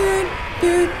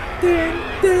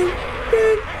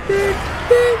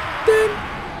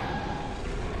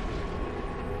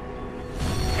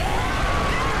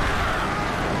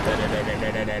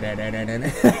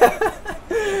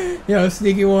 Yo,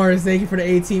 Sneaky Wars, thank you for the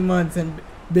 18 months. And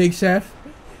Big Chef,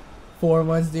 4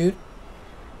 months, dude.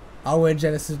 I'll win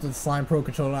Genesis with Slime Pro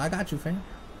Controller. I got you, fam.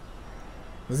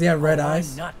 Does he have red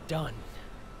eyes? I'm not done.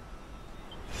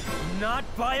 Not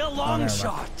by a long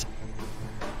shot.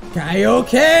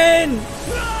 Kaioken!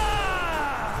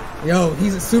 Yo,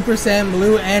 he's a Super Saiyan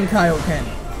Blue and Kaioken.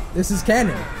 This is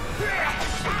canon.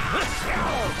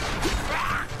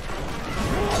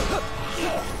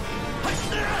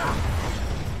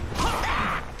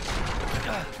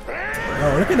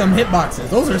 Yo, look at them hitboxes.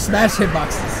 Those are smash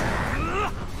hitboxes.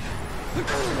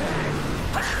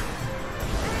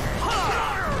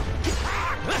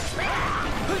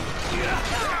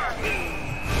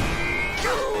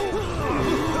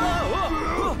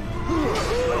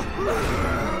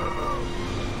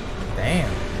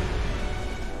 Damn.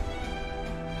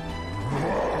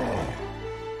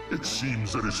 It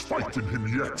seems there is fight in him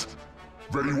yet.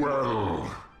 Very well.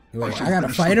 Wait, I gotta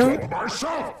fight him?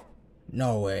 Myself.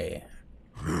 No way.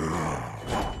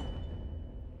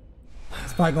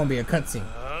 It's probably gonna be a cutscene.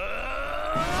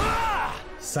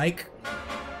 Psych.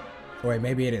 Oh, wait,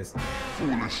 maybe it is.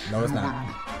 No, it's not.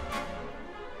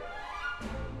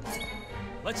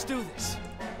 Let's do this.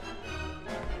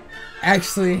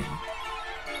 Actually,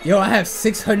 yo, I have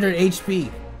 600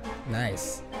 HP.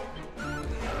 Nice.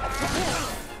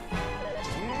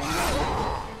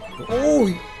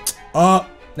 Oh,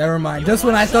 never mind. Just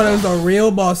when I thought it was a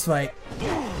real boss fight.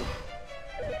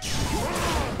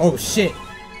 Oh shit.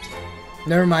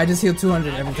 Never mind. I just heal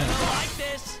 200 every time.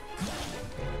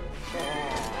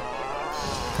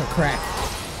 Crack.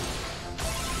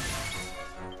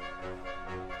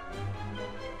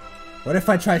 What if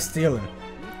I try stealing?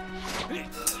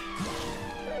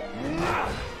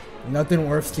 Nothing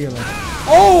worth stealing.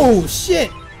 Oh shit!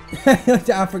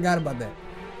 I forgot about that.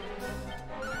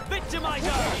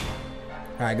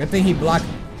 Alright, good thing he blocked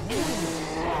me.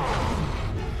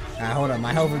 Alright, hold on.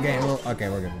 My health is getting low. Okay,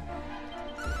 we're good.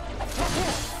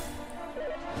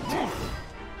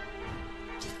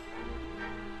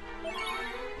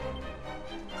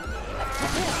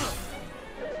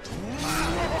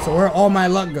 So where'd all my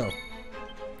luck go?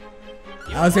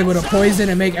 I was able to poison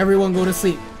and make everyone go to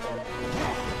sleep.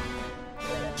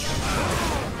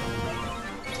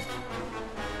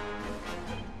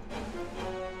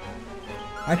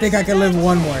 I think I can live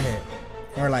one more hit.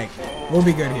 Or like, we'll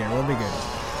be good here. We'll be good.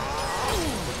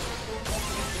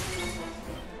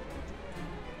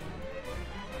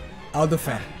 I'll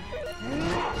defend.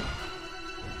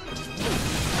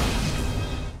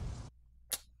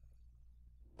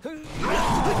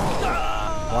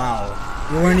 Wow.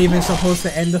 You weren't even supposed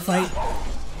to end the fight?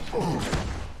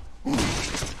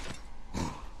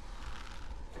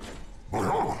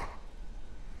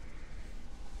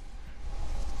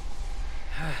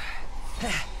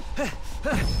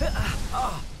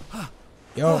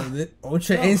 Yo, the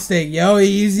Ultra Instinct, yo,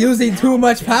 he's using too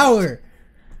much power.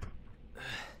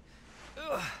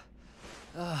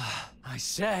 I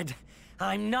said,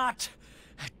 I'm not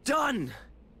done.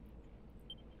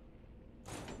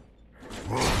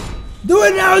 Do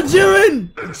it now, Jiren!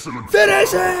 Excellent.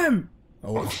 Finish him!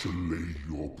 I shall lay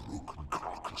your broken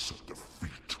carcass at the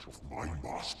feet of my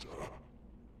master.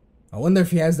 I wonder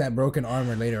if he has that broken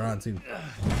armor later on too.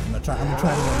 I'm gonna try to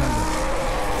remember.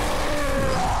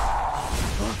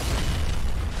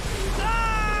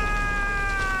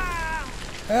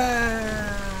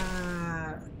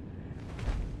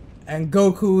 And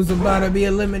Goku's about to be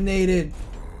eliminated.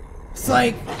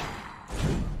 Psych!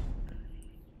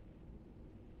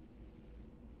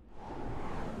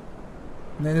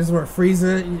 And then this is where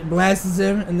Frieza blasts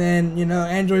him, and then, you know,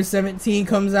 Android 17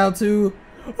 comes out too.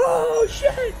 Oh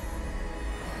shit!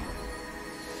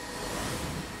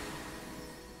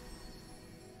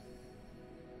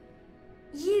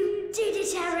 You did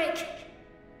it, Eric!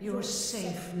 You're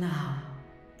safe now.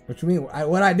 What you mean?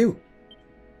 What'd I do?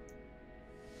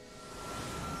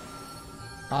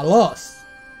 I lost.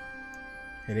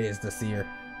 It is the Seer.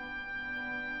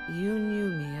 You knew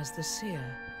me as the Seer,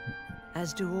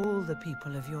 as do all the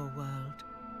people of your world.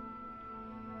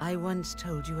 I once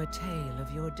told you a tale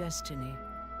of your destiny,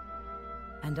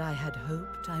 and I had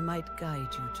hoped I might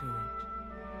guide you to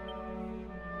it.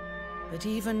 But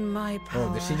even my power.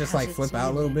 Oh, did she just like flip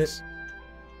out a little bit?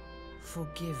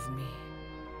 Forgive me.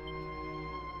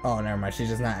 Oh, never mind. She's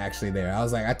just not actually there. I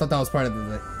was like, I thought that was part of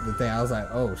the thing. I was like,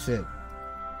 oh shit.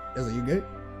 Is it you good?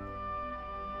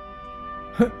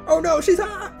 Oh no, she's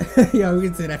hot! Yo, we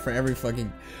can say that for every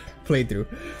fucking playthrough.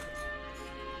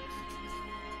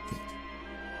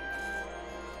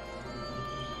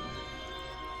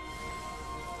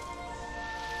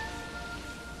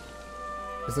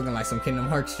 It's looking like some Kingdom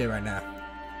Hearts shit right now.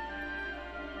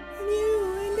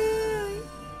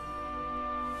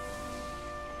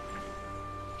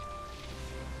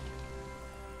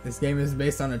 This game is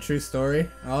based on a true story.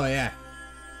 Oh yeah.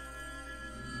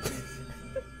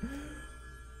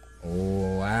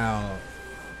 Oh wow.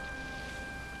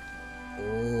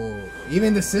 Oh,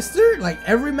 even the sister? Like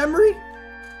every memory?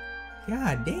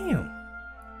 God damn.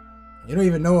 You don't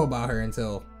even know about her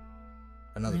until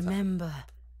another time. Remember,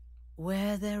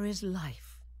 where there is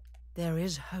life, there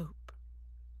is hope.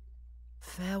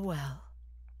 Farewell.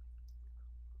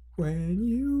 When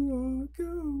you walk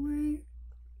away.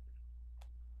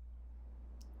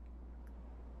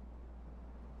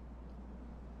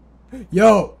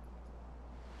 Yo!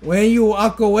 When you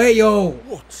walk away, yo!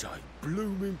 What's a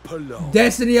blooming palaver?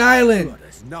 Destiny Island! Well,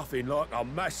 there's nothing like a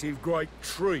massive great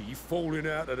tree falling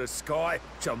out of the sky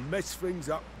to mess things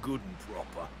up good and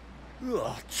proper.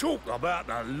 Ugh, talk about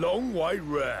a long way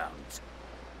round.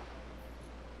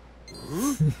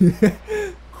 Huh?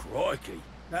 Crikey,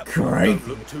 that boy don't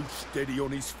look too steady on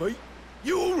his feet.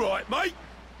 You all right, mate?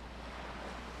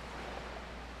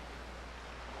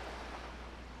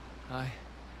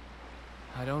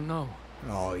 I don't know.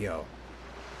 Oh, yo.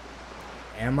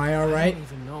 Am I alright? I don't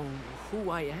even know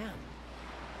who I am.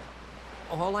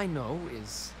 All I know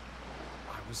is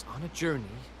I was on a journey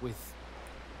with...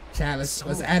 Chat, let's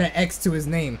add an X to his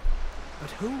name.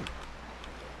 But who?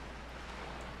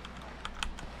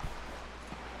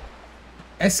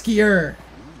 Eskier.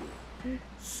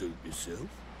 Suit yourself.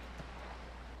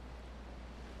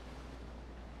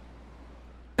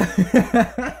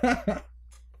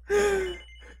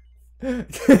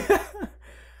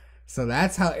 So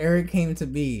that's how Eric came to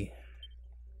be.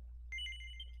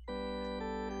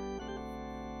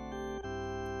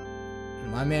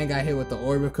 My man got hit with the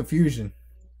orb of confusion.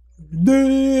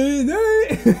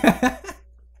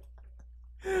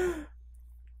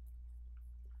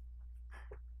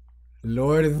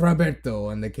 Lord Roberto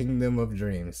and the Kingdom of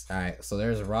Dreams. Alright, so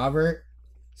there's Robert,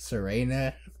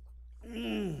 Serena.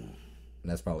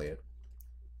 That's probably it.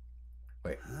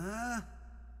 Wait. Huh?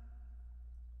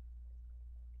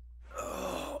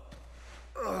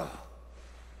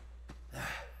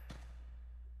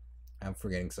 I'm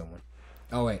forgetting someone.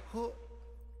 Oh, wait.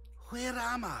 Where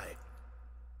am I?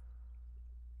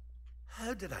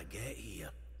 How did I get here?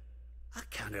 I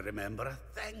can't remember a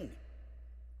thing.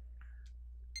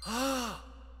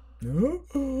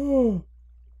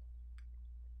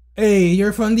 Hey,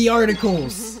 you're from the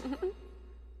articles.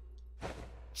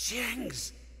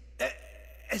 Jings!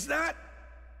 Is that...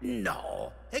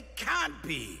 No, it can't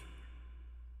be.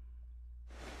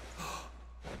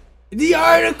 The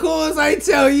articles, I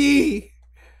tell ye!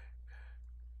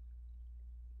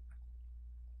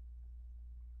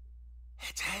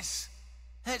 It is.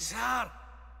 It's her.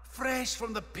 Fresh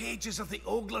from the pages of the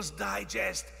Ogler's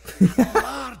Digest.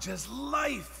 Large as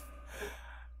life.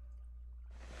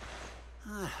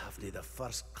 I haven't the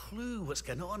first clue what's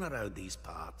going on around these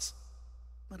parts.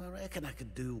 But I reckon I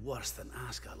could do worse than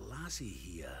ask a lassie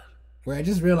here. Wait, I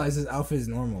just realized this outfit is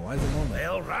normal. Why is it normal?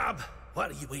 Well, Rab,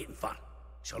 what are you waiting for?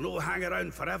 She'll no hang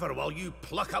around forever while you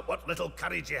pluck up what little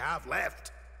courage you have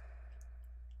left.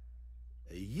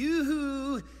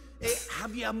 Yoo-hoo!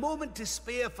 Have you a moment to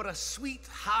spare for a sweet,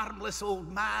 harmless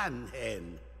old man,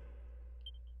 Hen?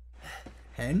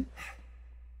 Hen?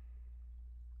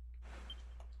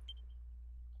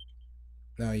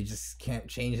 No, you just can't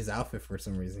change his outfit for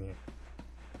some reason here.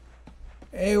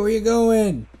 Hey, where you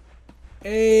going?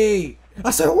 Hey!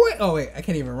 I said what? Oh wait, I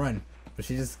can't even run. But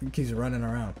she just keeps running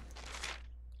around.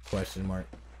 Question mark.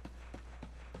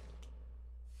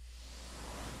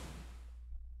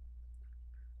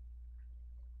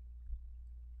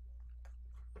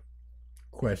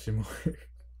 Question mark.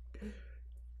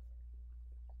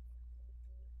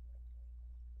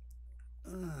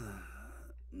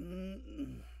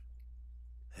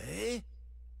 Hey?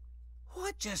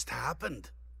 What just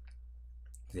happened?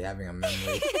 Is he having a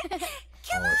memory?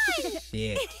 Come on!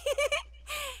 Shit.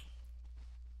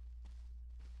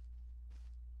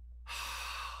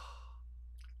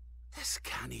 This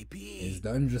can't be. It's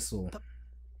Dundrasil.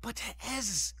 But it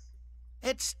is.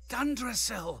 It's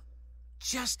Dundrasil.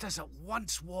 Just as it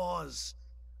once was.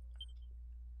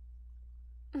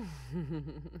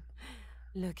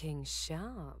 Looking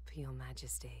sharp, Your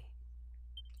Majesty.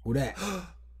 Who that?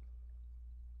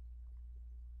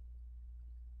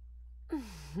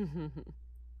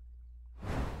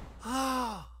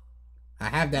 Ah! I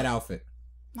have that outfit.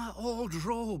 My old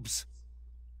robes.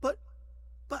 But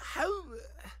how...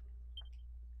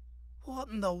 What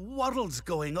in the world's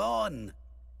going on?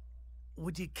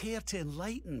 Would you care to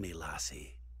enlighten me,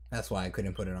 lassie? That's why I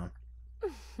couldn't put it on.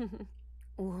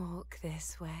 Walk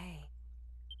this way.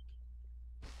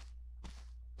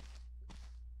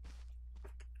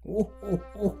 Oh, oh,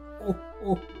 oh, oh,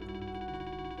 oh.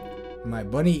 My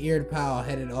bunny-eared pal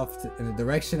headed off in the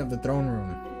direction of the throne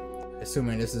room.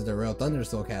 Assuming this is the real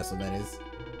Thundersoul Castle, that is.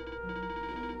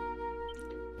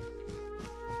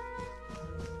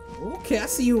 Okay, I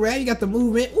see you, Rad. You got the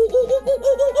movement. Ooh, ooh, ooh, ooh,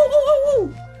 ooh, ooh, ooh,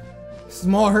 ooh.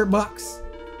 Small hurt box.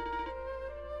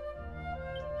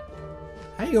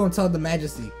 How you gonna tell the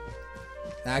Majesty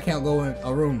that I can't go in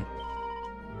a room?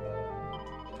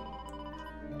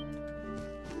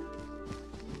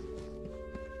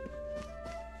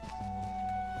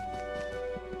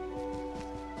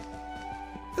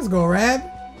 Let's go, Rab.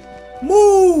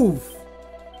 Move!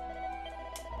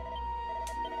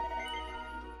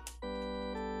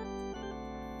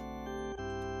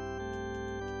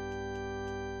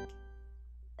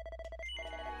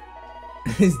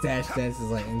 His dash dance is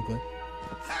like England.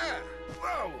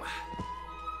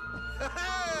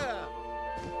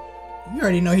 You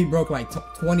already know he broke like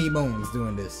 20 bones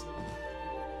doing this.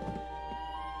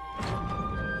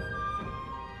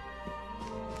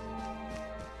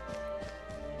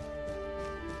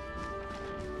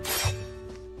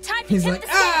 He's like,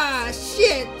 ah,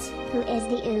 shit! Who is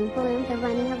the Oompa Loompa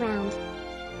running around?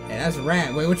 Yeah, that's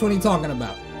Rat. Wait, which one are you talking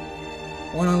about?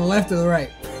 One on the left or the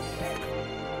right?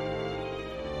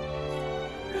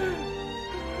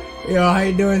 Yo, how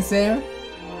you doing, Sam?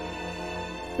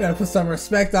 You gotta put some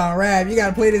respect on Rab. You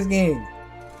gotta play this game.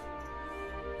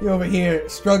 You over here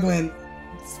struggling,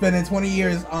 spending 20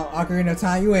 years on Ocarina of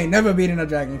Time. You ain't never beating a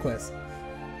Dragon Quest.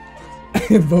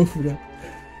 Both of them.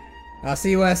 I'll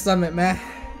see you at Summit, man.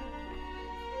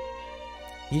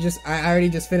 I already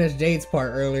just finished Jade's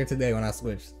part earlier today when I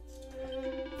switched.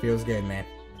 Feels good, man.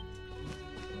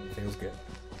 Feels good.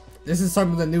 This is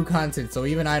some of the new content, so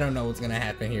even I don't know what's gonna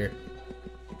happen here.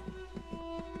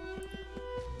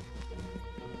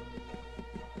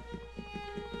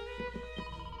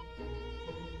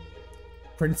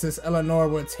 Princess Eleanor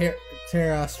will tear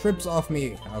strips off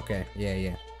me. Okay,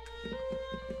 yeah.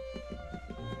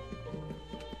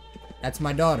 That's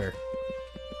my daughter.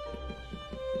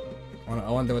 I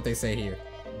wonder what they say here.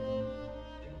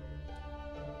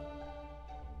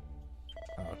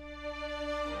 Oh.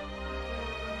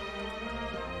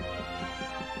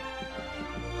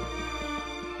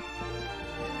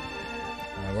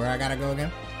 Where I gotta go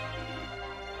again?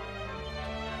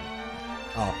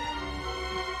 Oh.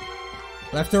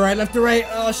 Left to right, left to right.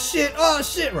 Oh shit,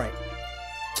 right.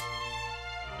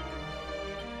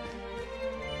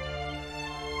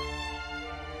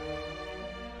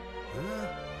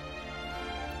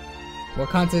 What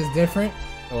content is different?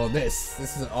 Well, this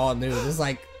is all new. This is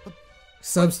like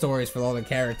sub-stories for all the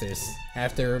characters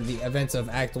after the events of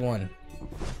Act 1.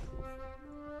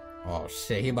 Oh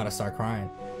shit, he about to start crying.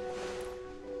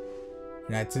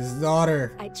 That's his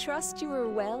daughter. I trust you are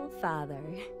well, Father.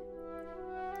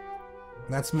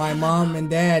 That's my mom and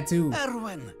dad too.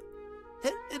 Erwin,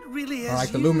 it really is. Or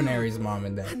like the Luminaries' mom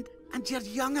and dad. And you're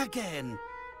young again.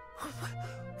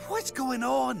 What's going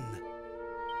on?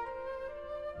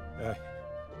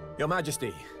 Your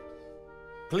Majesty,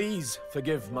 please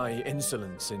forgive my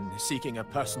insolence in seeking a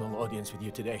personal audience with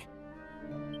you today.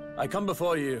 I come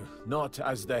before you not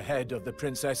as the head of the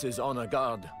Princess's honor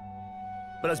guard,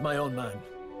 but as my own man.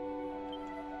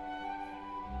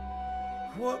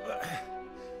 What?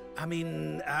 I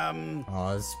mean,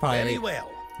 oh, it's probably very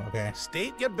well. Okay.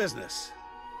 State your business.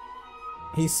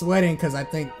 He's sweating because I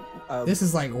think this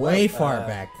is like way far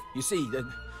back. You see,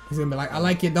 he's gonna be like, I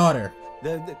like your daughter.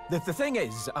 The thing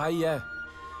is, I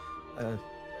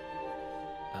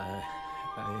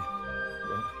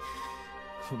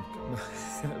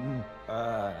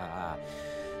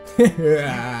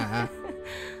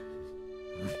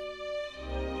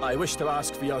wish to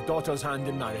ask for your daughter's hand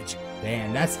in marriage.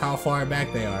 Damn, that's how far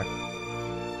back they are.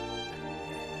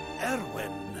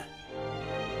 Erwin.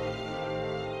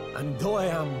 And though I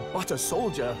am but a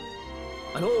soldier,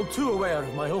 and all too aware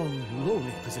of my own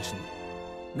lowly position,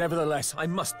 nevertheless, I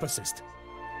must persist.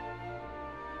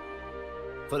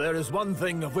 For there is one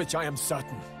thing of which I am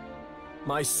certain.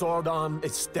 My sword arm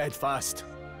is steadfast,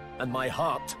 and my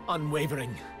heart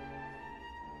unwavering.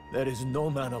 There is no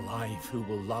man alive who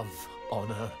will love,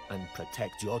 honor, and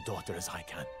protect your daughter as I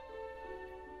can.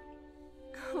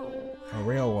 A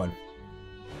real one.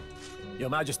 Your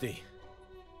Majesty,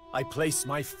 I place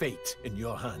my fate in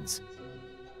your hands.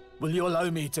 Will you allow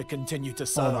me to continue to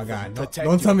serve? Oh my God! And protect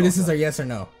Don't tell me this daughter, is a yes or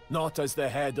no. Not as the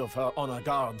head of her honor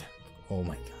guard. Oh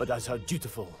my God! But as her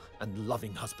dutiful and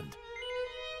loving husband.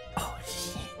 Oh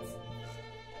shit!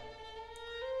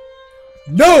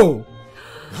 No!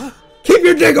 Keep Keep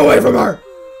your dick away from her!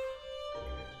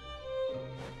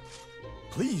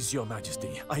 Please, Your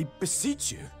Majesty, I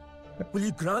beseech you. Will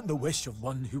you grant the wish of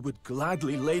one who would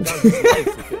gladly lay down his life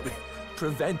if it would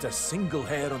prevent a single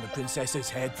hair on the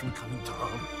princess's head from coming to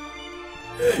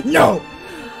harm? No!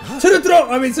 To the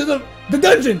throne! I mean, to the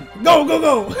dungeon! Go, go,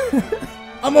 go!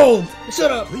 I'm old!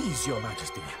 Shut up! Please, Your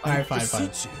Majesty, Alright, fine, fine.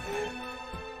 beseech you.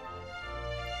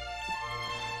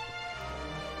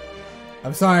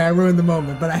 I'm sorry, I ruined the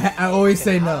moment, but I always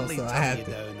say no, Hardly so I turn had you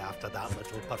to. down after that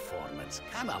little performance,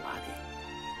 can I, laddie?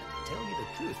 To tell you the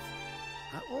truth,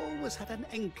 I always had an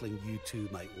inkling you two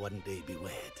might one day be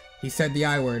wed. He said the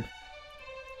I word.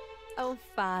 Oh,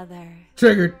 Father.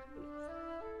 Triggered.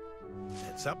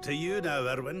 It's up to you now,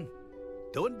 Erwin.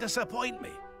 Don't disappoint me.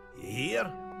 You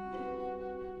hear?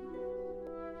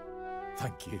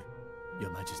 Thank you,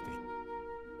 Your Majesty.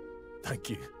 Thank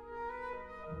you.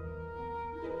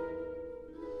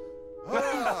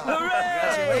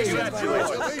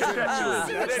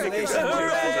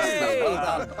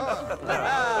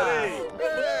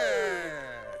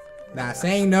 Nah,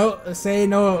 saying no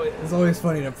is always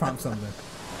funny to prompt something.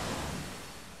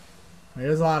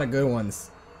 There's a lot of good ones.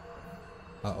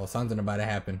 Uh-oh, something about to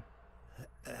happen.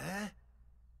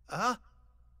 Huh?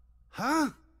 Huh?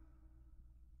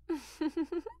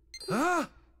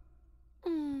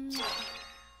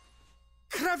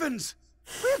 Crevens!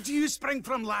 Where do you spring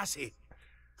from, lassie?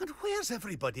 And where's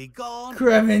everybody gone?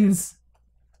 Crevens!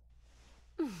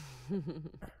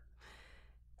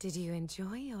 Did you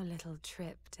enjoy your little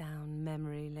trip down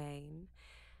memory lane?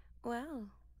 Well,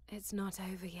 it's not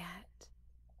over yet.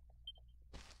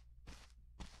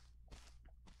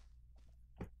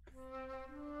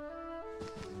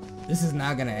 This is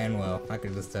not gonna end well, I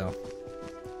can just tell.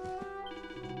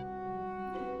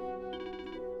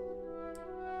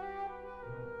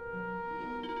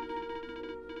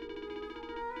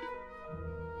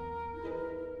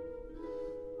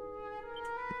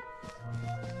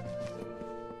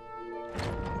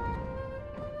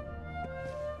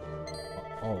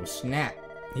 Oh snap,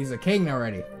 he's a king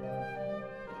already.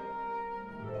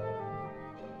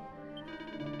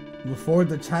 Before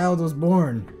the child was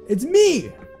born, it's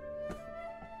me!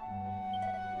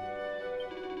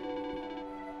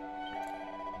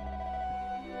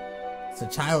 It's a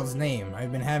child's name.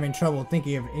 I've been having trouble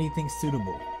thinking of anything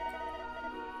suitable.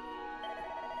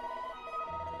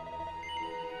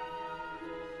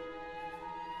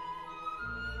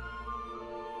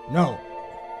 No.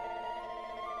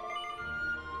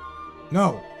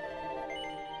 No.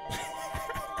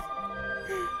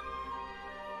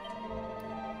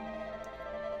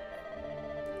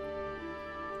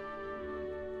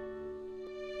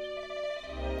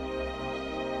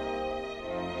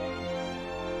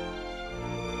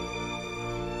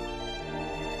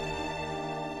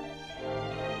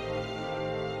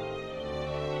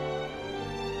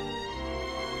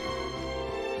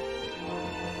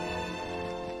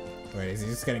 Wait, is he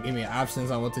just gonna give me options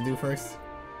on what to do first?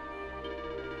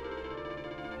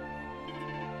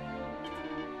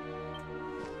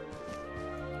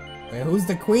 Wait, who's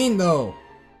the queen though?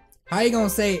 How you gonna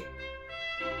say?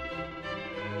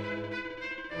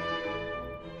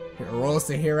 Your role is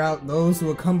to hear out those who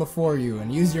will come before you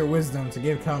and use your wisdom to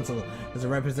give counsel as a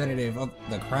representative of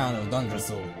the crown of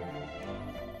Dundrasul.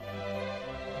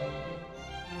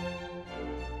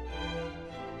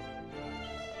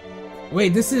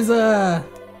 Wait, this is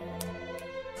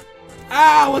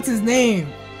what's his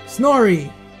name?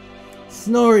 Snorri.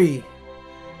 Snorri.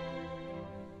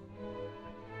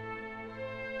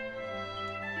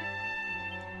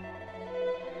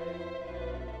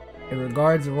 It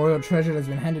regards a royal treasure that's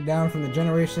been handed down from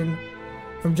generation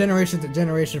to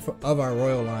generation of our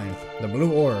royal line. The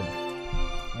blue orb.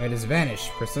 It has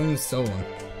vanished, presumed stolen.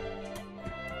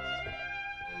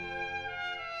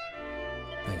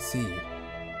 I see.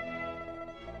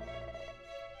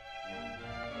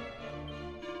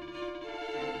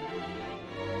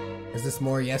 Is this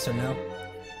more yes or no?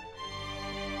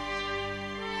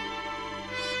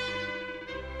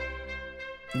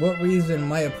 What reason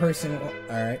might a person...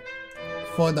 Alright.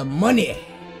 For the money!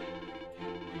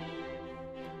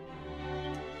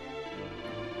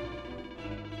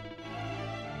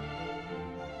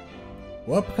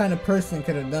 What kind of person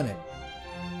could have done it?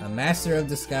 A master of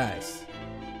disguise.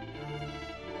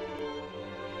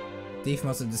 Thief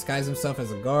must have disguised himself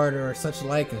as a guard or such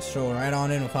like and strolled right on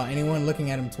in without anyone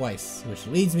looking at him twice, which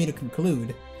leads me to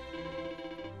conclude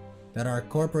that our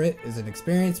corporate is an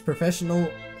experienced professional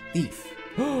thief.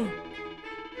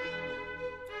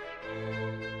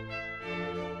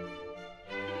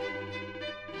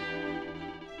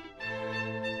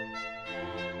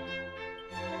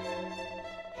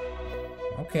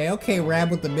 Okay,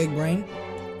 Rab with the big brain.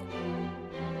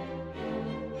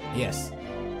 Yes.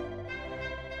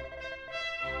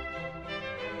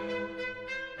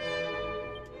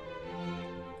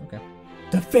 Okay.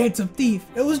 The Phantom Thief!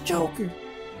 It was Joker!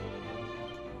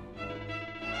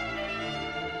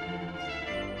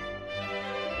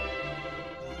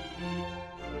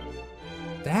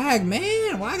 Dag,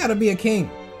 man! Why I gotta be a king?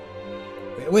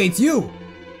 Wait, it's you!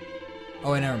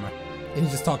 Oh, wait, never mind.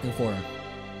 He's just talking for him.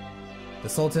 The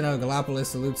Sultan of Gallipolis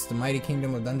salutes the mighty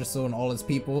kingdom of Dungersville and all its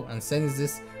people, and sends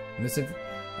this missive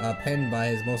penned by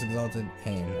his most exalted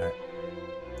hand. Alright.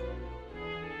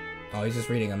 Oh, he's just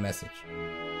reading a message.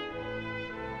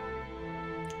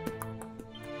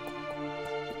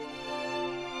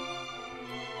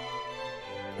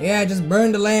 Yeah, just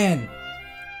burn the land.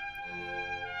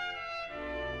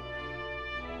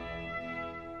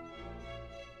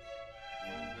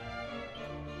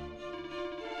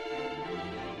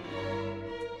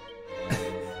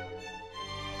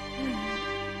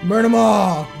 Burn them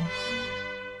all!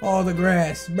 All the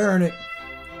grass, burn it.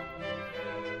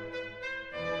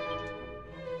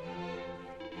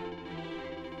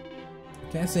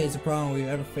 Can't say it's a problem we've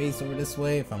ever faced over this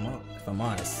way if I'm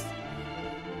honest.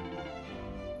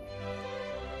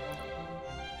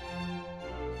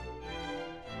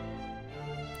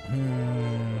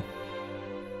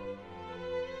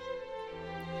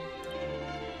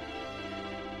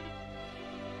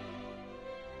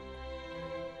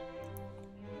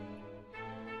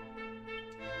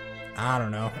 I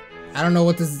don't know. I don't know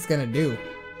what this is gonna do.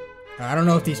 I don't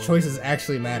know if these choices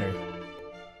actually matter.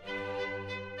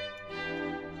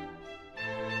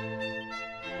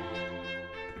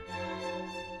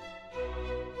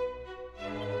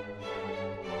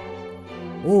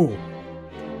 Ooh.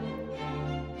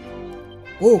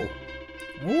 Ooh.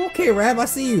 Okay, Rab, I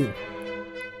see you.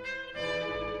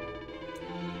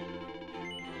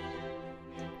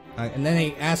 And then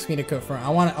they asked me to confirm. I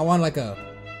want like a.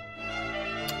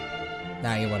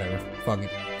 Nah, yeah, whatever. Fuck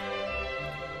it.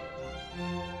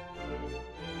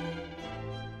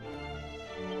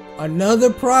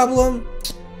 Another problem?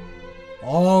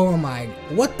 Oh my!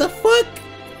 What the fuck,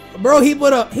 bro? He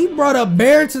brought a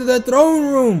bear to the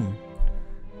throne room.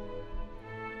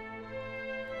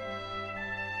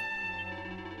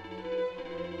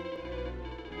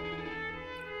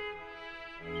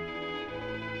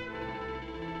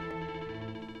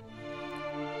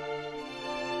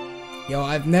 Yo,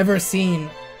 I've never seen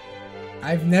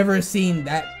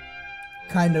that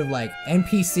kind of like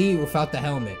NPC without the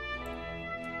helmet.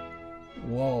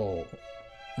 Whoa.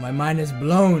 My mind is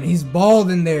blown. He's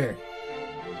bald in there.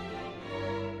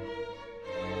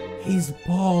 He's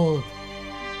bald.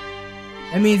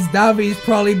 That means Davi's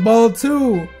probably bald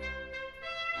too.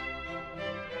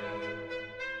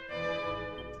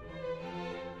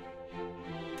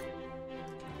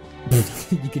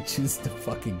 You could choose the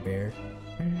fucking bear.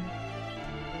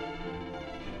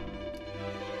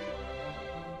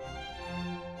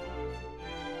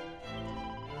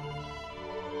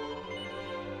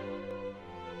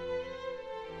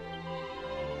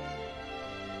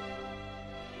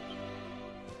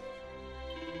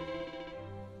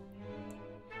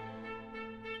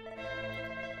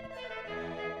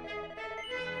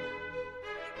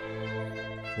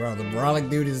 Bro, the brolic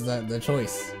dude is the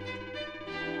choice.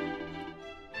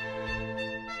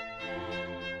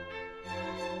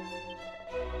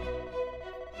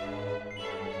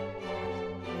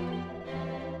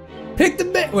 Pick the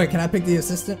bit. Wait, can I pick the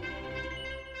assistant?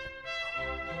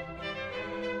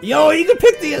 Yo, you can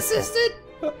pick the assistant?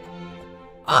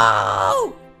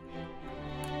 Oh!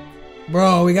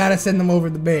 Bro, we gotta send him over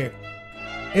the bear.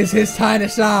 It's his time to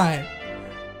shine.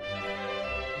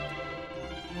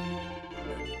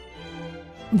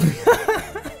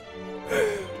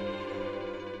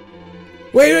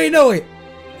 Wait, no.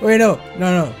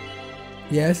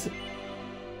 Yes?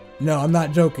 No, I'm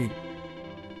not joking.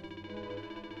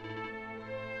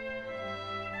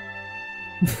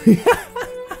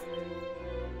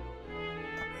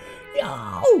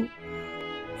 Yo!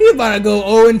 He about to go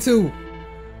 0-2.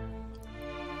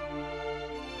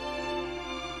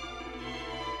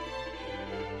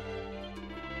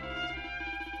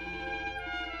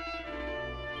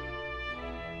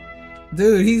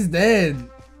 Dude, he's dead.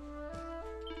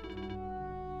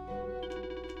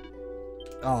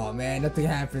 Oh man, nothing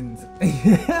happens.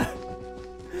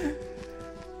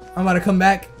 I'm about to come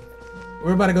back.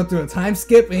 We're about to go through a time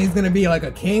skip and he's gonna be like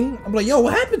a king. I'm like, yo,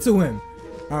 what happened to him?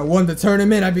 I won the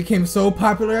tournament. I became so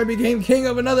popular. I became king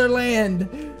of another land.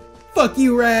 Fuck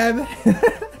you, Rab.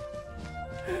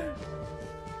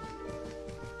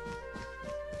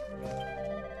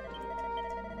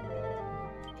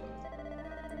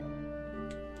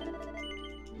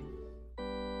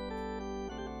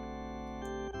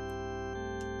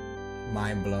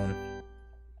 Mind blown.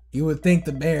 You would think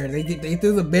the bear. They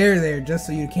threw the bear there just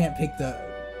so you can't pick the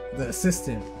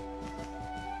assistant.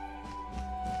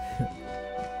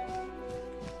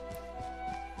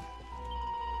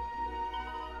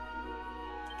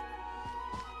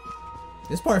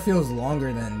 This part feels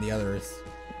longer than the others.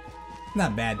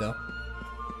 Not bad though.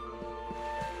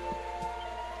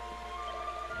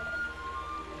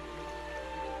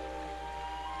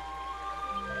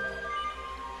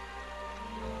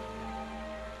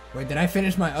 Wait, did I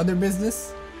finish my other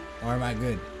business? Or am I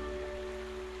good?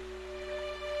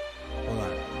 Hold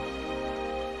on.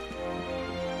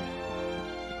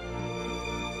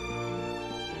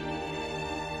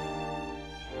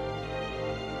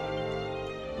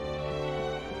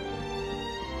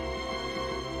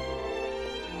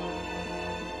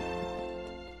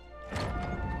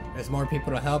 There's more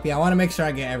people to help. Yeah, I want to make sure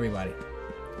I get everybody.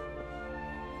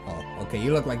 Oh, okay,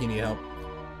 you look like you need help.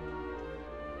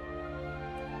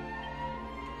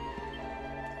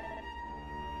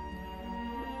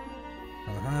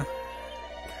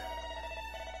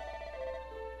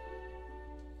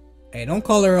 Hey, don't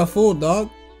call her a fool, dog.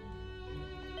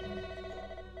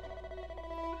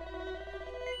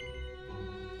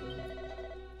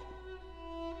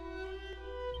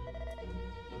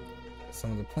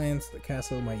 Some of the plants, the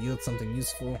castle might yield something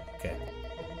useful. Okay.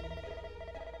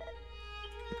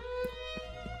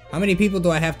 How many people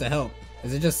do I have to help?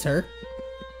 Is it just her?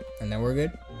 And then we're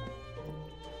good?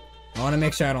 I want to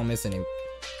make sure I don't miss any.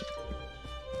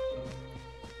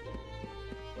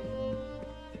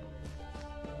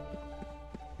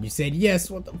 You said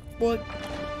yes, what the fuck?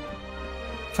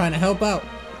 Trying to help out.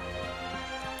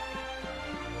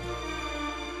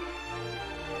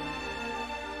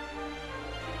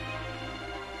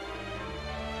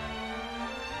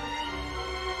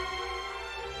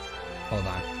 Hold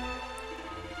on.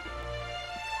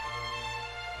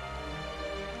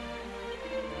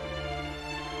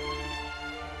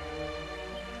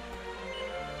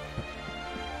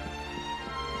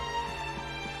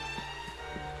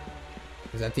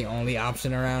 Is that the only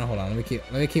option around? Hold on, let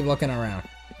me keep looking around.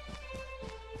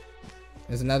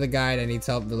 There's another guy that needs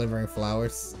help delivering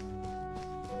flowers.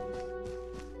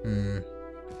 Is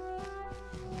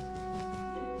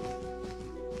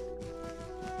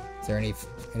there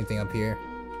anything up here?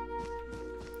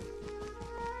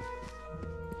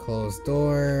 Closed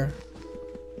door.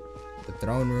 The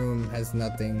throne room has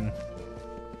nothing.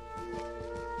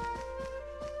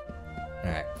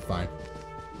 Alright, fine.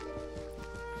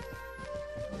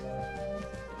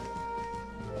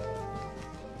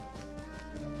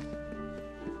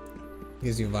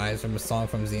 Gives you vibes from a song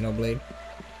from Xenoblade.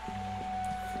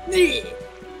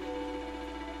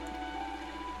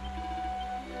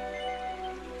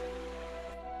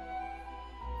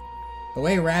 The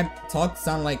way Rab talked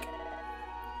sounded like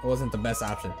it wasn't the best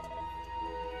option.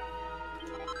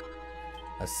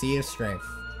 A sea of strength.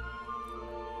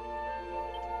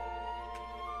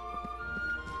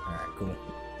 Alright, cool.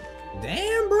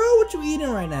 Damn, bro, what you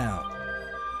eating right now?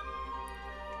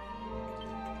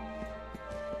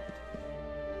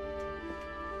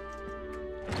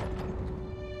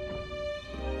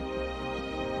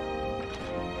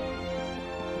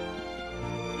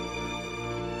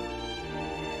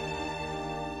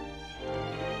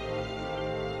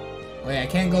 Wait, I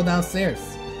can't go downstairs.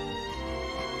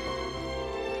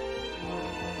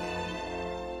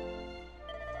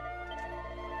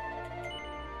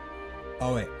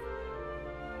 Oh, wait.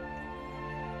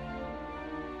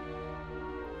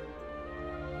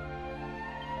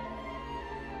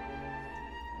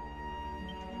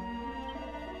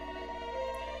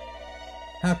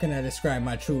 How can I describe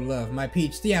my true love? My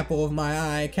peach, the apple of my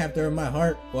eye, captor of my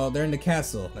heart. Well, they're in the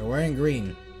castle. They're wearing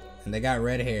green. And they got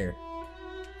red hair.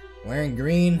 Wearing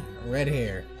green, red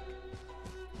hair.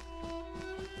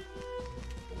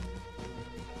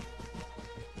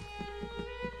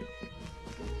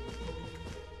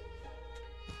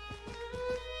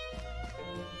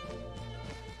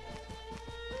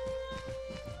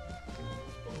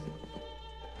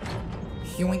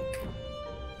 Yoink.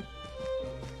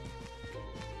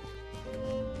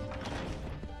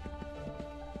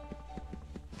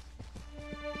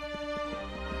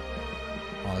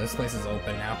 Oh, this place is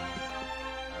open now.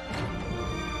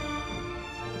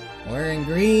 Wearing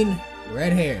green,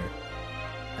 red hair.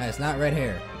 That's not red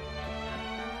hair.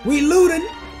 We looting!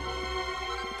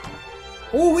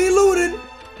 Oh, we looting!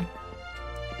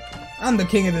 I'm the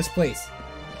king of this place.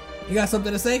 You got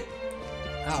something to say?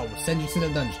 I'll send you to the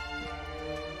dungeon.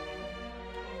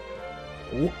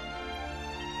 Ooh.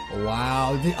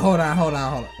 Wow. Hold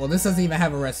on. Well, this doesn't even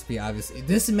have a recipe, obviously.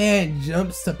 This man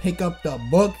jumps to pick up the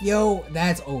book, yo.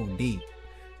 That's OD.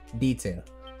 Detail.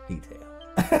 Detail.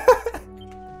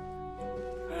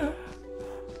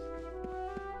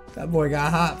 That boy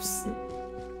got hops.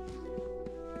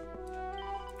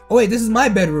 Oh wait, this is my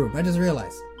bedroom. I just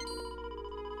realized.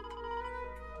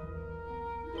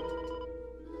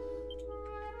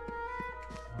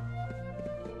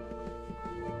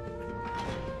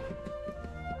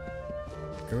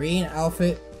 Green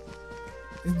outfit.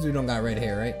 This dude don't got red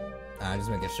hair, right? Just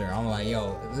making sure. I'm like,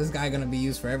 yo, is this guy gonna be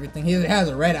used for everything? He has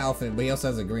a red outfit, but he also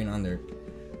has a green under.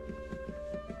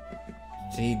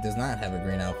 She does not have a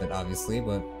green outfit, obviously,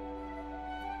 but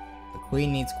the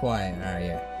queen needs quiet. Alright,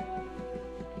 yeah.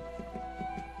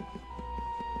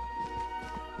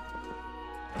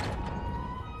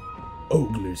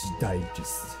 Ogler's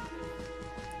Digest.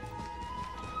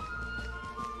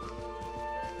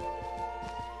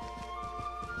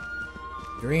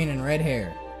 Green and red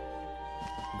hair.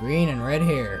 Green and red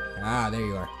hair. Ah, there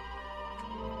you are.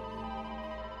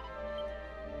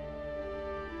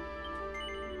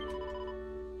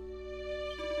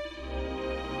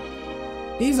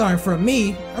 These aren't from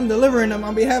me. I'm delivering them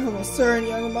on behalf of a Sir and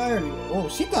Young Myron. Oh,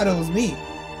 she thought it was me.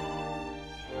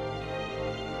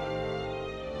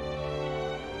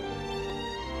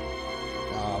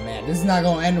 Oh man, this is not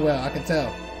gonna end well, I can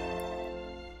tell.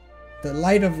 The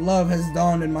light of love has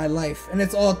dawned in my life, and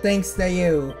it's all thanks to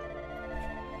you.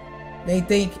 They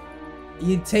think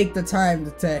you take the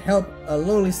time to help a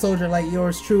lowly soldier like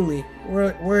yours truly.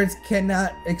 Words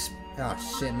cannot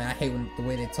oh shit, man, I hate the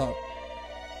way they talk.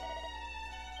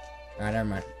 Alright, never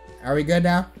mind. Are we good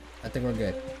now? I think we're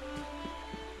good.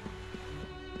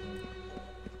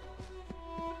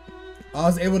 I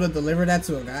was able to deliver that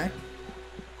to a guy?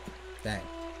 Dang.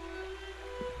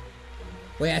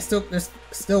 Wait, there's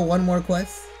still one more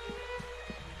quest?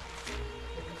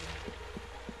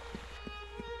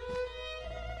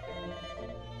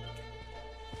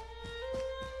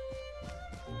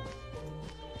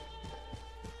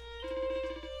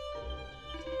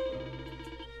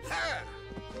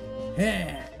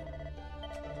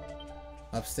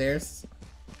 Upstairs?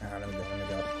 Let me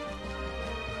go.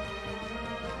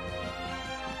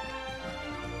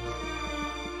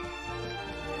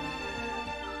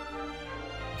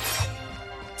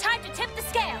 Time to tip the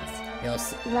scales. Yo,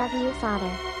 love you,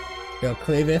 father. Yo,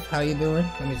 Cleaveth, how you doing?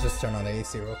 Let me just turn on the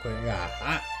AC real quick.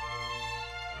 Hot.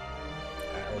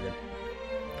 Alright, we're good.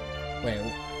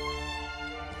 Wait.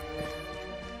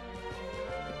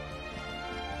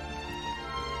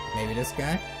 Maybe this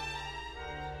guy?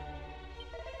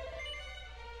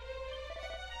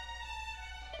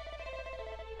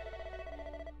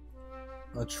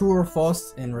 A true or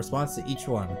false in response to each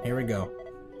one. Here we go.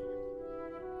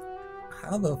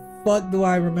 How the fuck do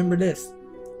I remember this?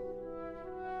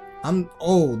 I'm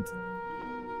old.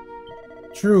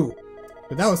 True.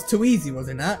 But that was too easy, was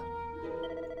it not?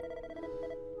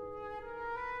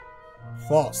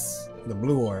 False. The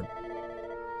blue orb.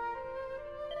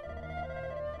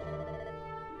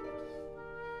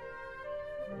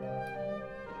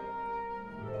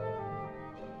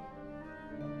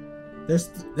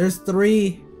 There's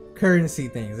three currency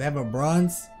things. They have a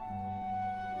bronze,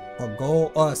 a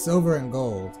gold, silver and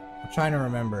gold. I'm trying to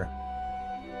remember.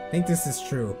 I think this is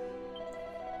true.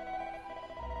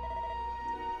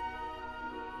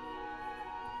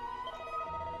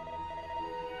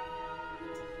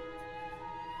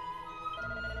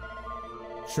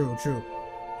 True.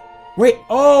 Wait,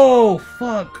 oh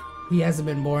fuck. He hasn't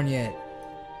been born yet.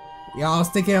 Y'all, I was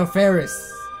thinking of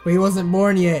Ferris, but he wasn't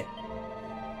born yet.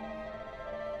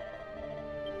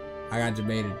 I got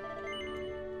debated.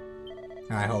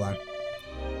 Alright, hold on.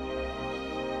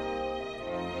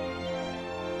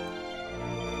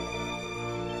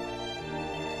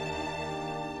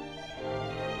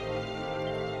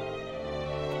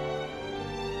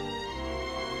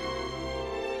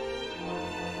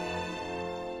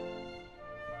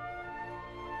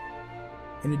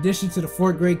 In addition to the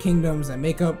 4 great kingdoms that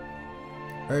make up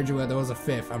Erdua, there was a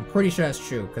 5th. I'm pretty sure that's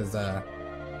true, because,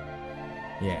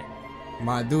 yeah.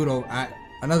 My doodle,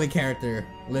 another character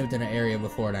lived in an area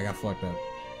before that got fucked up.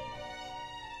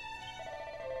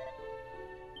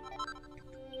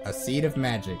 A seed of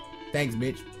magic. Thanks,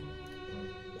 bitch.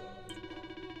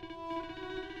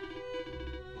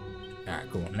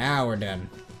 Alright, cool. Now we're done.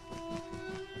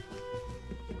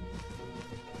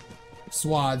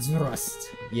 Swad's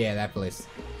Rust. Yeah, that place.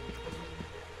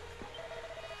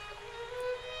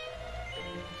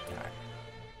 Alright.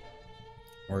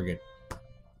 We're good.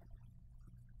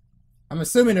 I'm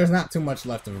assuming there's not too much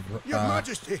left of Your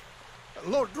Majesty,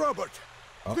 Lord Robert,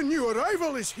 the new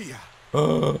arrival is here.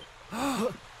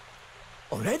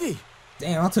 Already?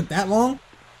 Damn, it took that long?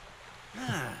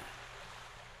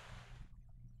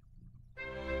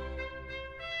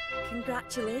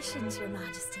 Congratulations, Your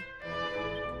Majesty.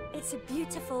 It's a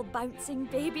beautiful, bouncing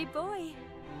baby boy.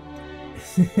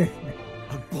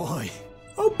 A boy.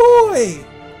 A boy!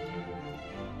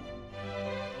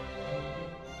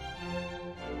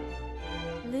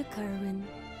 Look, Erwin.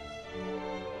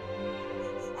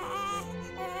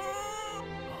 Oh,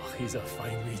 he's a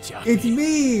fine wee chappy. It's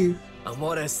me! And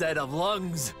what a set of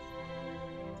lungs!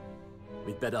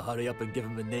 We'd better hurry up and give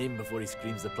him a name before he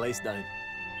screams the place down.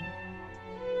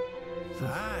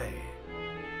 Aye.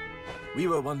 We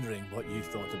were wondering what you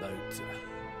thought about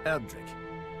Erdrick.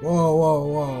 Whoa, whoa,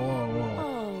 whoa, whoa, whoa.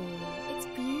 Oh, it's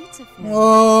beautiful.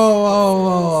 Whoa, whoa,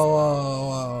 whoa,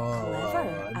 whoa,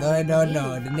 whoa. Clever.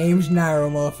 No. The name's Nairo,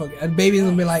 motherfucker. And baby's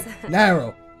gonna be like,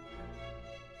 Nairo.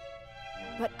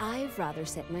 But I've rather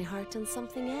set my heart on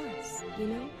something else, you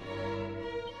know?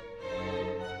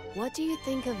 What do you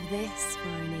think of this for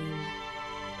a name?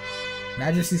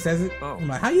 Majesty says it? Oh. I'm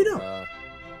like, how you know?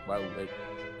 Well,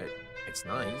 it's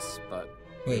nice, but...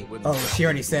 Wait, oh, she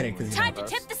already said it. Cause Time to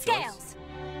tip the scales!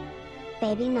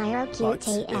 Baby Nairo But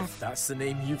cute AF. if that's the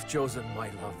name you've chosen, my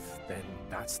love, then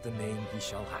that's the name he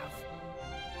shall have.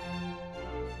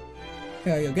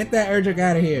 Hell, yo, get that Erdrick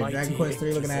out of here. Mighty Dragon Quest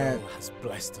 3 looking at. Yggdrasil has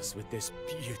blessed us with this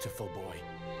beautiful boy.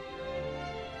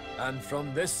 And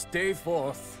from this day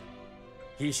forth,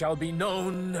 he shall be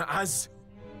known as...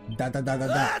 Da.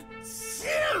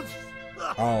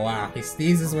 Oh, wow. He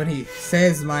sneezes when he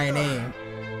says my name.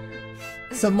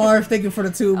 So Marv, thank you for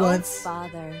the 2 months.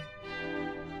 Father.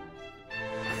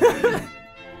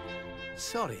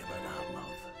 Sorry about that,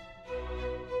 love.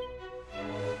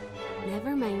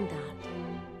 Never mind that.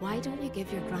 Why don't you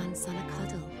give your grandson a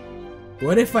cuddle?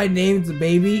 What if I named the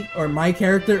baby, or my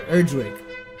character, Erdrick?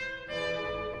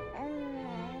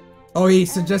 Oh, he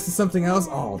suggested something else?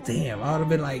 Oh, damn. I would have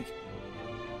been like,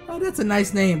 oh, that's a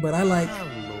nice name, but I like...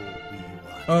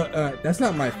 that's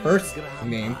not my first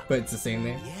name, but it's the same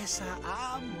name. Yes, I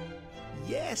am.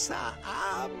 Yes, I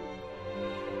am.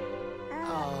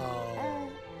 Oh.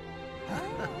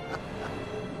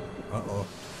 Uh-oh.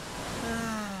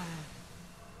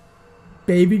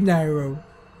 Baby Nairo.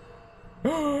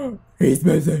 He's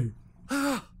busy.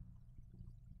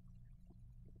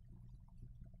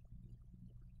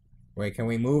 Wait, can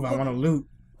we move? I want to loot.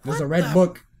 There's a red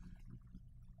book.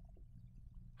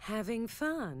 Having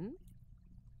fun?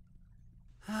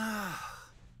 How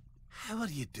are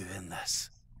you doing this?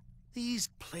 These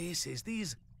places,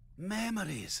 these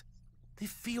memories, they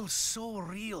feel so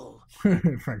real.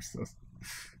 Priceless.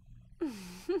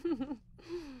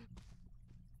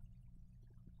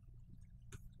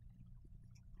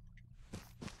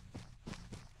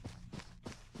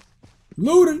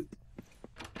 Looting.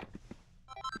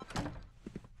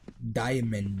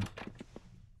 Diamond.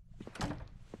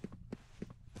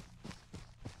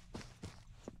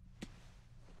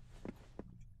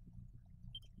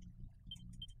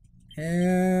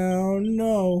 Hell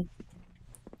no.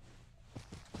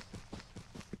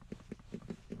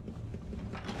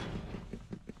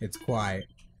 It's quiet.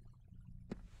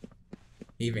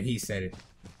 Even he said it.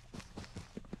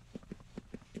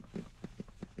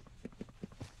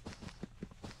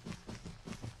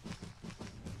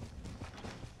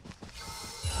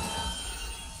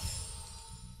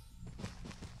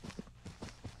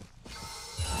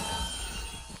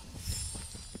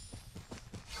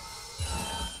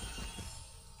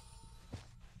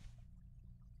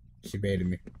 She baited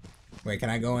me. Wait, can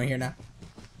I go in here now?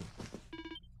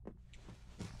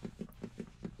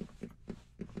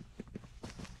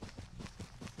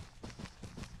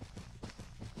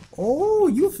 Oh,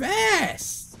 you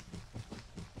fast!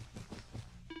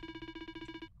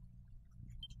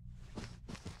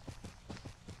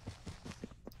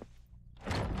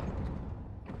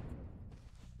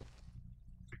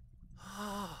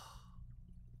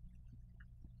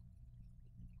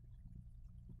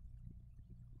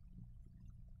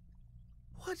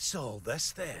 What's all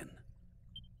this then?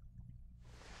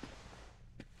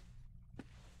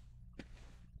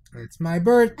 It's my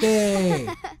birthday!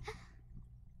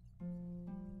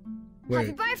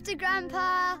 Happy birthday,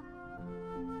 Grandpa!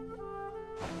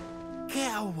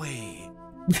 Get away!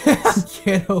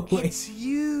 Get away! It's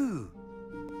you!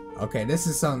 Okay, this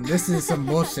is some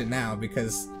bullshit now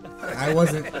because I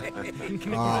wasn't.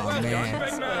 Oh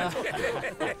man!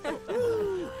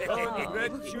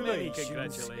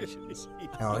 Congratulations!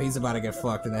 Oh, he's about to get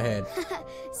fucked in the head.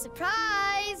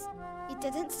 Surprise! You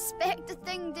didn't suspect a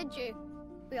thing, did you?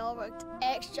 We all worked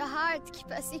extra hard to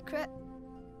keep it a secret.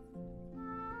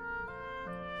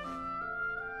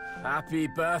 Happy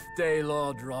birthday,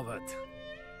 Lord Robert.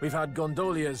 We've had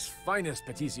Gondolia's finest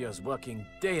patissiers working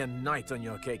day and night on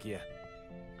your cake here.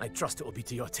 I trust it will be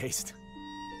to your taste.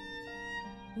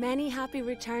 Many happy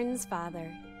returns,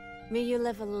 Father. May you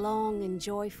live a long and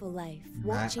joyful life.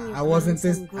 Watching your I wasn't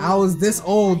this. grandson I was grow this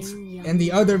into old fine young in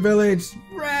the other village.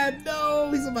 Brad, no,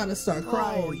 he's about to start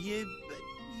crying. Oh, you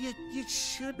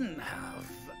shouldn't have.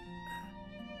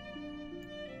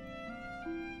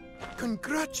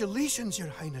 Congratulations, Your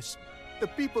Highness. The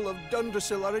people of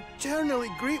Dundrasil are eternally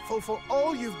grateful for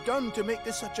all you've done to make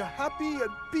this such a happy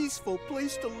and peaceful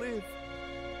place to live.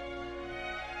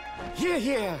 Hear,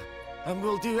 hear! And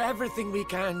we'll do everything we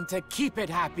can to keep it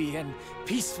happy and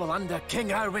peaceful under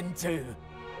King Erwin too.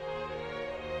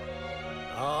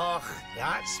 Oh,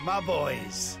 that's my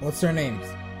boys. What's their names?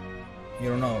 You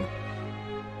don't know them.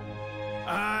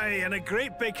 Aye, and a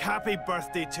great big happy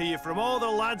birthday to you from all the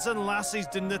lads and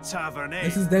lassies in the tavern, eh?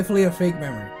 This is definitely a fake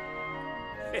memory.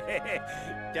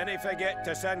 Didn't forget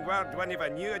to send word when you've a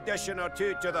new addition or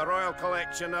two to the royal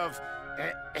collection of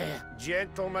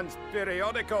gentlemen's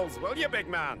periodicals, will you, big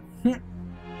man?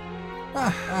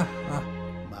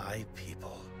 My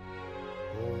people.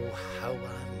 Oh, how I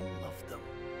love them.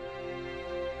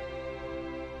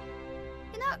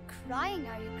 You're not crying,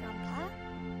 are you, Grandpa?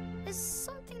 Is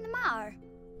something the matter?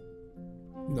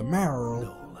 The marrow.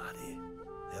 No, laddie.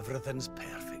 Everything's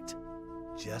perfect.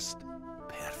 Just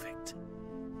perfect.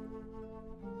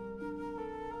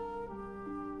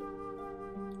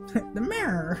 The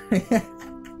mirror.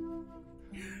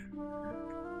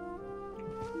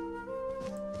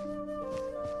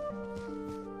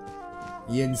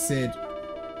 Yin said,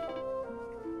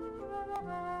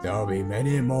 "There'll be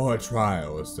many more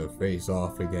trials to face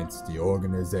off against the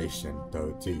Organization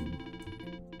 13.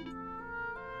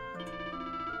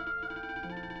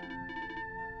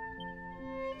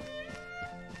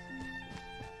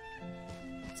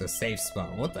 It's a safe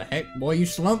spot. What the heck, boy? You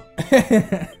slump?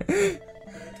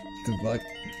 The fuck?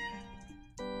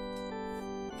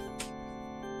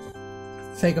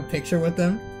 Take a picture with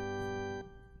them.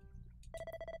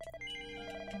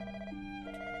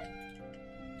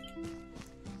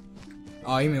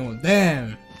 Oh, you mean with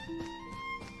them?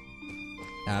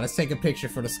 Now let's take a picture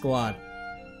for the squad.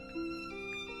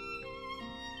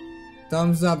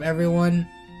 Thumbs up, everyone.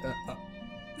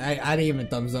 I didn't even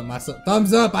thumbs up myself.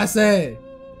 Thumbs up, I said.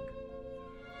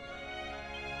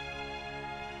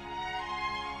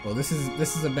 Well, this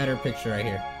is a better picture right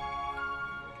here.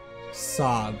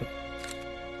 Sob.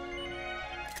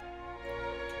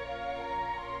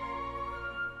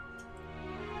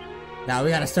 Now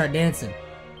we gotta start dancing.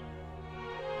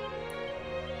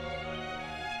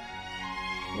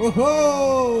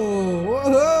 Whoa!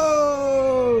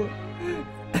 Whoa!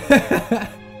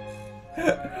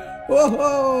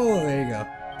 Whoa! There you go.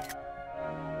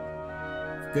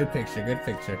 Good picture, good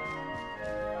picture.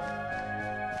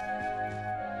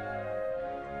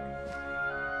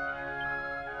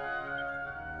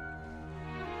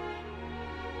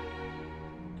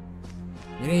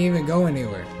 You didn't even go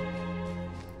anywhere.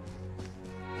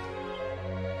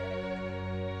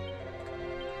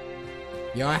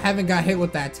 Yo, I haven't got hit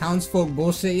with that townsfolk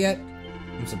bullshit yet.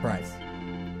 I'm surprised.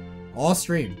 All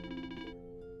stream.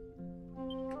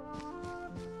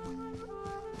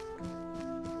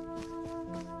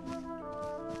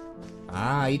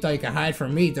 Ah, you thought you could hide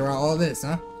from me throughout all this,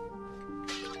 huh?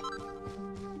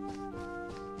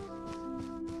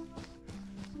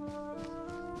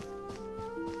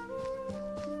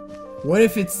 What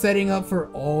if it's setting up for?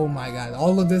 Oh my god!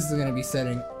 All of this is gonna be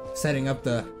setting up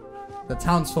the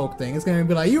townsfolk thing. It's gonna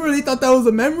be like, you really thought that was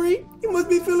a memory? You must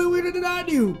be feeling weirder than I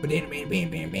do. But then, bam, bam,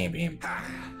 bam, bam, bam.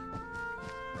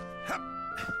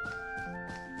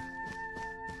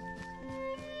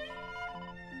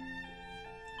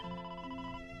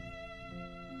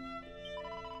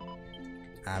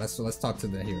 Ah, let's talk to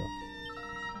the hero.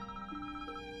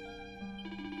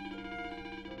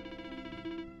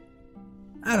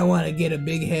 I don't want to get a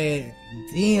big head.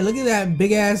 Damn, look at that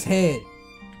big ass head.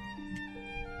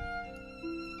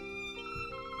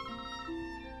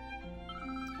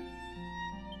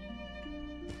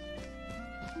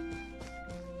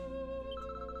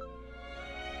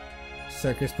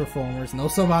 Circus performers. No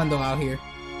Salvando out here.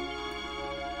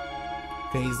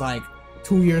 Okay, he's like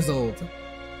 2 years old.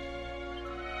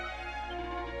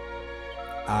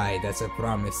 Aye, that's a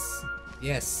promise.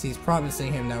 Yes, he's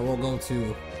promising him that we'll go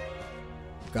to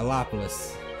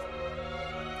Gallipolis.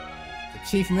 The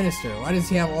chief minister. Why does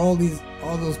he have all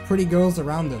those pretty girls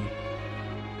around him?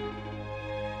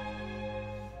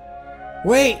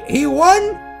 Wait, he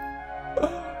won?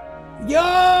 Yo,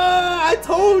 I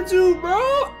told you,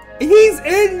 bro. He's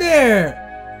in there.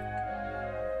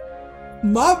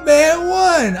 My man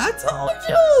won. I told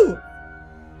you.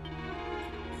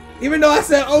 Even though I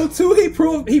said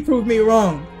 0-2, he proved me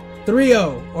wrong.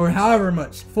 3-0 or however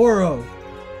much, 4-0.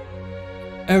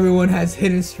 Everyone has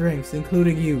hidden strengths,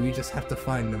 including you. You just have to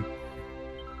find them.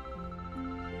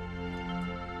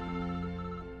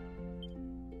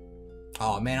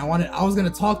 Oh man, I was gonna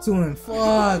talk to him.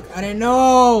 Fuck, I didn't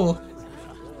know.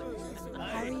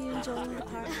 How are you enjoying the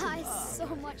party? It's so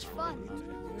much fun.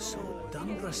 So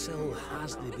Dunbrasil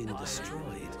hasn't been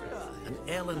destroyed, and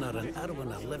Eleanor and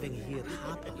Erwin are living here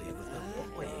happily with their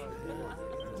boy.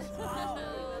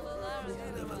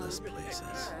 Whatever this place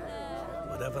is,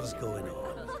 whatever's going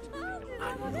on, I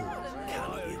know it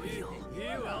can't be real.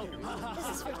 This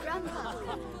is for Grandpa.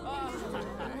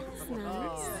 That's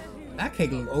nice. That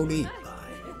cake look OD.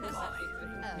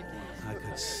 I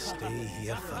could stay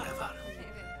here forever.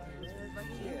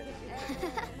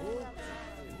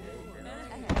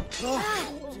 Oh.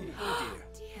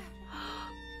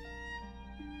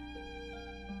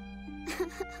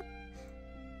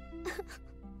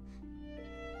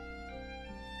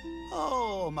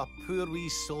 Oh, my poor wee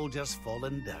soldier's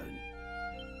fallen down.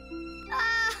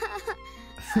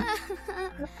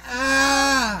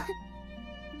 Ah!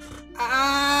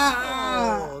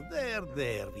 Ah! Oh,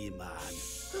 there, wee man.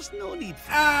 There's no need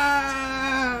for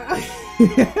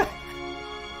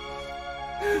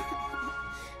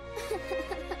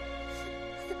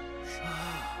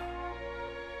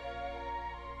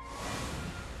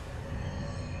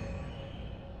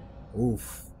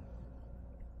Oof.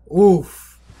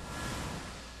 Oof.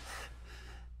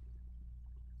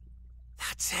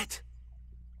 That's it.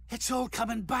 It's all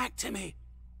coming back to me.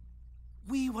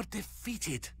 We were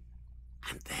defeated,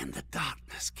 and then the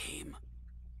darkness came.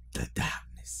 The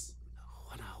darkness.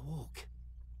 When I woke,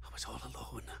 I was all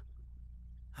alone.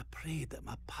 I prayed that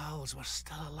my pals were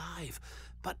still alive,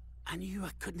 but I knew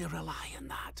I couldn't rely on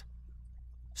that.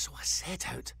 So I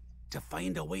set out to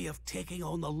find a way of taking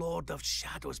on the Lord of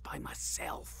Shadows by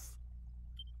myself.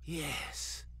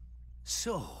 Yes.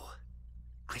 So,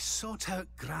 I sought out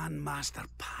Grandmaster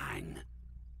Pang.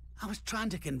 I was trying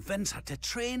to convince her to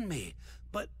train me,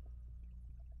 but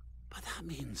that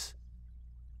means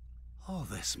all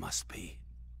this must be.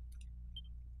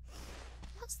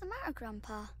 What's the matter,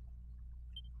 Grandpa?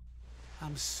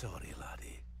 I'm sorry,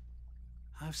 laddie.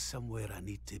 I've somewhere I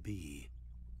need to be.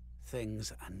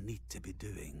 Things I need to be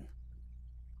doing.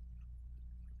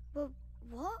 Well,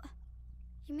 what?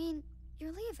 You mean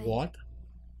you're leaving? What?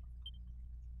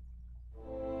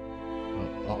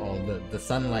 Uh-oh, the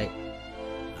sunlight.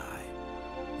 Aye,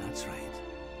 that's right.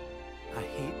 I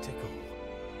hate to go.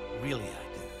 Really, I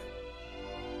do.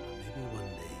 But maybe one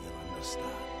day you'll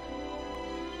understand.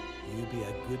 You be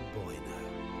a good boy now.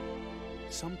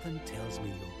 Something tells me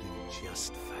you'll do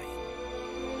just fine.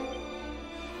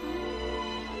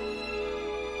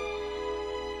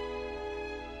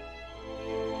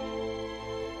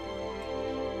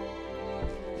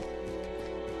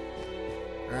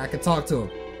 I can talk to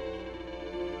him.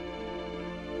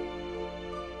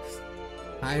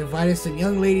 I invited some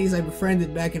young ladies I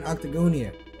befriended back in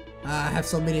Octagonia. I have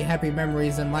so many happy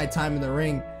memories of my time in the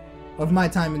ring. When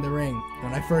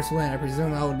I first went, I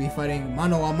presumed I would be fighting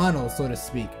mano a mano, so to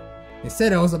speak.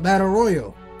 Instead, it was a battle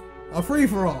royal. A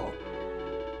free-for-all.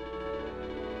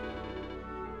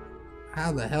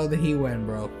 How the hell did he win,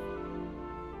 bro?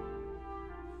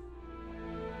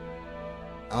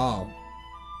 Oh.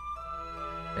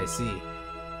 I see.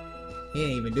 He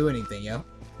didn't even do anything, yo.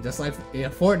 Just like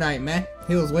Fortnite, man.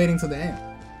 He was waiting till the end.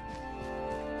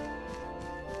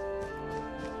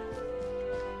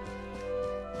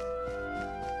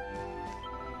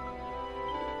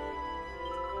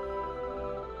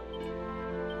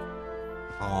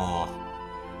 Aww.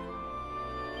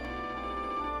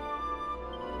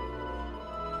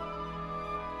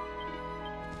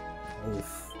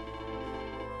 Oof.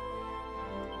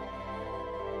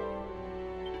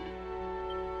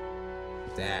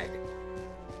 Dag.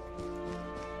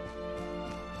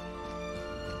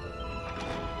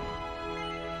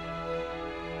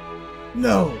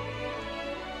 No!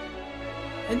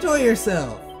 Enjoy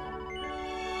yourself!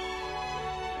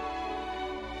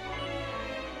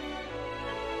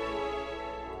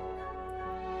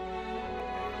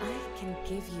 I can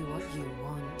give you what you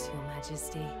want, Your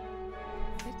Majesty.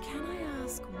 But can I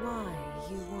ask why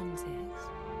you want it?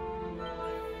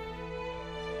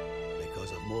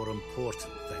 Because of more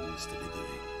important things to be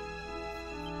doing.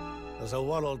 There's a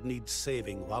world needs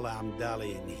saving while I'm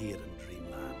dallying here in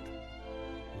Dreamland.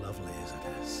 Lovely as it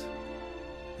is.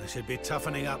 I should be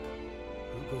toughening up,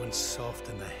 not going soft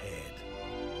in the head.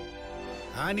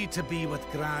 I need to be with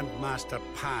Grandmaster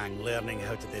Pang learning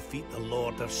how to defeat the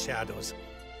Lord of Shadows.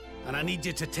 And I need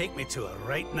you to take me to her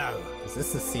right now. Is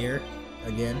this the seer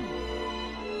again?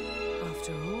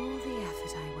 After all the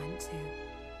effort I went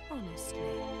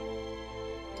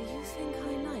you think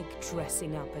I like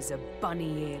dressing up as a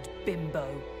bunny-eared bimbo?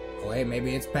 Oh, wait,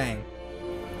 maybe it's Pang.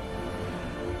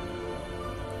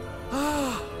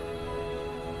 Oh,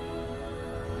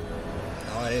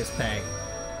 it is Pang.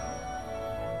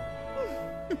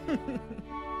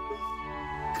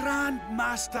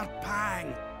 Grandmaster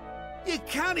Pang! You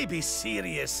can't be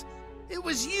serious. It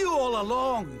was you all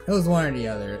along. It was one or the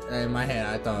other. In my head,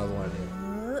 I thought it was one or the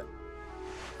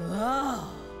other.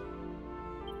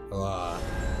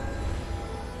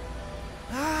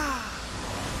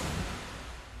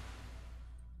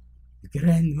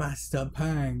 Grandmaster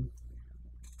Pang.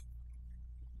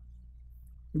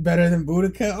 Better than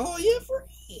Boudica? Oh, yeah,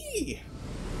 free!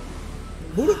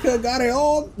 Boudica got it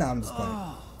all. No, I'm just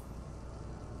playing.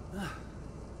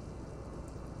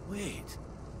 Wait.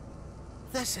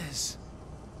 This is...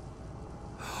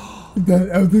 That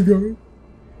other guy?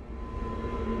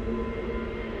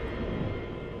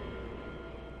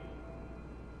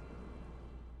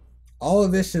 All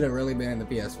of this should have really been in the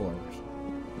PS4 version.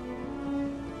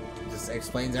 It just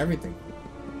explains everything.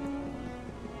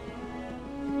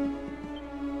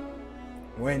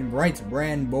 When bright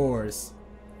brand bores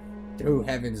through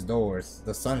heaven's doors,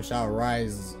 the sun shall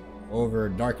rise over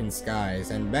darkened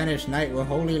skies and banish night with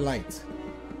holy light.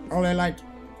 Holy light.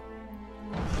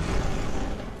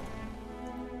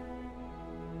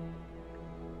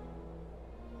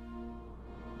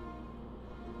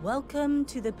 Welcome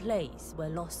to the place where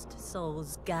lost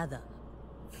souls gather.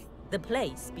 The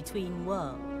place between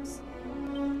worlds.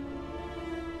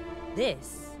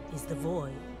 This is the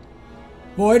Void.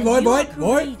 Void.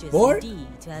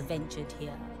 Indeed to have ventured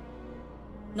here.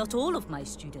 Not all of my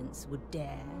students would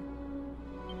dare.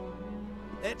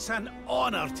 It's an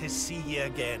honor to see you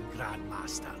again,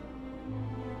 Grandmaster.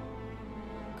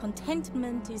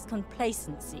 Contentment is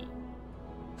complacency.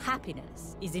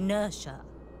 Happiness is inertia.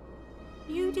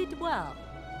 You did well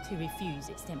to refuse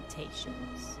its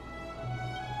temptations.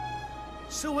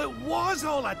 So it was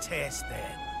all a test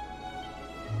then?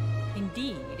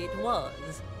 Indeed, it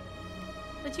was.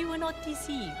 But you were not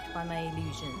deceived by my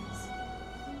illusions.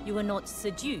 You were not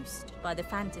seduced by the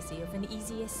fantasy of an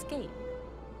easy escape.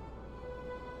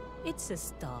 It's a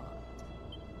start.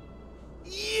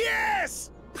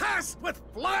 Yes! Passed with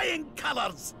flying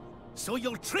colors! So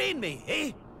you'll train me,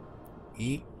 eh?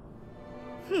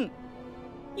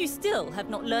 You still have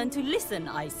not learned to listen,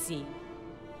 I see.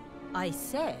 I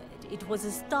said it was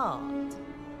a start.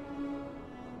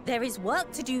 There is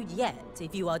work to do yet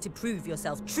if you are to prove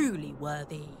yourself truly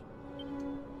worthy.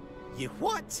 You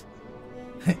what?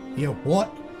 You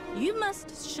what? You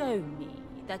must show me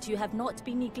that you have not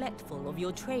been neglectful of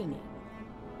your training.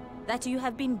 That you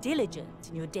have been diligent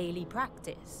in your daily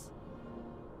practice.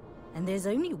 And there's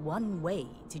only one way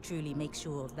to truly make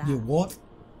sure of that. You what?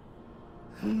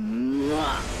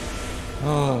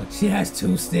 Oh, she has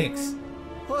 2 sticks.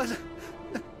 What?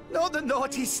 Not the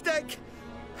naughty stick!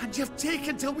 And you've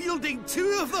taken to wielding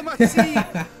 2 of them, I see!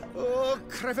 Oh,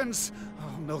 Crivens!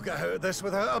 I'll no get out of this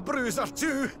without a bruise or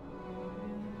 2!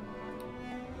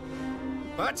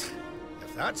 But,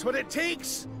 if that's what it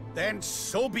takes, then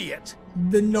so be it.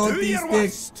 The naughty Do your stick.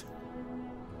 worst!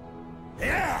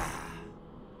 Yeah!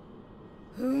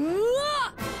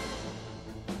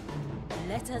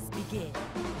 Let us begin.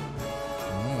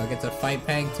 I get to fight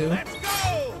Pang too? Let's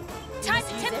go! Time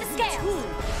to tip the scales!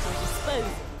 Dispose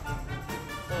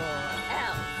or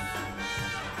else.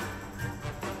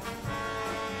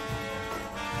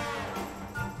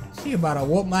 She about to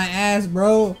whoop my ass,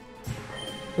 bro.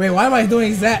 Wait, why am I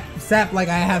doing zap like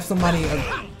I have somebody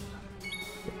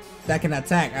that can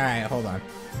attack? Alright, hold on.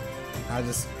 I'll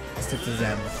just stick to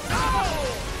zap.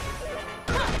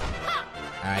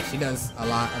 Alright, she does a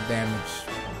lot of damage.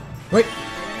 Wait!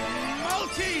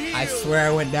 I swear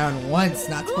I went down once,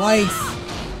 not twice!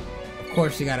 Of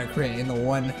course she got a crit in the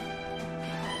one.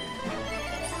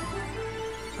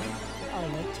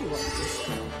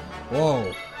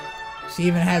 Whoa. She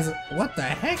even has... What the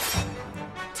heck?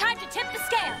 Time to tip the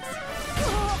scales!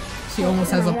 She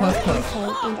almost has a puff puff.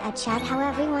 And at chat how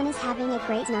everyone is having a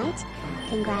great night.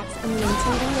 Congrats on the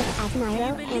intending with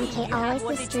Nairo. MK always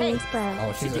the streams, bro.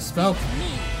 Oh, she's a spell.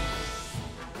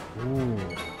 Ooh.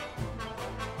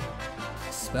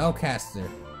 Spellcaster.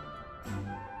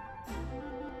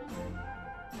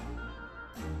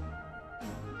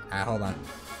 Alright, hold on.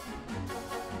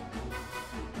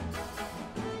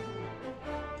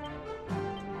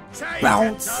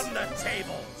 Bounce! Turn the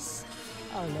tables.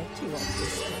 I'll let you off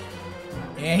this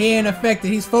one. Yeah, he ain't affected,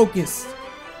 he's focused.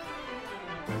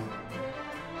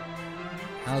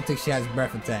 I don't think she has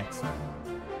breath attacks.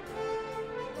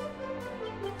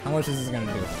 How much is this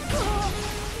gonna do?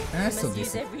 That's You so must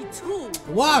use decent. every tool.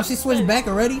 Wow, she switched back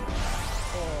already?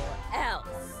 Or else.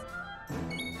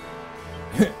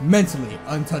 Mentally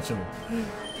untouchable.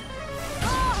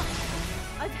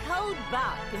 I've held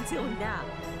back until now.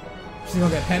 She's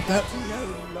gonna get pepped up? No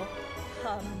longer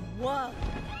come one.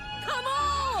 Come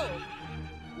on!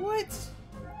 What?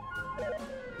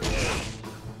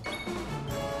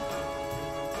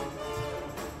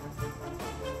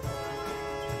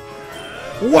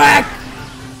 Whack!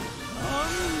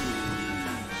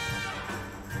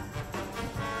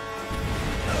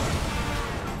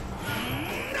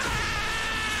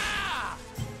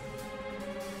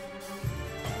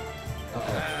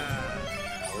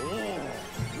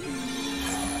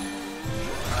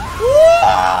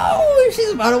 Whoa!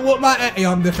 She's about to whoop my ass.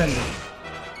 Yo, I'm defending.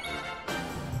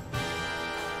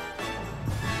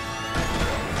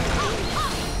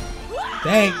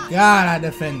 Thank God I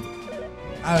defended.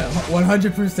 I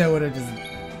 100% would have just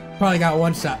probably got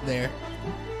one shot there.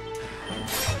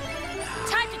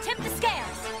 Time to tip the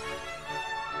scales.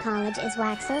 College is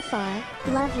whack so far.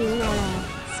 Love you,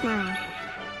 Nairo. Smile.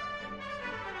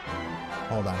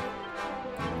 Hold on.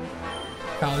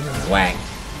 College is whack.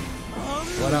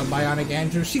 What up, Bionic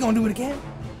Andrew? She gonna do it again?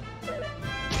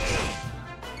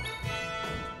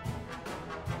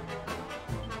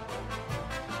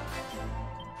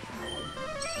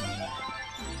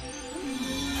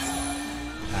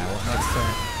 Alright, what next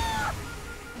turn?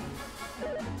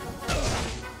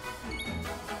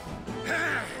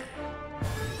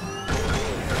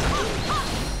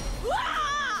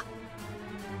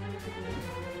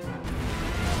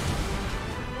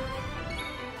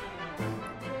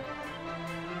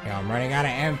 Yo, I'm running out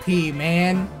of MP,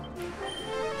 man.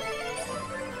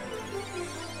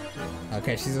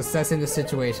 Okay, she's assessing the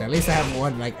situation. At least I have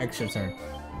one, like, extra turn.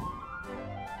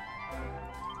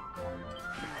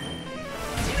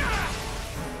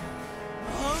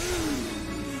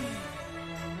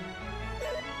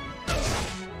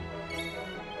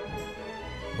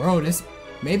 Bro, this...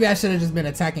 Maybe I should have just been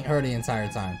attacking her the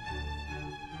entire time.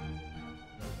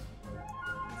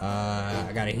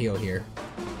 I gotta heal here.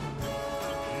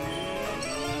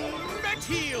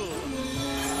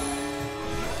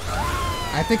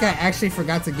 I think I actually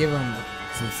forgot to give him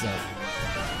some stuff.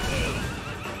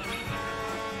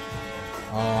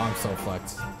 Oh, I'm so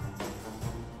fucked.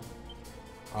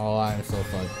 Oh, I'm so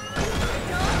fucked.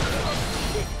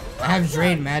 I have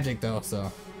drained magic though,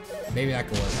 so maybe that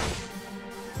could work.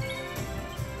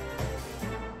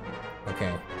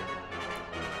 Okay.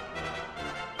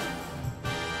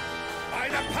 By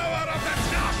the power of the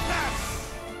darkness!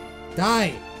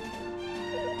 Die!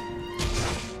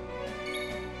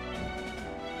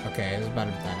 Okay, it's about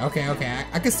to die. Okay, okay,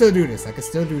 I can still do this. I can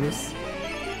still do this.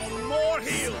 More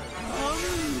heal!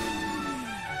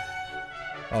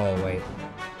 Oh, wait.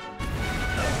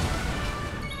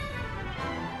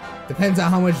 Depends on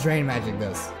how much drain magic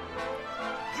does.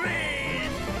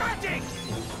 Drain magic!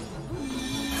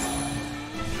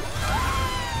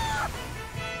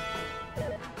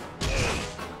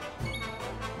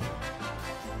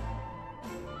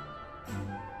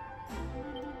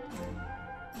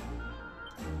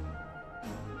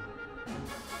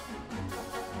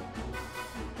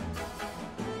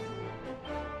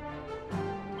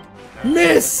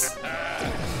 Miss!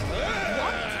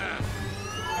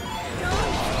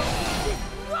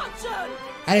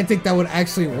 I didn't think that would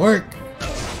actually work.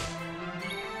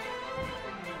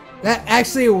 That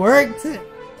actually worked?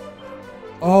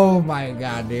 Oh my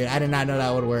god, dude. I did not know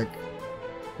that would work.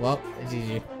 Well,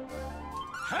 GG.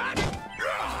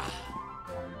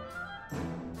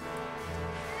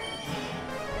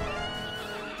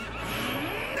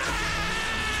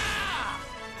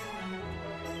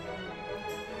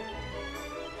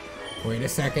 Wait a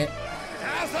second.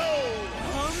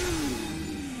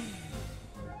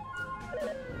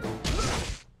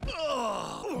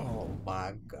 Oh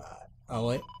my god. Oh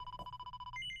wait.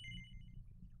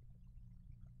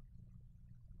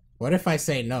 What if I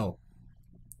say no?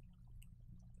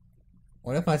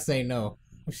 What if I say no?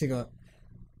 What's she going?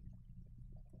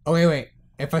 Oh wait.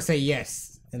 If I say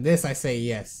yes, and this I say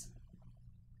yes.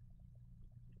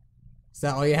 Is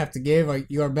that all you have to give? Or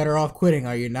you are better off quitting,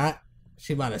 are you not?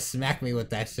 She about to smack me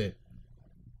with that shit.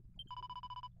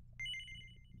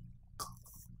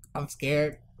 I'm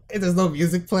scared. There's no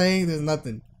music playing, there's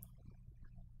nothing.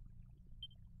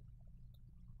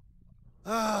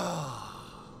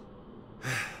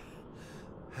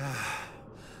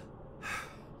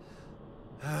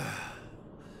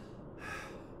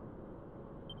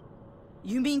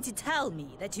 You mean to tell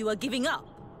me that you are giving up?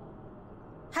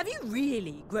 Have you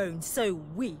really grown so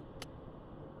weak?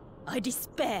 I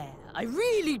despair. I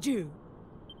really do.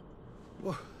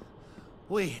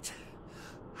 Wait.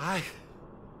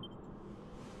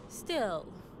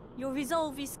 Still, your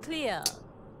resolve is clear.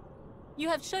 You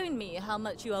have shown me how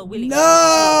much you are willing to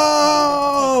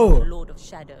No! the Lord of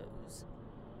Shadows.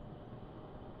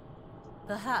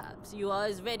 Perhaps you are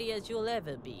as ready as you'll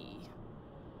ever be.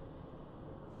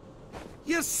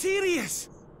 You're serious?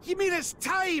 You mean it's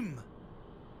time?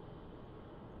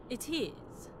 It is.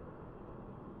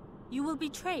 You will be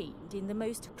trained in the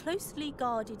most closely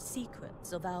guarded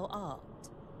secrets of our art.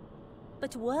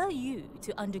 But were you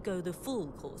to undergo the full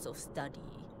course of study,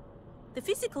 the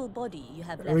physical body you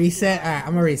have left Reset? Alright,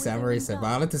 I'm gonna reset, but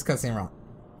I'll let this cutscene run.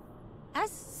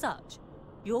 As such,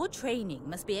 your training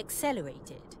must be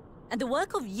accelerated, and the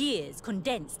work of years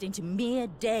condensed into mere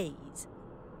days.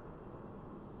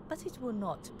 But it will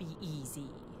not be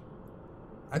easy.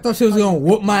 I thought she was gonna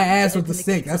whoop my ass with the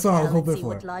stick. That's what I was hoping for.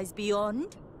 What lies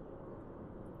beyond?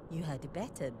 You had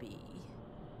better be.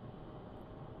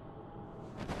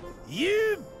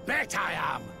 You bet I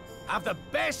am! I've the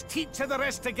best teacher there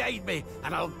is to guide me,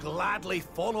 and I'll gladly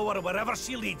follow her wherever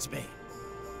she leads me.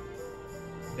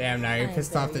 Damn, now you're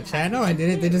pissed off the chat? No, I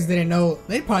didn't. They just didn't know.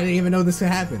 They probably didn't even know this could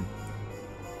happen.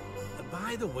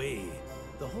 By the way,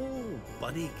 the whole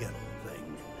bunny girl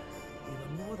thing, you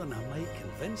were more than a mite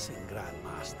convincing,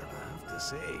 Grandmaster, I have to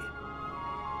say.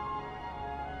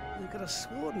 I could have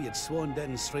sworn you'd swaned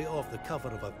in straight off the cover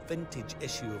of a vintage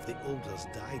issue of the Ogre's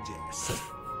Digest.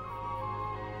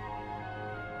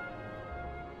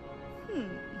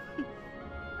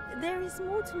 There is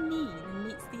more to me than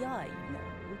meets the eye, you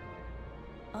know.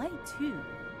 I too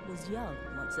was young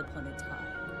once upon a time.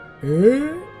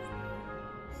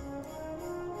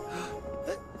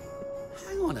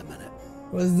 Hang on a minute.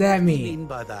 What does that mean? What do you mean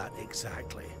by that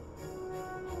exactly?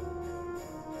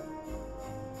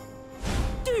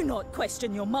 Do not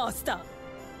question your master.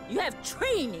 You have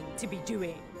training to be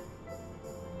doing.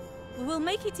 We will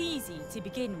make it easy to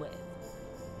begin with.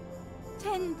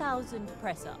 10,000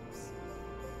 press-ups.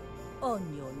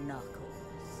 On your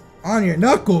knuckles. On your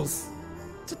knuckles?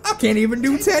 I can't even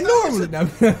do 10 normally.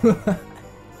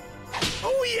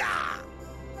 Oh yeah!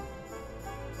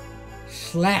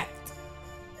 Slapped.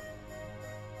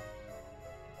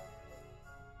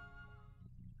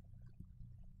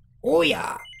 Oh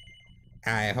yeah!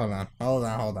 Alright, hold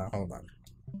on.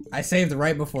 I saved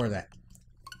right before that.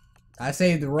 I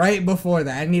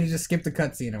need to just skip the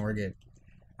cutscene and we're good.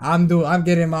 I'm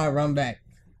getting my run back.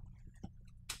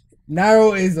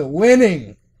 Nairo is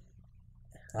winning.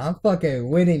 I'm fucking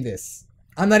winning this.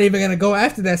 I'm not even gonna go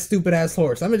after that stupid ass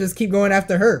horse. I'm gonna just keep going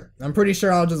after her. I'm pretty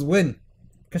sure I'll just win.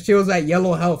 Cause she was at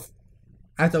yellow health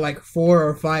after like 4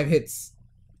 or 5 hits.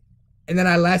 And then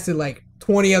I lasted like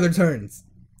 20 other turns.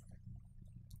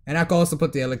 And I can also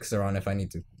put the elixir on if I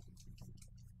need to.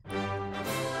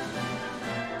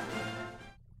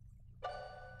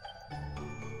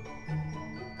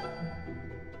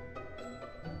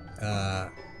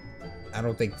 I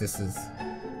don't think this is...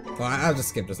 Well, I'll just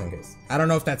skip just in case. I don't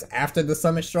know if that's after the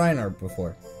summit shrine or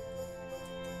before.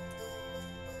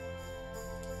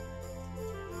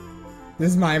 This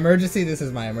is my emergency.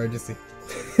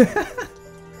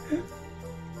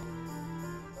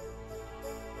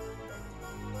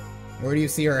 Where do you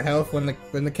see her health when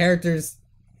the characters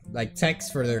like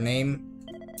text for their name?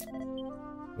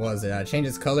 What was it?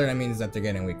 Changes color. That means that they're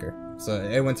getting weaker. So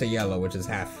it went to yellow, which is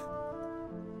half.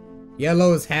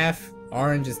 Yellow is half.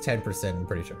 Orange is 10%. I'm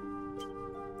pretty sure.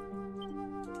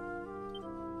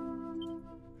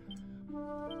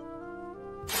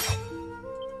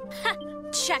 Ha!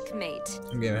 Checkmate.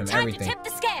 Give him Time everything. to tip the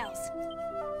scales.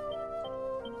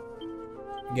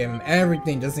 Give him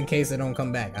everything just in case they don't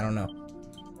come back. I don't know.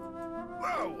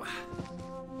 Whoa!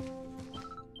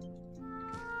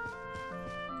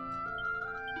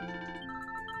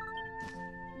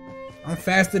 I'm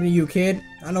faster than you, kid.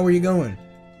 I know where you're going.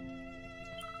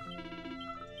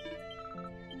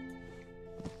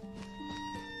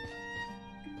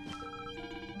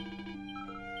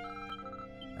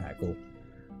 Alright, cool.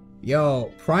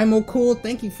 Yo, Primal Cool,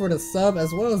 thank you for the sub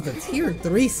as well as the tier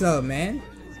 3 sub, man.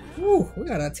 Woo, we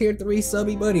got a tier 3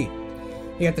 subby buddy.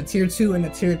 You got the tier 2 and the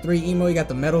tier 3 emo. You got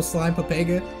the metal slime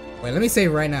Papega. Wait, let me say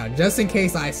right now, just in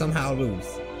case I somehow lose.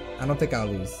 I don't think I'll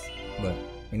lose, but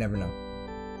you never know.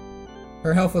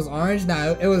 Her health was orange?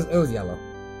 Nah, it was yellow.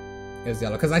 It was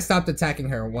yellow, because I stopped attacking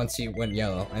her once she went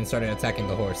yellow and started attacking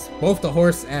the horse. Both the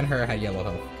horse and her had yellow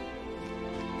health.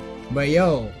 But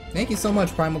yo, thank you so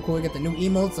much, Primal Cool. You get the new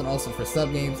emotes and also for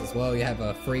sub games as well. You have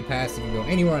a free pass. You can go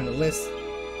anywhere on the list.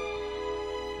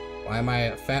 Why am I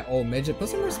a fat old midget? Put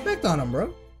some respect on him,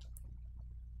 bro.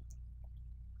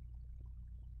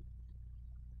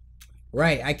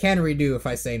 Right, I can redo if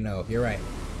I say no. You're right.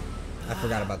 I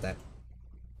forgot about that.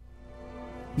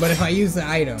 But if I use the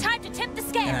item Time to tip the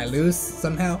scales. and I lose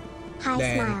somehow, Hi,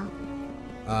 then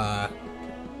smile.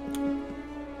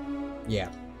 yeah.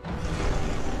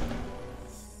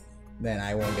 Then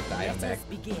I won't get the item back.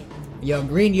 Begin. Yo,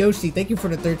 Green Yoshi, thank you for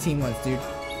the 13 months, dude.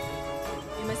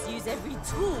 You must use every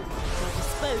tool at your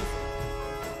disposal,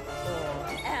 or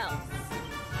else.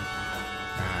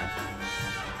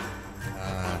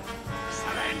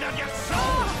 Surrender your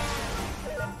soul!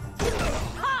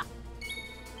 Ha!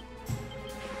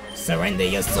 Surrender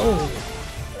your soul.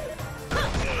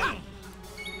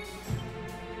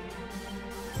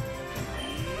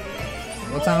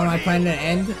 What time am I planning to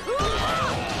end?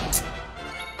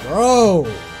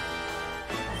 Bro!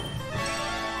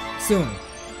 Soon.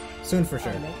 Soon for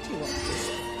sure.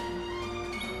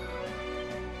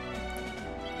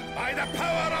 By the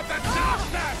power of the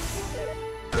darkness!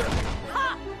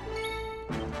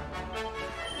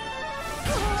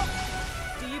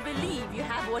 Do you believe you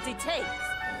have what it takes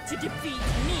to defeat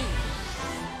me?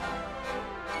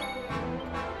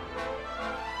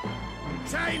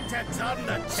 Time to turn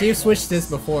the She switched this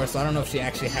before, so I don't know if she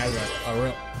actually has a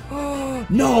real.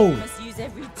 No! You must use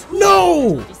every tool No!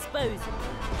 at your disposal,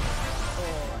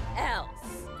 or else.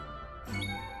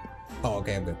 Oh,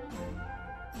 okay, I'm good.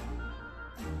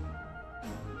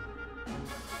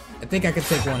 I think I could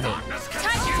take one hit. Time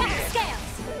to tip the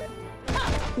scales.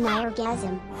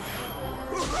 Nairo-gasm.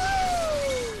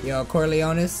 Yo,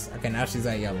 Corleones. Okay, now she's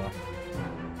at yellow.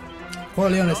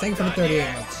 Corleones, thank you for the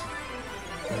 38 months.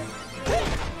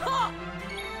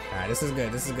 Alright, this is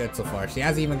good. This is good so far. She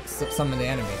hasn't even summoned the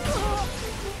enemy.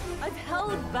 I've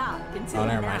held back until Oh,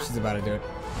 never now, mind. She's about to do it.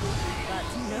 but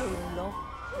no longer.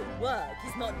 The work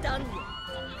is not done yet.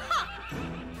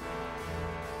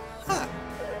 Ha!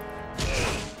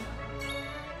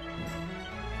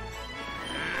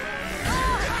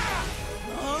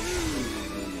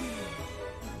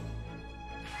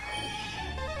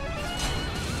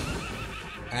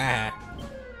 Ah.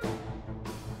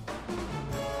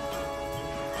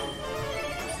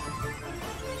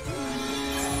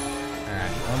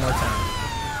 Alright, one more time.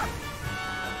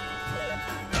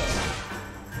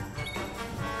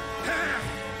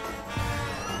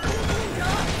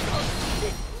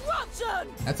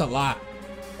 That's a lot.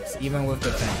 Even with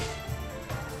the thing.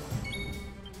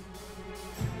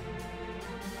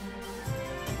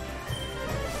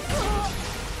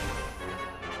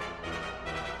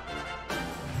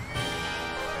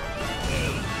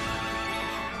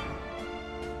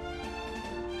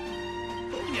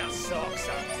 Pull your socks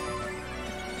up.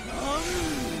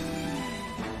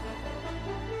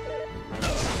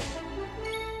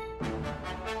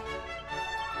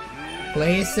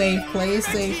 Play it safe, play it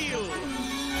safe.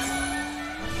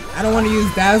 I don't want to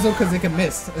use Dazzle because it can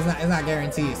miss. It's not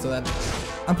guaranteed. So that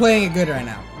I'm playing it good right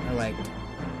now. Or like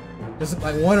just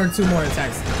like one or two more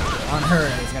attacks on her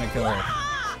and it's gonna kill her.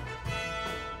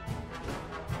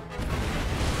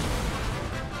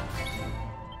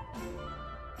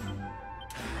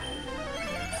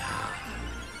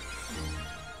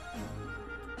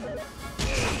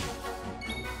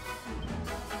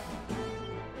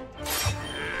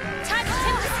 Time to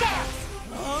tip the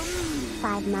scales.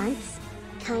 5 months?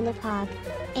 Kind of hog.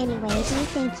 Anyway, do you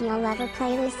think you'll ever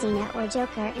play Lucina or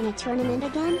Joker in a tournament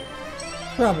again?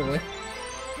 Probably.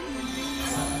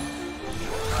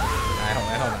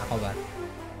 Alright, hold on.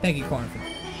 Thank you, Corn.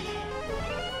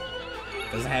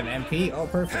 Does it have MP? Oh,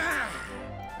 perfect.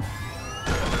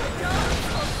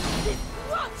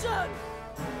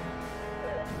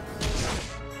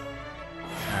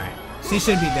 Alright. She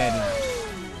should be dead now.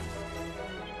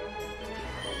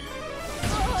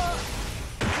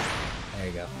 There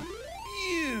you go.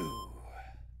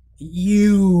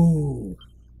 You.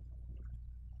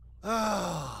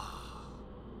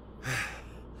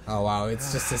 Oh wow,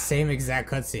 it's just the same exact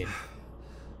cutscene.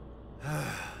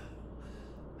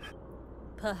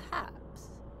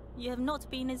 Perhaps you have not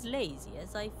been as lazy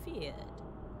as I feared.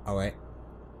 Oh wait.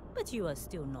 But you are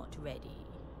still not ready.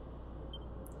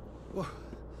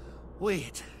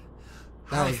 Wait.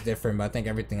 That was different, but I think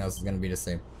everything else is gonna be the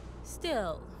same.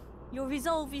 Still, your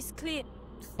resolve is clear.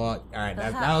 Fuck. Alright,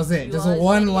 that Perhaps was it. you Just are as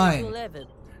one ready as line. you'll ever-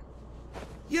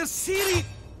 You're serious?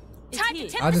 Time to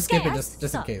tip I'll the just skip it scales.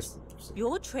 just in case.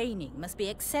 Your training must be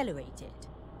accelerated,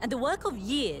 and the work of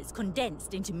years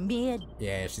condensed into mere...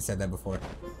 Yeah, she said that before.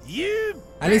 You.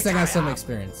 At least I got some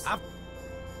experience. I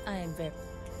am very...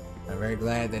 I'm very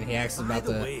glad that he asked about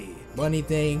the the way, bunny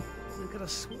thing. Look at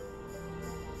us.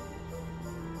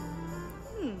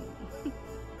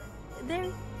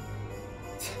 There...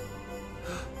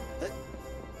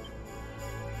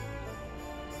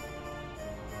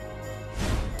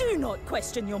 Do not not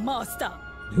question your master.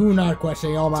 Do not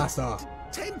question your master.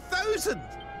 10,000!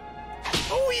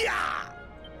 Oh yeah!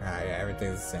 Alright, yeah,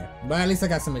 everything's the same. But at least I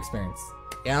got some experience.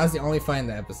 Yeah, I was the only fight in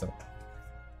the episode.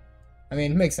 I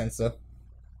mean, it makes sense though.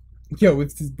 Yo,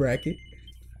 what's this bracket?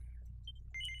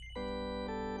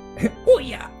 Oh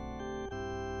yeah!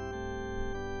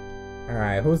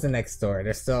 Alright, who's the next door?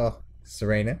 There's still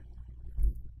Serena.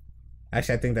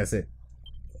 Actually, I think that's it.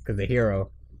 Because the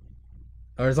hero.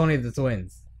 Or it's only the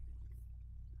twins.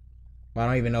 Well, I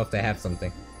don't even know if they have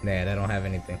something. Nah, they don't have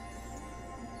anything.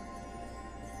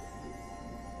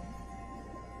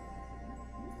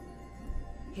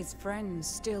 His friends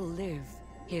still live.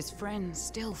 His friends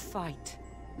still fight.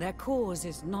 Their cause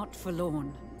is not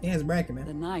forlorn. Yeah, it's bracket, man.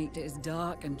 The night is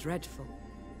dark and dreadful,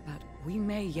 but we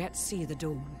may yet see the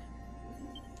dawn.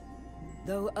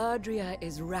 Though Erdrea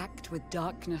is racked with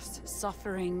darkness,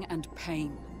 suffering, and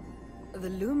pain, the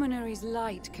Luminary's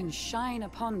light can shine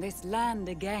upon this land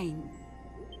again.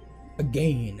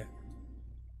 Again.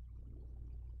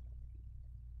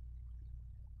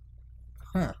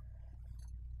 Huh.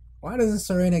 Why doesn't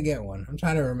Serena get one? I'm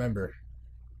trying to remember.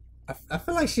 I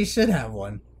feel like she should have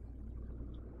one.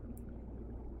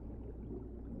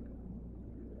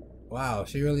 Wow,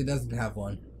 she really doesn't have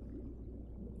one.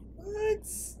 What?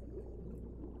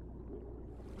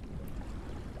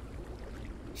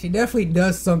 She definitely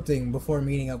does something before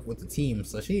meeting up with the team,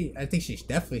 so I think she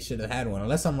definitely should have had one,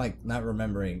 unless I'm like not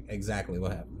remembering exactly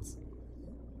what happens.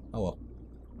 Oh well.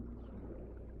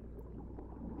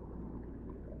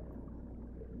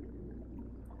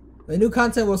 The new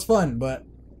content was fun, but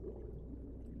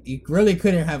you really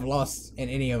couldn't have lost in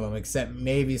any of them except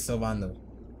maybe Sylvando.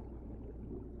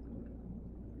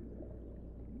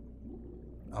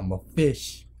 I'm a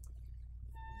fish.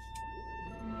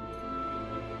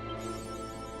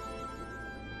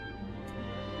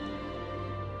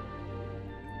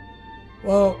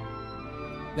 Well,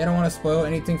 they don't want to spoil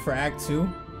anything for Act 2.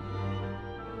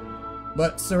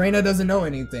 But Serena doesn't know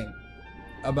anything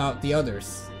about the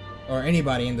others. Or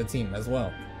anybody in the team as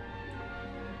well.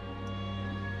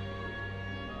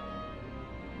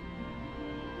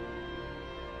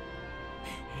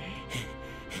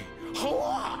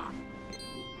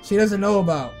 She doesn't know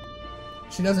about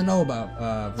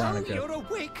Veronica. You're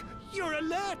awake! You're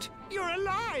alert! You're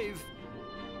alive!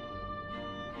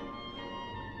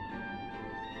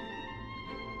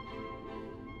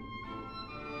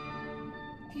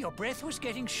 Your breath was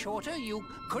getting shorter, you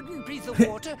couldn't breathe the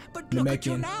water, but look at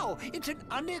you now! It's an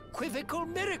unequivocal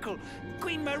miracle!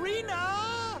 Queen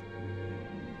Marina!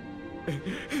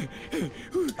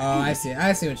 Oh, I see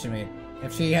what you mean.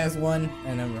 If she has one,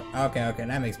 and then, okay,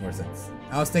 that makes more sense.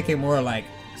 I was thinking more like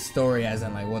story as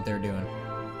in like what they're doing.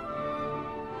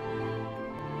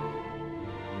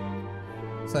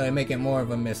 So they make it more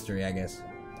of a mystery, I guess.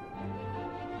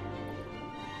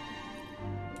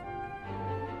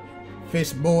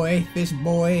 Fish boy, fish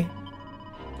boy.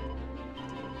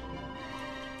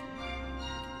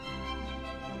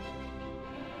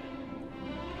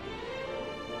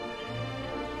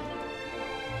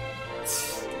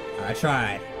 I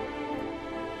tried.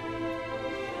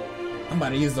 I'm about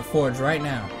to use the forge right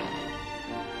now.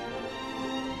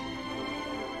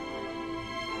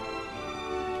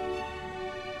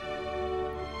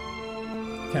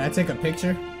 Can I take a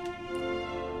picture?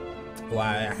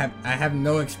 Why I have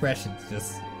no expressions,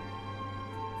 just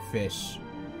fish.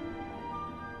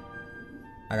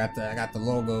 I got the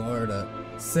logo or the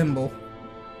symbol.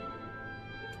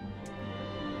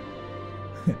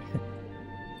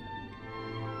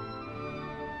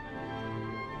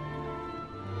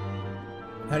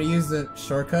 How to use the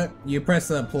shortcut? You press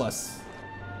the plus.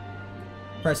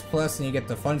 Press plus and you get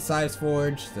the fun size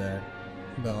forge, the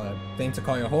thing to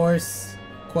call your horse,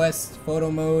 quest, photo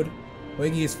mode. Well,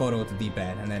 you can use photo with the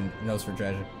D-pad and then nose for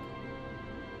treasure.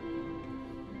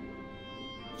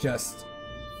 Just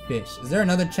fish. Is there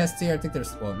another chest here? I think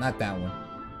there's, well, not that one.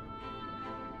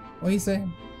 What are you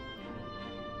saying?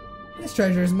 This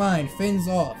treasure is mine. Fins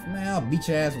off. Man, I'll beat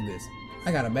your ass with this.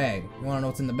 I got a bag. You wanna know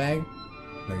what's in the bag?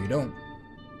 No, you don't.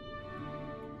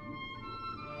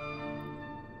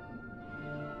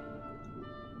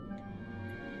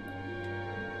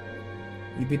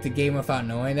 You beat the game without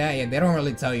knowing that? Yeah, they don't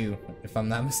really tell you, if I'm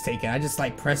not mistaken. I just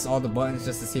like press all the buttons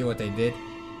just to see what they did.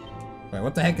 Wait,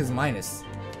 what the heck is minus?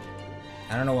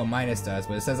 I don't know what minus does,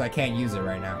 but it says I can't use it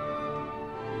right now.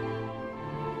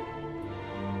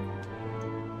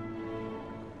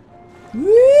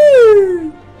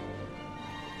 Woo!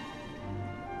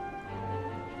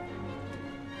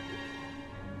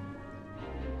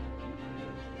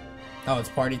 Oh, it's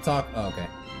party talk? Oh, okay.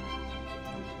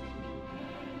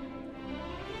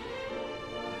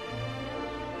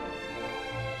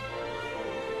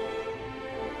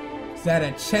 Is that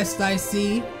a chest I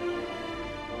see?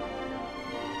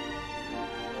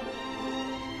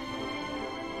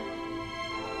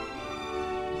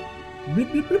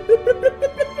 Blip, blip, blip, blip, blip, blip,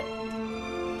 blip, blip.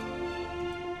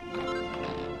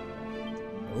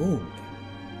 Ooh,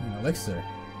 an elixir.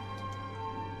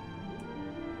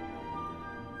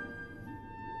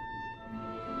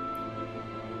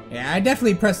 Yeah, I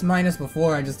definitely pressed minus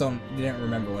before. I just didn't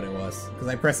remember what it was because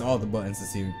I pressed all the buttons to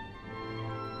see.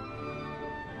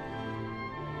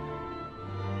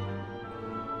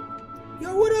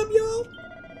 Yo, what up, yo?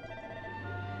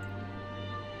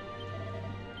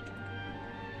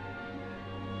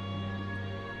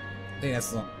 I think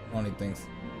that's the only things.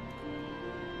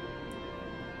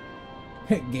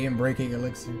 Game breaking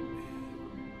elixir.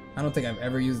 I don't think I've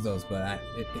ever used those, but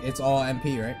it's all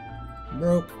MP, right?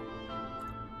 Broke.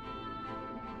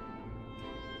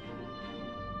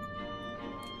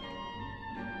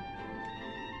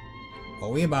 Oh,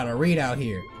 we about to read out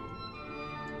here.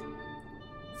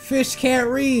 Fish can't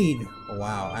read. Oh,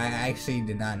 wow, I actually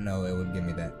did not know it would give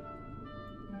me that.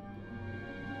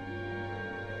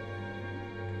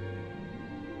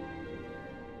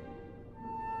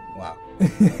 Wow.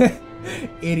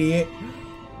 Idiot.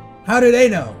 How do they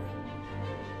know?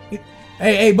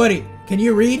 Hey, buddy, can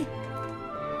you read?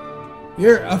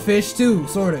 You're a fish too,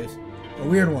 sort of. A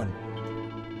weird one.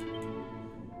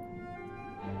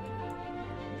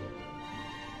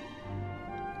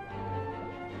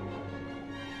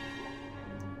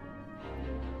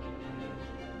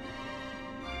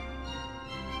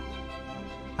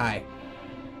 Hi.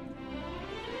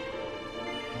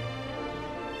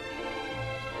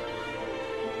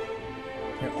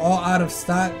 You're all out of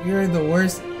stock. You're the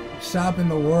worst shop in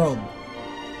the world.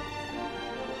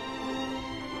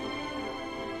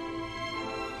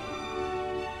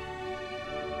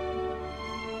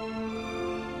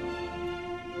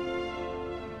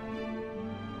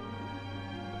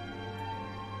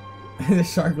 The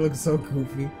shark looks so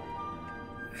goofy.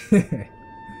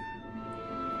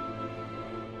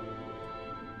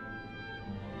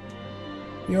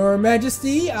 Your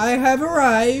Majesty, I have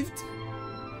arrived.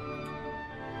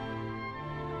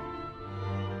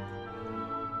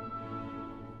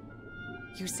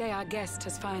 You say our guest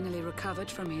has finally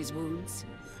recovered from his wounds?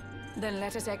 Then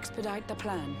let us expedite the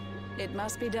plan. It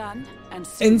must be done, and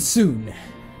soon. And soon.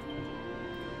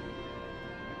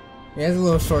 Yeah, there's a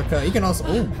little shortcut. You can also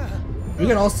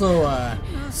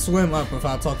swim up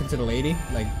without talking to the lady,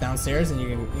 like downstairs, and you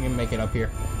can make it up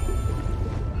here.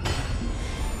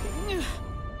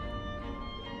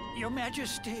 Your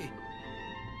Majesty.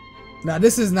 Now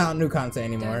this is not new content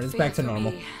anymore. Don't It's back to fear for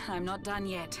normal. me. I'm not done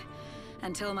yet.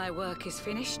 Until my work is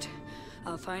finished,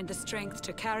 I'll find the strength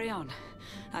to carry on.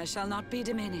 I shall not be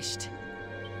diminished.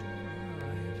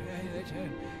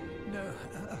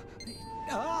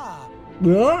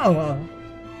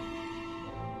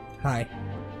 Hi.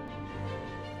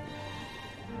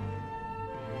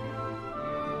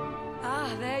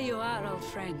 Ah, there you are, old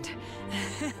friend.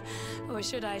 Or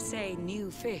should I say,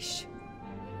 new fish.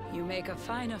 You make a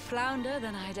finer flounder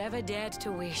than I'd ever dared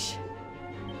to wish.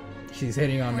 She's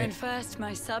hitting on me. When first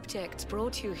my subjects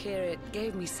brought you here, it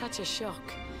gave me such a shock.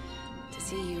 To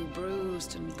see you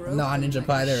bruised and broken. No, Ninja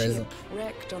Pie, there isn't.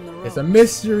 Wrecked on the It's a rocks.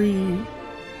 mystery.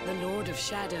 The Lord of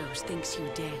Shadows thinks you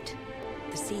dead.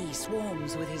 The sea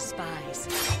swarms with his spies.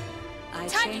 I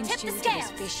changed you to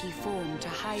this fishy form to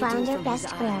hide you Flounder from his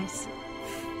best eyes.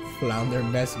 Flounder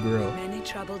best grill. Many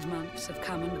troubled months have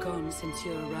come and gone since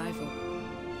your arrival.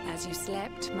 As you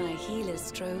slept, my healers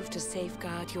strove to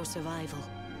safeguard your survival.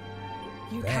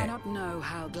 You Damn. cannot know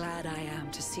how glad I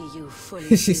am to see you fully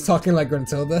She's healed. talking like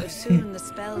Gruntilda. But soon the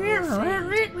spell will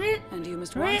fade, and you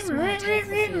must once more take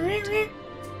the field.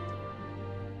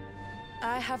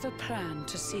 I have a plan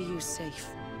to see you safe.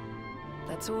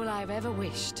 That's all I've ever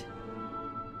wished.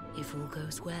 If all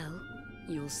goes well,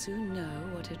 you'll soon know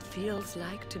what it feels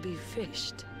like to be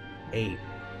fished. Hey.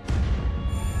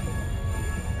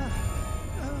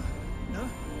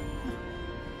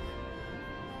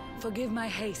 Forgive my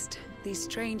haste. These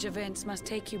strange events must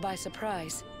take you by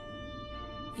surprise.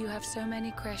 You have so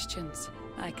many questions.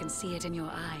 I can see it in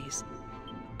your eyes.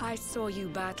 I saw you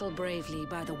battle bravely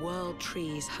by the World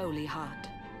Tree's holy heart.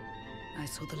 I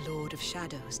saw the Lord of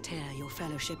Shadows tear your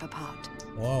fellowship apart.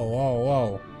 Whoa, whoa,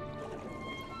 whoa.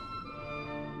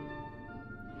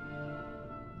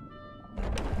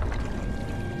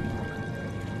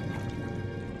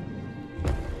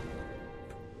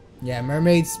 Yeah,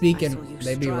 mermaids speak and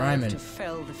they be rhyming to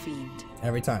fell the fiend,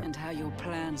 every time. and how your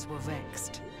plans were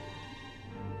vexed.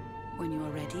 When you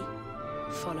are ready,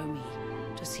 follow me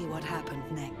to see what happened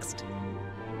next.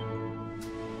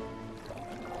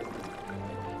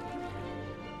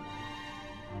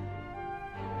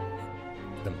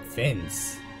 Them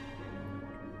fins.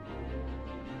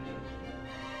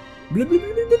 Blip, blip,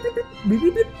 blip, blip, blip,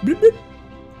 blip, blip, blip, blip.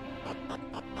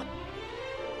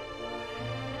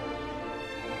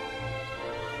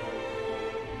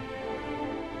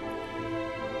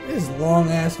 This long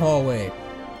ass hallway.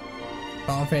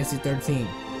 Final Fantasy 13.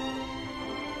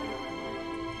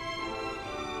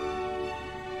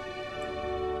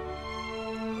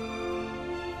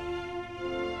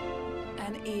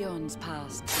 An eon's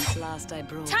passed since last I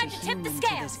brought Time a to tip the human to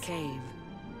scales. this cave.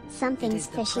 Something's It is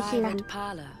the fishy here. private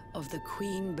parlor of the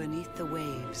Queen beneath the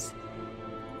waves.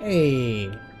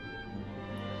 Hey.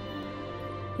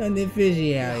 Something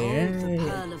fishy out Behold the here.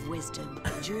 pearl of wisdom,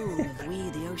 jewel of we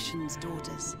the ocean's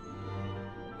daughters.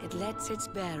 It lets its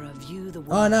bearer view the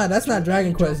world. Oh no, that's not through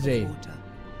Dragon a drop Quest of Jade. water.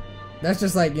 That's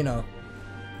just like, you know.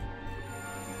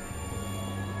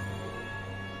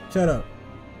 Shut up.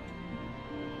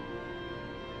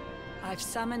 I've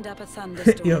summoned up a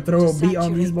thunderstorm. Yo, throw a to beat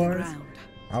on these saturate the bars. ground.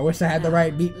 I wish I had the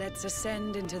right beat. Let's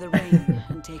ascend into the rain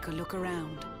and take a look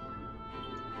around.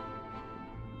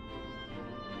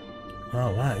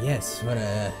 Oh wow, yes. What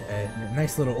a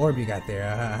nice little orb you got there.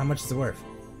 How much is it worth?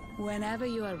 Whenever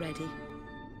you are ready,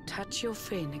 touch your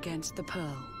fin against the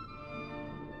pearl,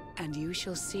 and you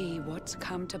shall see what's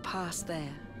come to pass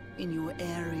there in your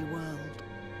airy world.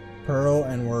 Pearl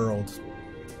and world.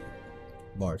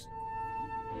 Bars.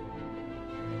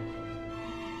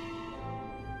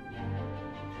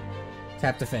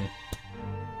 Tap the fin.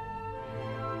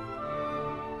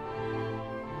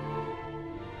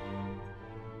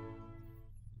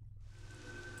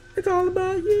 It's all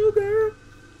about you, girl.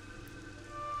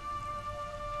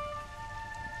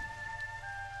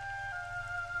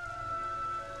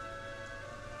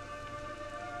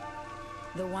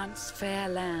 The once fair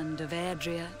land of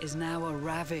Erdrea is now a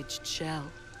ravaged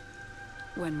shell.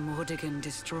 When Mordegon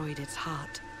destroyed its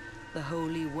heart, the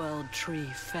holy world tree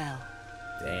fell.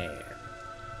 Damn.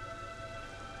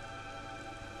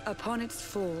 Upon its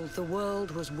fall, the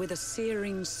world was with a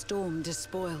searing storm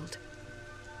despoiled.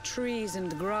 Trees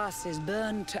and grasses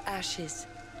burned to ashes,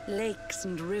 lakes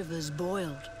and rivers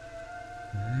boiled.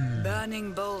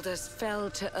 Burning boulders fell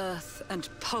to earth and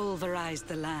pulverized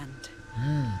the land.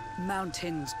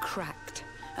 Mountains cracked,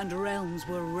 and realms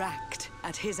were racked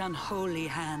at his unholy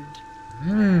hand.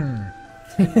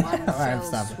 In one fell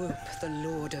swoop, the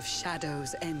Lord of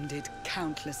Shadows ended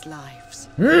countless lives.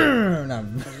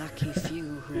 The lucky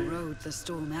few who rode the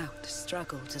storm out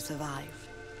struggled to survive.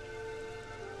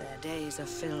 Their days are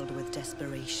filled with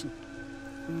desperation,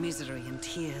 misery and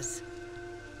tears.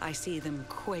 I see them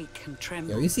quake and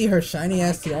tremble. Yo, you see her shiny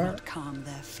ass I tiara? cannot calm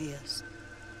their fears.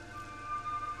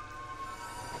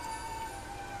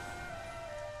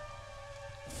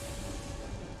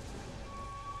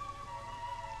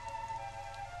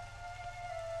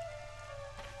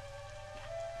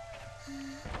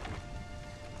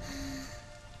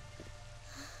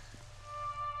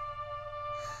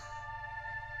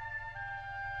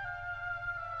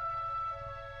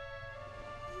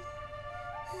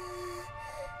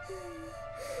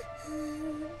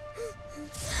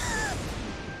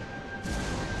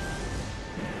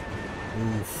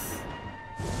 Oof.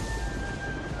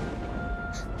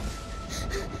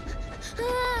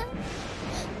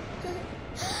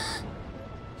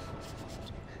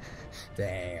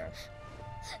 Damn.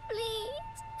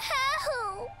 Please,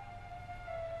 help!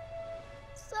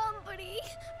 Somebody,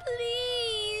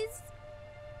 please!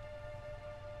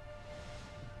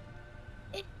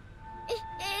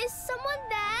 Is someone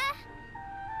there?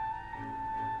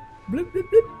 Blip, blip,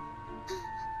 blip.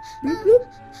 Blip, blip.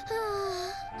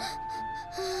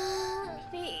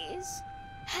 Please,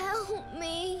 help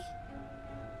me.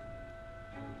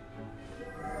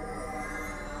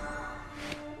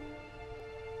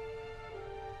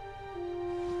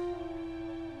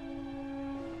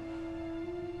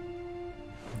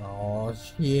 Oh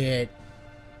shit.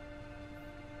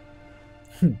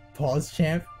 Pause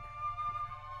champ.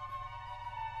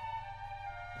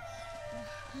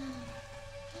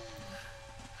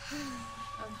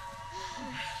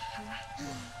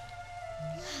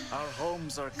 Our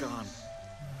homes are gone.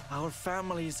 Our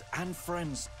families and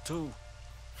friends too.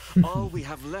 All we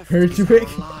have left Heard is you, our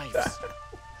Rick. lives.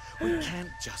 We can't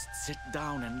just sit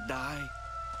down and die.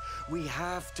 We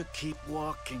have to keep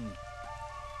walking.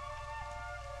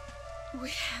 We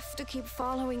have to keep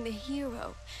following the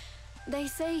hero. They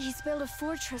say he's built a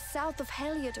fortress south of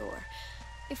Heliodor.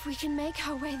 If we can make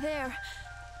our way there,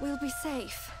 we'll be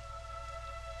safe.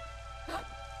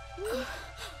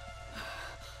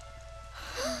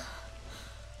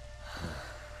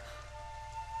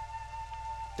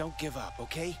 Don't give up,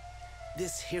 okay?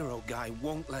 This hero guy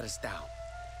won't let us down.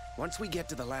 Once we get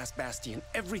to the last bastion,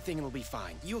 everything will be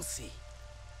fine. You'll see.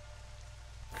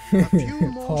 A few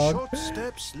more short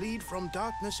steps lead from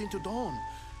darkness into dawn.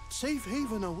 Safe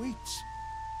haven awaits.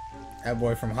 That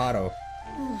boy from Hado.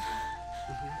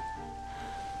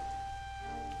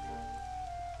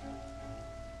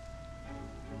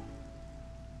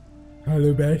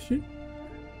 Hello, Bastion.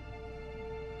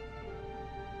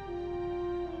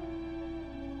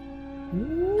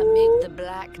 Amid the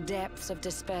black depths of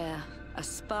despair, a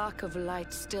spark of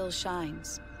light still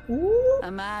shines.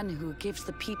 A man who gives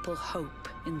the people hope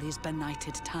in these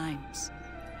benighted times.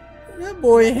 That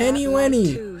boy, That Henny light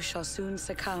Wenny. too shall soon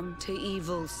succumb to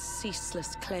evil's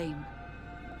ceaseless claim.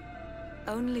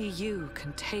 Only you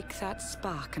can take that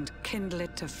spark and kindle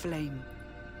it to flame.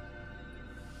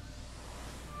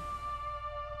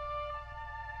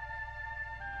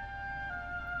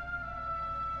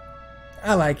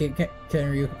 I like it,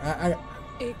 Kenryu. I got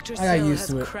Yggdrasil used has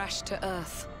to it. crashed to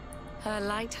earth. Her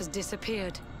light has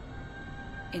disappeared.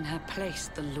 In her place,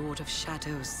 the Lord of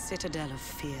Shadows' citadel of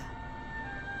fear.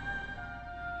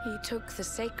 He took the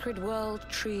sacred world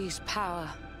tree's power,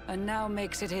 and now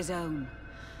makes it his own.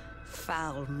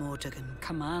 Foul Mordegon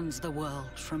commands the world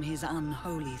from his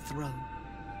unholy throne.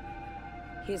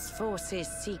 His forces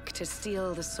seek to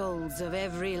steal the souls of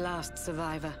every last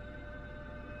survivor.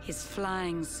 His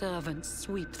flying servants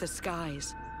sweep the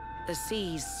skies. The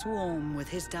seas swarm with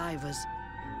his divers.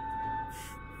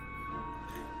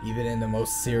 Even in the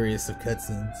most serious of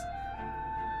cutscenes.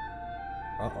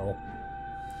 Uh-oh.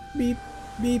 Beep,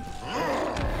 beep.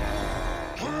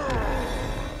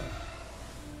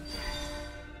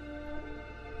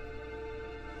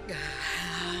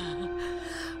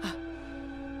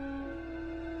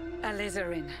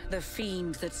 Alizarin, the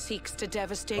fiend that seeks to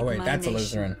devastate Oh wait, my that's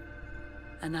nation. Alizarin.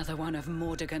 Another one of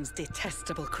Mordegon's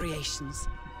detestable creations.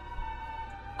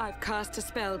 I've cast a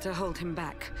spell to hold him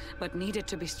back, but need it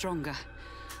to be stronger.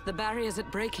 The barrier's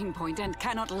at breaking point and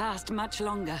cannot last much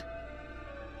longer.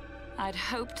 I'd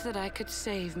hoped that I could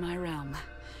save my realm.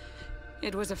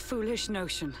 It was a foolish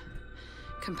notion.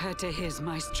 Compared to his,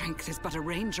 my strength is but a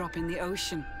raindrop in the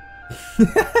ocean.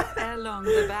 Ere long,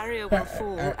 the barrier will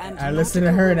fall, and I listen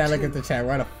to her and I look too. at the chat.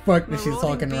 Why the fuck does she Marauding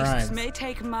talking beasts rhymes? may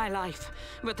take my life,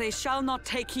 but they shall not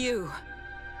take you.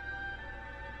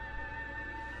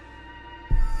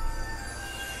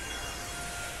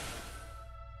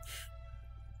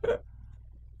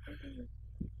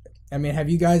 I mean, have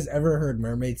you guys ever heard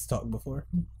mermaids talk before?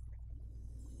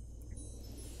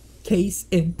 Case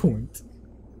in point.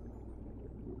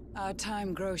 Our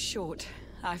time grows short.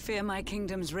 I fear my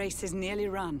kingdom's race is nearly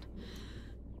run.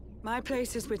 My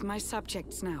place is with my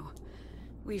subjects now.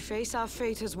 We face our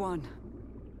fate as one.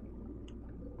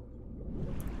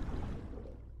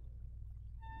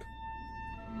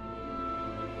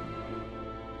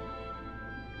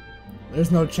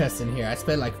 There's no chest in here. I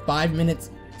spent like 5 minutes.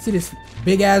 See this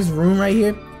big ass room right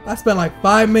here? I spent like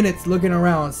 5 minutes looking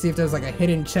around, see if there's like a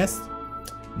hidden chest.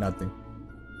 Nothing.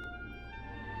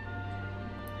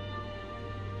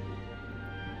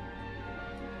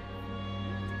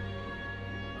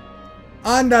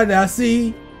 Under the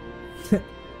sea.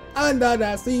 Under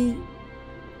the sea.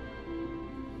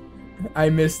 I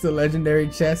missed the legendary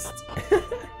chest.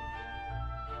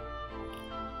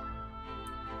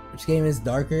 Which game is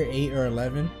darker, 8 or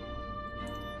 11?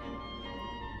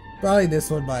 Probably this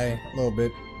one by a little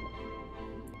bit.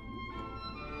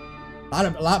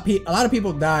 A lot of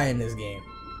people die in this game.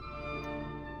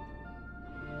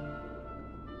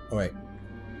 Oh wait.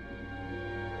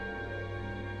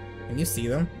 Can you see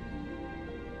them?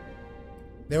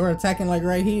 They were attacking like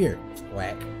right here.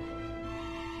 Whack.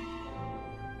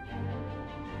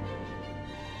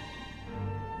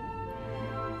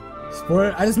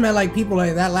 Spoiler, I just meant like people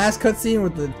like that last cutscene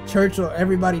with the church or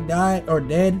everybody died or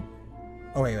dead.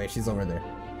 Oh wait, she's over there.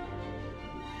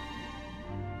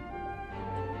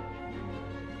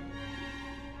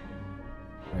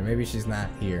 Wait, maybe she's not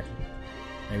here.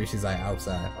 Maybe she's like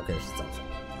outside. Okay, she's outside.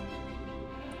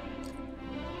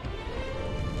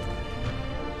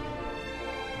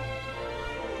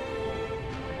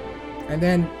 And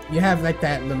then you have like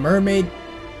the mermaid,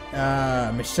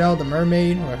 Michelle the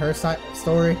mermaid, or her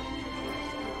story.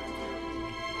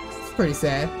 It's pretty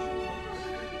sad.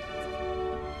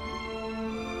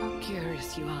 How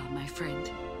curious you are, my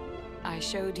friend. I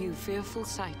showed you fearful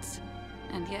sights,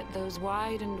 and yet those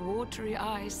wide and watery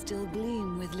eyes still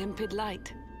gleam with limpid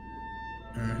light.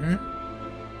 Mm-hmm.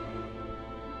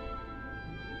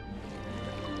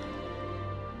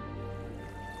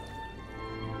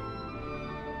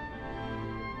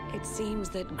 It seems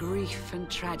that grief and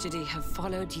tragedy have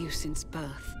followed you since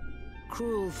birth.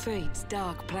 Cruel fate's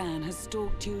dark plan has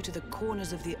stalked you to the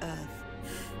corners of the earth.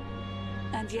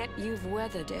 And yet you've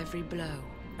weathered every blow.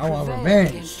 I want prevailed revenge.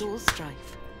 against all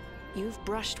strife. You've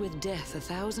brushed with death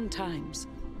 1,000 times,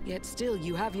 yet still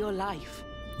you have your life.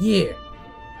 Yeah.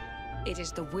 It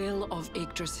is the will of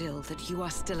Yggdrasil that you are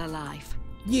still alive.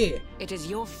 Yeah. It is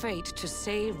your fate to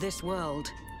save this world.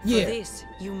 Yeah. For this,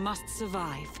 you must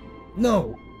survive.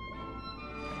 No.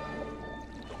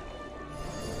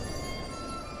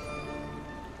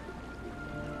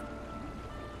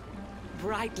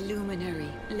 Bright luminary,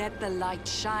 let the light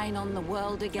shine on the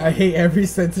world again. I hate every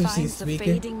sentence Find she's the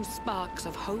speaking. fading sparks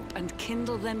of hope and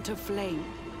kindle them to flame.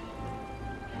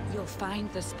 You'll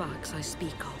find the sparks I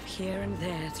speak of here and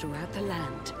there throughout the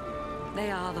land. They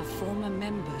are the former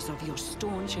members of your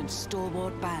staunch and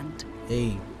stalwart band.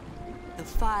 Hey. The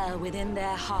fire within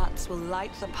their hearts will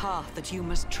light the path that you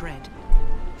must tread.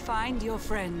 Find your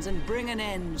friends and bring an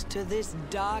end to this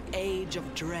dark age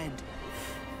of dread.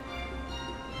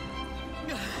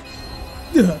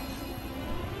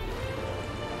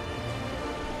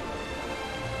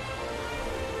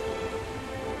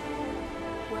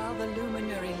 While the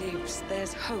luminary lives,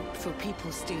 there's hope for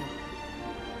people still.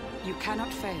 You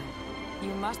cannot fail.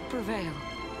 You must prevail.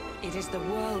 It is the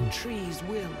world tree's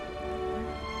will.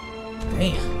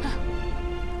 Damn.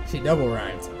 She double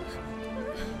rhymed.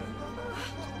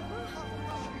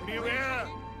 Beware!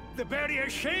 The barrier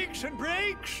shakes and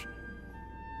breaks!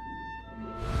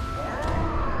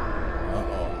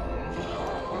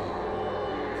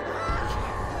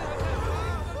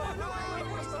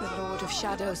 The Lord of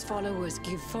Shadow's followers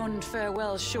give fond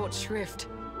farewell short shrift.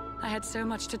 I had so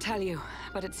much to tell you,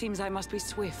 but it seems I must be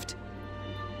swift.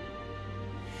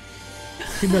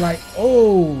 She'd be like,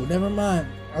 oh, never mind.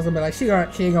 I was gonna be like, she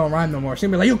ain't gonna rhyme no more. She'd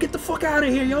be like, yo, get the fuck out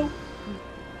of here, yo.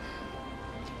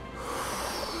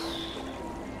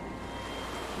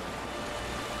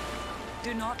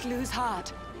 Do not lose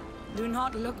heart. Do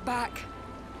not look back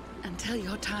until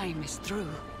your time is through.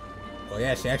 Oh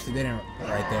yeah, she actually did it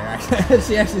right there.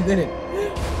 She actually did it.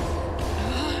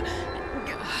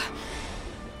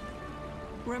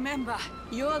 Remember,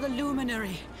 you're the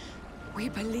luminary. We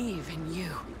believe in you.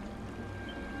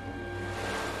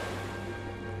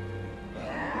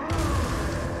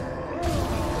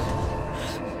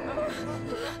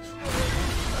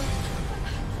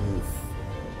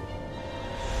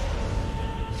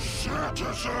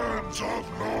 Citizens of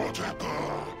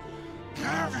Nordica,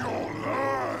 give your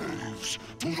lives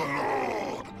to the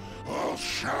Lord of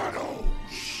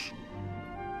Shadows.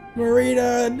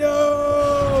 Marina,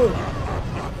 no!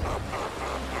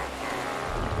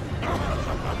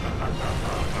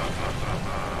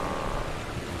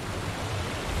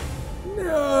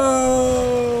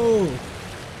 No!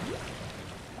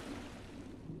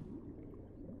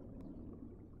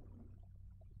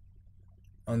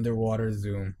 Underwater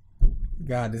zoom.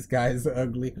 God, this guy is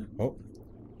ugly. Oh.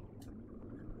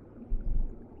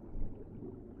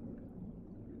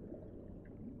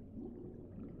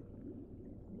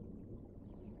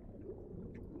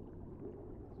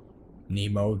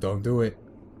 Nemo, don't do it.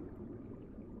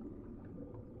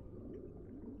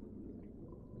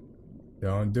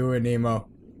 Don't do it, Nemo.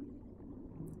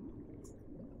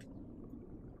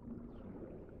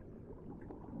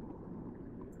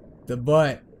 The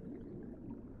butt.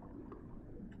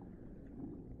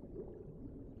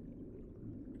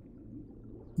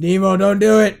 Nemo, don't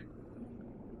do it.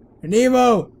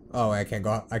 Nemo. Oh, I can't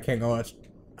go much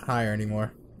higher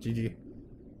anymore. GG.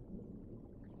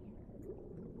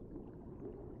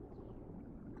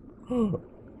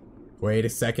 Wait a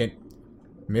second.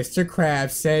 Mr.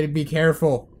 Krabs said be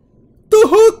careful. The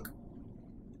hook!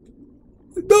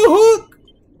 The hook!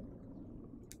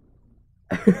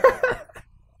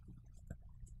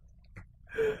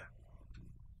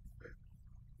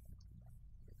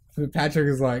 Patrick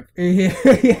is like, he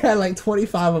had like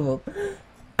 25 of them.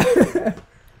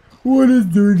 What is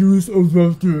dangerous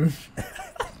about this?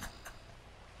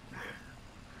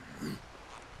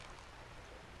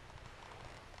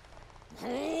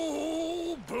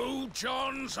 Oh, Blue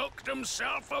John's hooked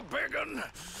himself a big un.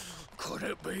 Could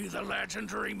it be the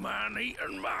legendary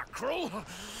man-eating mackerel?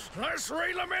 Let's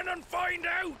reel him in and find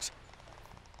out.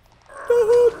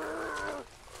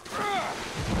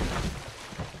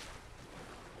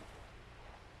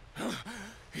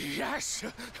 Yes,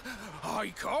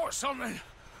 I caught something.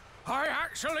 I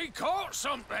actually caught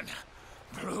something.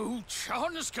 Blue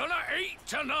John's gonna eat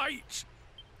tonight.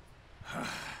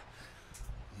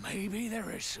 Maybe there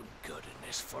is some good in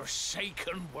this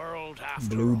forsaken world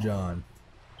after Blue all. John.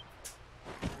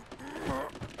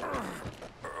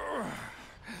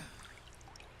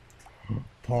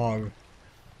 Pog.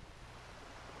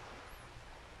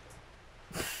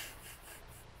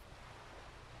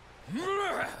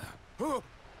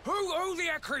 Who the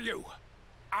heck are you?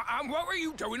 And what are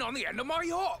you doing on the end of my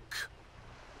hook?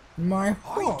 My I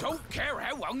hook? don't care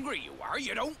how hungry you are,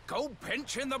 you don't go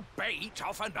pinching the bait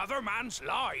off another man's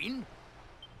line.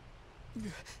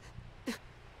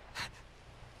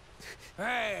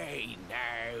 Hey,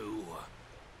 now.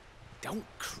 Don't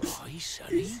cry,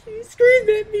 sonny. He screamed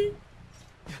at me.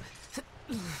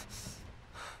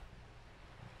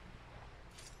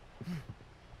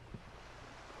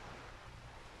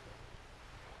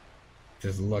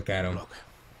 Just look at him. Look,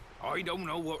 I don't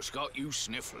know what's got you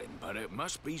sniffling, but it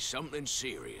must be something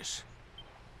serious.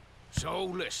 So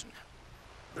listen,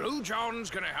 Blue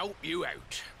John's gonna help you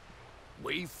out.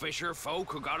 We fisher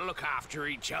folk have gotta look after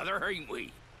each other, ain't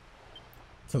we?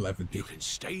 Telepathy. You can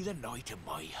stay the night in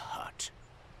my hut.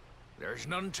 There's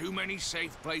none too many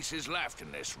safe places left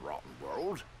in this rotten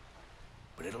world,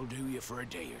 but it'll do you for a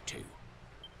day or two.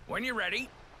 When you're ready,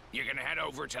 you're gonna head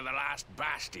over to the last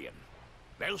bastion.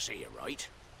 They'll see you right.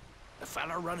 The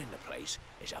fella running the place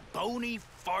is a bony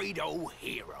Fido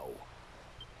hero.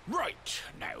 Right,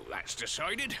 now that's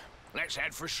decided. Let's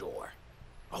head for shore.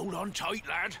 Hold on tight,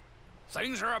 lad.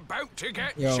 Things are about to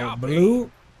get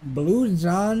choppy. Blue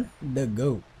John the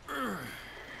goat.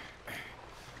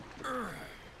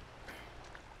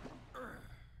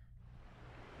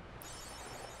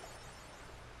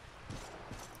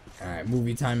 Alright,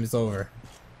 movie time is over.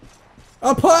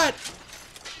 A putt!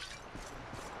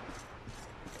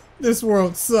 This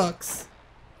world sucks.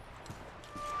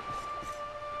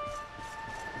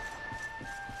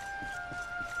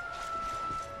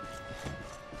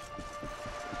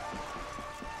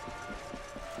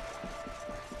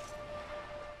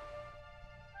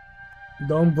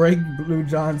 Don't break Blue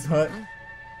John's hut.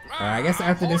 I guess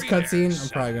after this cutscene, I'm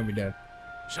probably gonna be dead.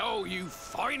 So you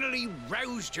finally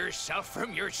roused yourself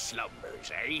from your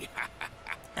slumbers, eh?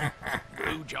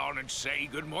 Blue John would say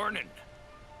good morning.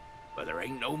 But there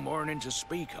ain't no morning to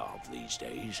speak of these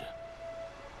days.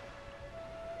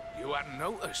 You hadn't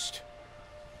noticed?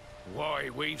 Why,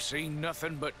 we've seen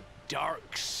nothing but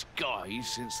dark skies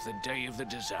since the day of the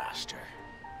disaster.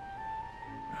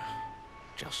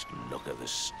 Just look at the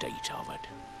state of it.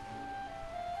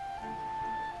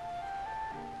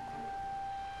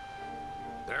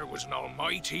 There was an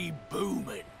almighty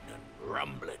booming and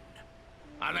rumbling,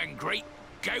 and then great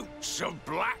gouts of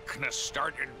blackness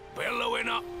started billowing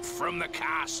up from the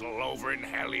castle over in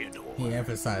Heliodor. He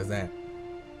emphasized that.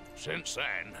 Since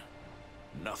then,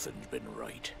 nothing's been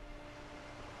right.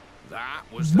 That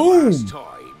was the Boom! last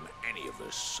time any of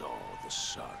us saw the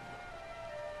sun.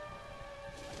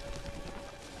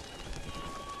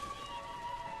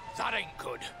 That ain't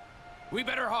good. We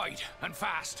better hide, and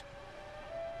fast.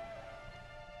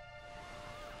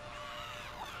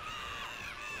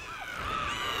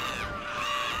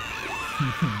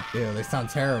 Ew, they sound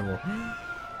terrible.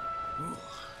 Ooh,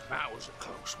 that was a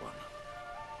close one.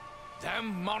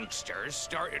 Them monsters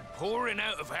started pouring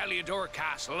out of Heliodor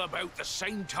Castle about the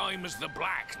same time as the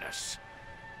blackness.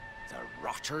 The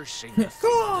rotters seem to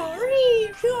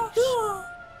think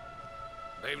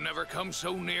they've never come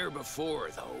so near before,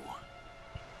 though.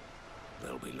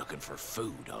 They'll be looking for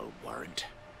food, I'll warrant.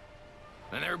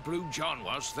 And there Blue John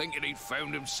was, thinking he'd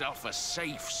found himself a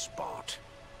safe spot.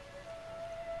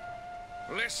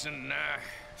 Listen,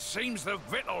 seems the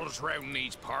victuals round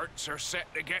these parts are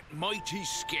set to get mighty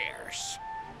scarce.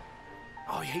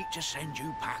 I hate to send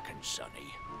you packing,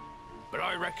 sonny, but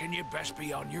I reckon you'd best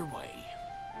be on your way.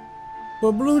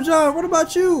 But Blue John, what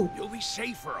about you? You'll be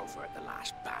safer over at the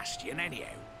last bastion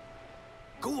anyhow.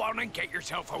 Go on and get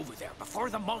yourself over there before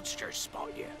the monsters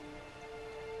spot you.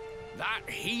 That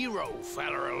hero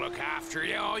feller'll look after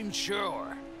you, I'm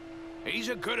sure. He's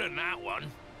a good un, that one.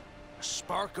 A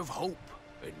spark of hope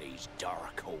in these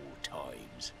dark old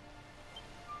times.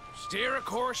 Steer a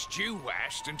course due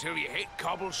west until you hit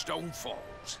Cobblestone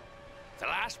Falls. The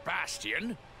last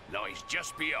bastion lies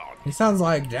just beyond. He sounds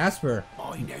like Jasper.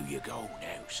 Mind how you go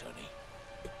now, sonny.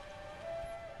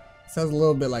 Sounds a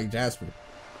little bit like Jasper.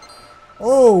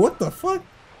 Oh, what the fuck?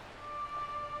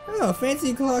 Oh,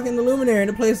 fancy clock in the luminary in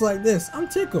a place like this. I'm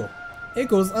Tickle.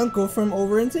 Ickle's uncle from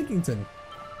over in Tickington.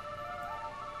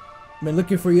 Been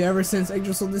looking for you ever since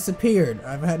Yggdrasil disappeared.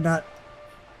 I've not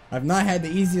had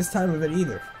the easiest time of it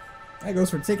either. That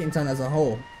goes for Tickington as a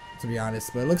whole, to be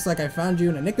honest. But it looks like I found you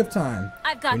in the nick of time.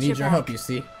 I've got we need your help, you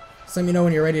see. Just let me know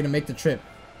when you're ready to make the trip.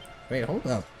 Wait, hold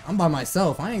up. I'm by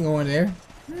myself. I ain't going there.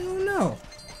 Hell no.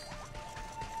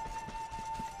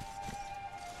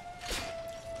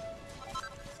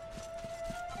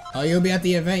 Oh, you'll be at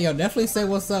the event. Yo, definitely say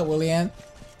what's up, William.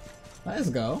 Let's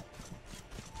go.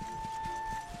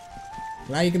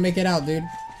 Glad you can make it out, dude.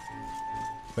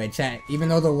 Wait, chat. Even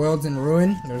though the world's in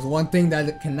ruin, there's one thing that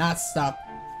it cannot stop.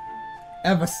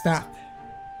 Ever stop.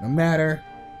 No matter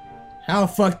how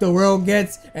fucked the world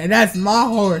gets, and that's my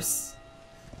horse.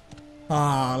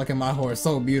 Ah, look at my horse.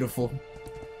 So beautiful.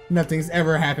 Nothing's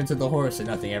ever happened to the horse, and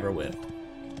nothing ever will.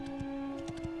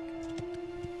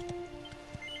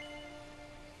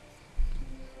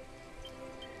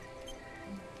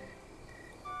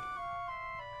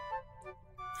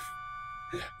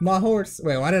 My horse.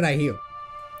 Wait, why did I heal?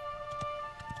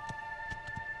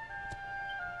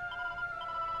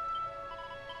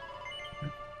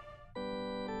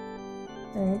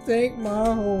 Don't take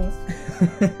my horse.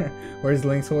 Where's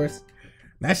Link's horse?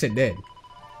 That shit dead.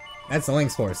 That's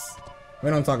Link's horse. We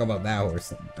don't talk about that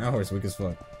horse. That horse weak as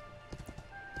fuck.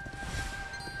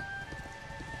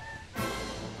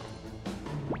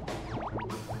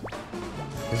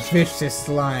 Vicious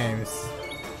slimes.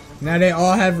 Now they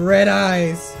all have red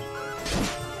eyes.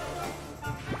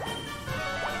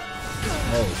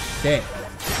 Oh shit.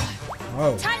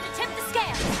 Oh. Time to tip the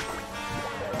scales.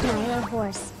 Nairo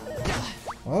horse.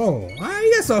 Oh,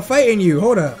 I guess I'll fight in you.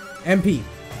 Hold up. MP.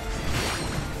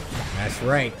 That's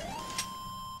right.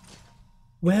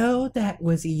 Well, that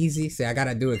was easy. See, I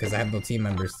gotta do it because I have no team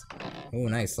members. Oh,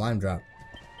 nice slime drop.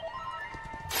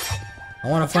 I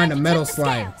want to find a metal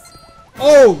slime.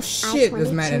 Oh shit,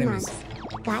 there's mad enemies.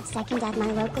 Got second at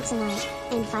my local tonight,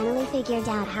 and finally figured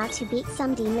out how to beat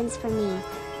some demons for me.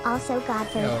 Also got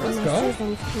third on my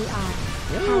season's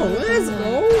PR. Yo, let's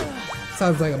go.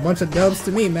 Sounds like a bunch of dubs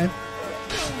to me, man.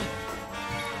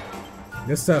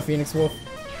 Good stuff, Phoenix Wolf.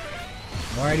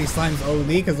 Why are these slimes OD?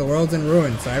 Because the world's in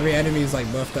ruin, so every enemy is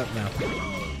like buffed up now.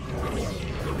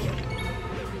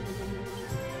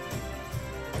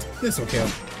 This will kill.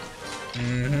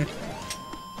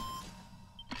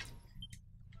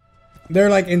 They're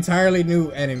like entirely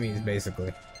new enemies,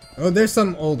 basically. Oh, there's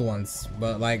some old ones,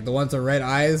 but like the ones with red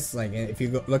eyes, like if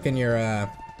you look in your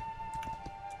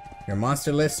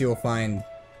monster list, you'll find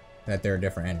that there are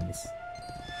different enemies.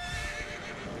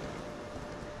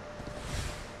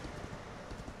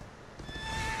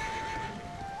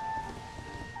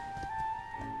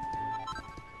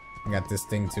 I got this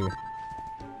thing too.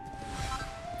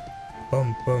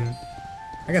 Boom, boom.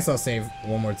 I guess I'll save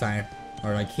one more time.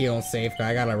 Or like heal and save, cause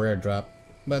I got a rare drop.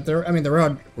 But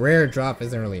the rare drop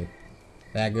isn't really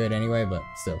that good anyway, but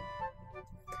still.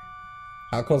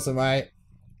 How close am I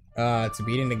to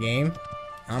beating the game?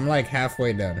 I'm like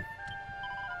halfway done.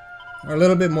 Or a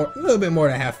little bit more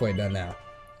than halfway done now.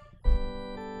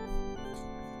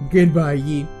 Goodbye,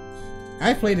 Yi.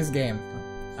 I've played this game.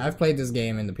 I've played this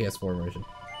game in the PS4 version.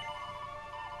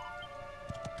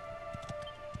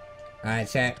 Alright,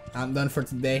 chat. I'm done for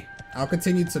today. I'll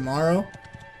continue tomorrow.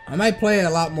 I might play a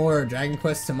lot more Dragon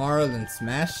Quest tomorrow than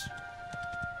Smash.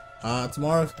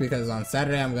 Tomorrow, because on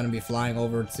Saturday I'm gonna be flying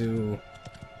over to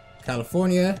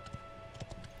California.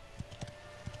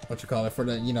 What you call it, for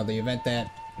the the event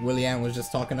that William was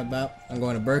just talking about. I'm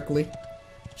going to Berkeley.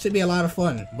 Should be a lot of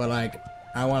fun, but like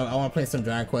I want to play some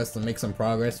Dragon Quest and make some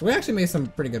progress. We actually made some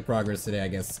pretty good progress today, I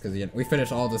guess, because we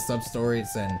finished all the sub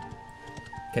stories and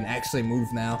can actually move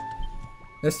now.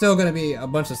 There's still gonna be a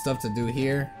bunch of stuff to do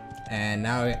here, and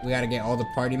now we gotta get all the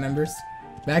party members.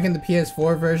 Back in the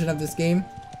PS4 version of this game,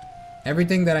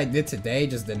 everything that I did today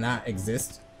just did not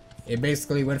exist. It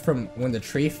basically went from when the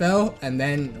tree fell, and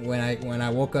then when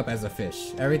I woke up as a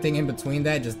fish. Everything in between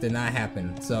that just did not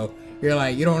happen. So you're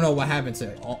like, you don't know what happened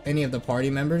to any of the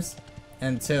party members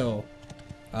until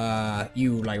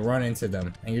you like run into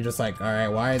them, and you're just like, all right,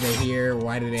 why are they here?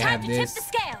 Why do they have this? Tip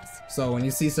the scales. So when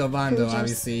you see Sylvando,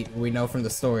 obviously we know from the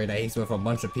story that he's with a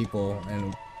bunch of people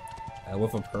and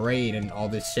with a parade and all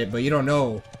this shit, but you don't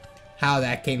know how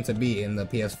that came to be in the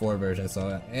PS4 version.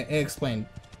 So explain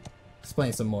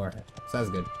some more. So that's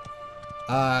good.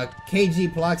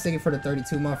 KG Plox, thank you for the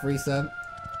 32-month resub.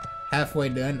 Halfway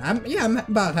done. I'm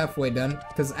about halfway done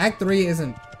because Act 3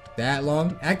 isn't that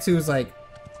long. Act 2 is like,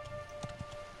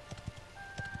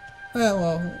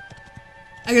 well,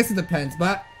 I guess it depends,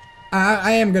 but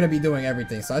I am gonna be doing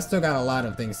everything, so I still got a lot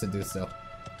of things to do still.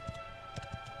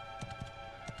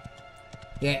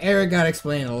 Yeah, Eric got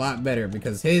explained a lot better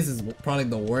because his is probably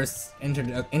the worst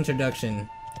introduction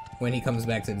when he comes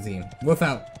back to the team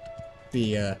without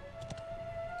the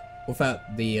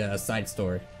side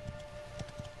story.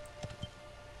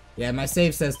 Yeah, my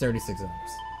save says 36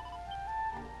 hours.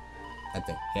 I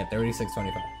think. Yeah,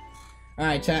 36:25.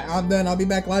 Alright, chat, I'm done. I'll be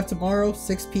back live tomorrow,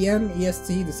 6 p.m.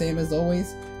 EST, the same as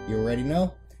always. You already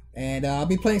know. And I'll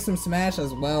be playing some Smash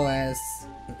as well as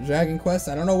Dragon Quest.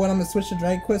 I don't know when I'm going to switch to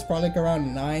Dragon Quest. Probably like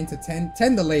around 9 to 10.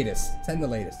 10 the latest. 10 the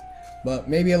latest. But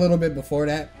maybe a little bit before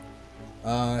that.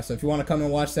 So if you want to come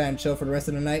and watch that and chill for the rest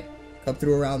of the night, come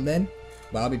through around then.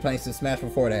 But I'll be playing some Smash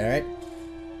before that, alright?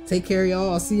 Take care,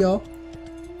 y'all. I'll see y'all.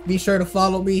 Be sure to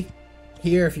follow me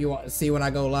here if you want to see when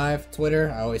I go live.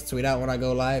 Twitter, I always tweet out when I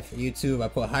go live. YouTube, I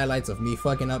put highlights of me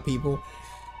fucking up people.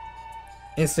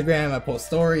 Instagram, I post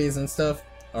stories and stuff,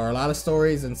 or a lot of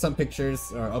stories and some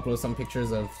pictures, or upload some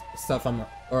pictures of stuff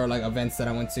or like events that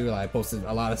I went to. Like I posted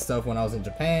a lot of stuff when I was in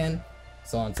Japan,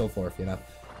 so on and so forth, you know.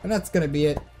 And that's gonna be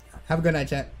it. Have a good night,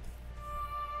 chat.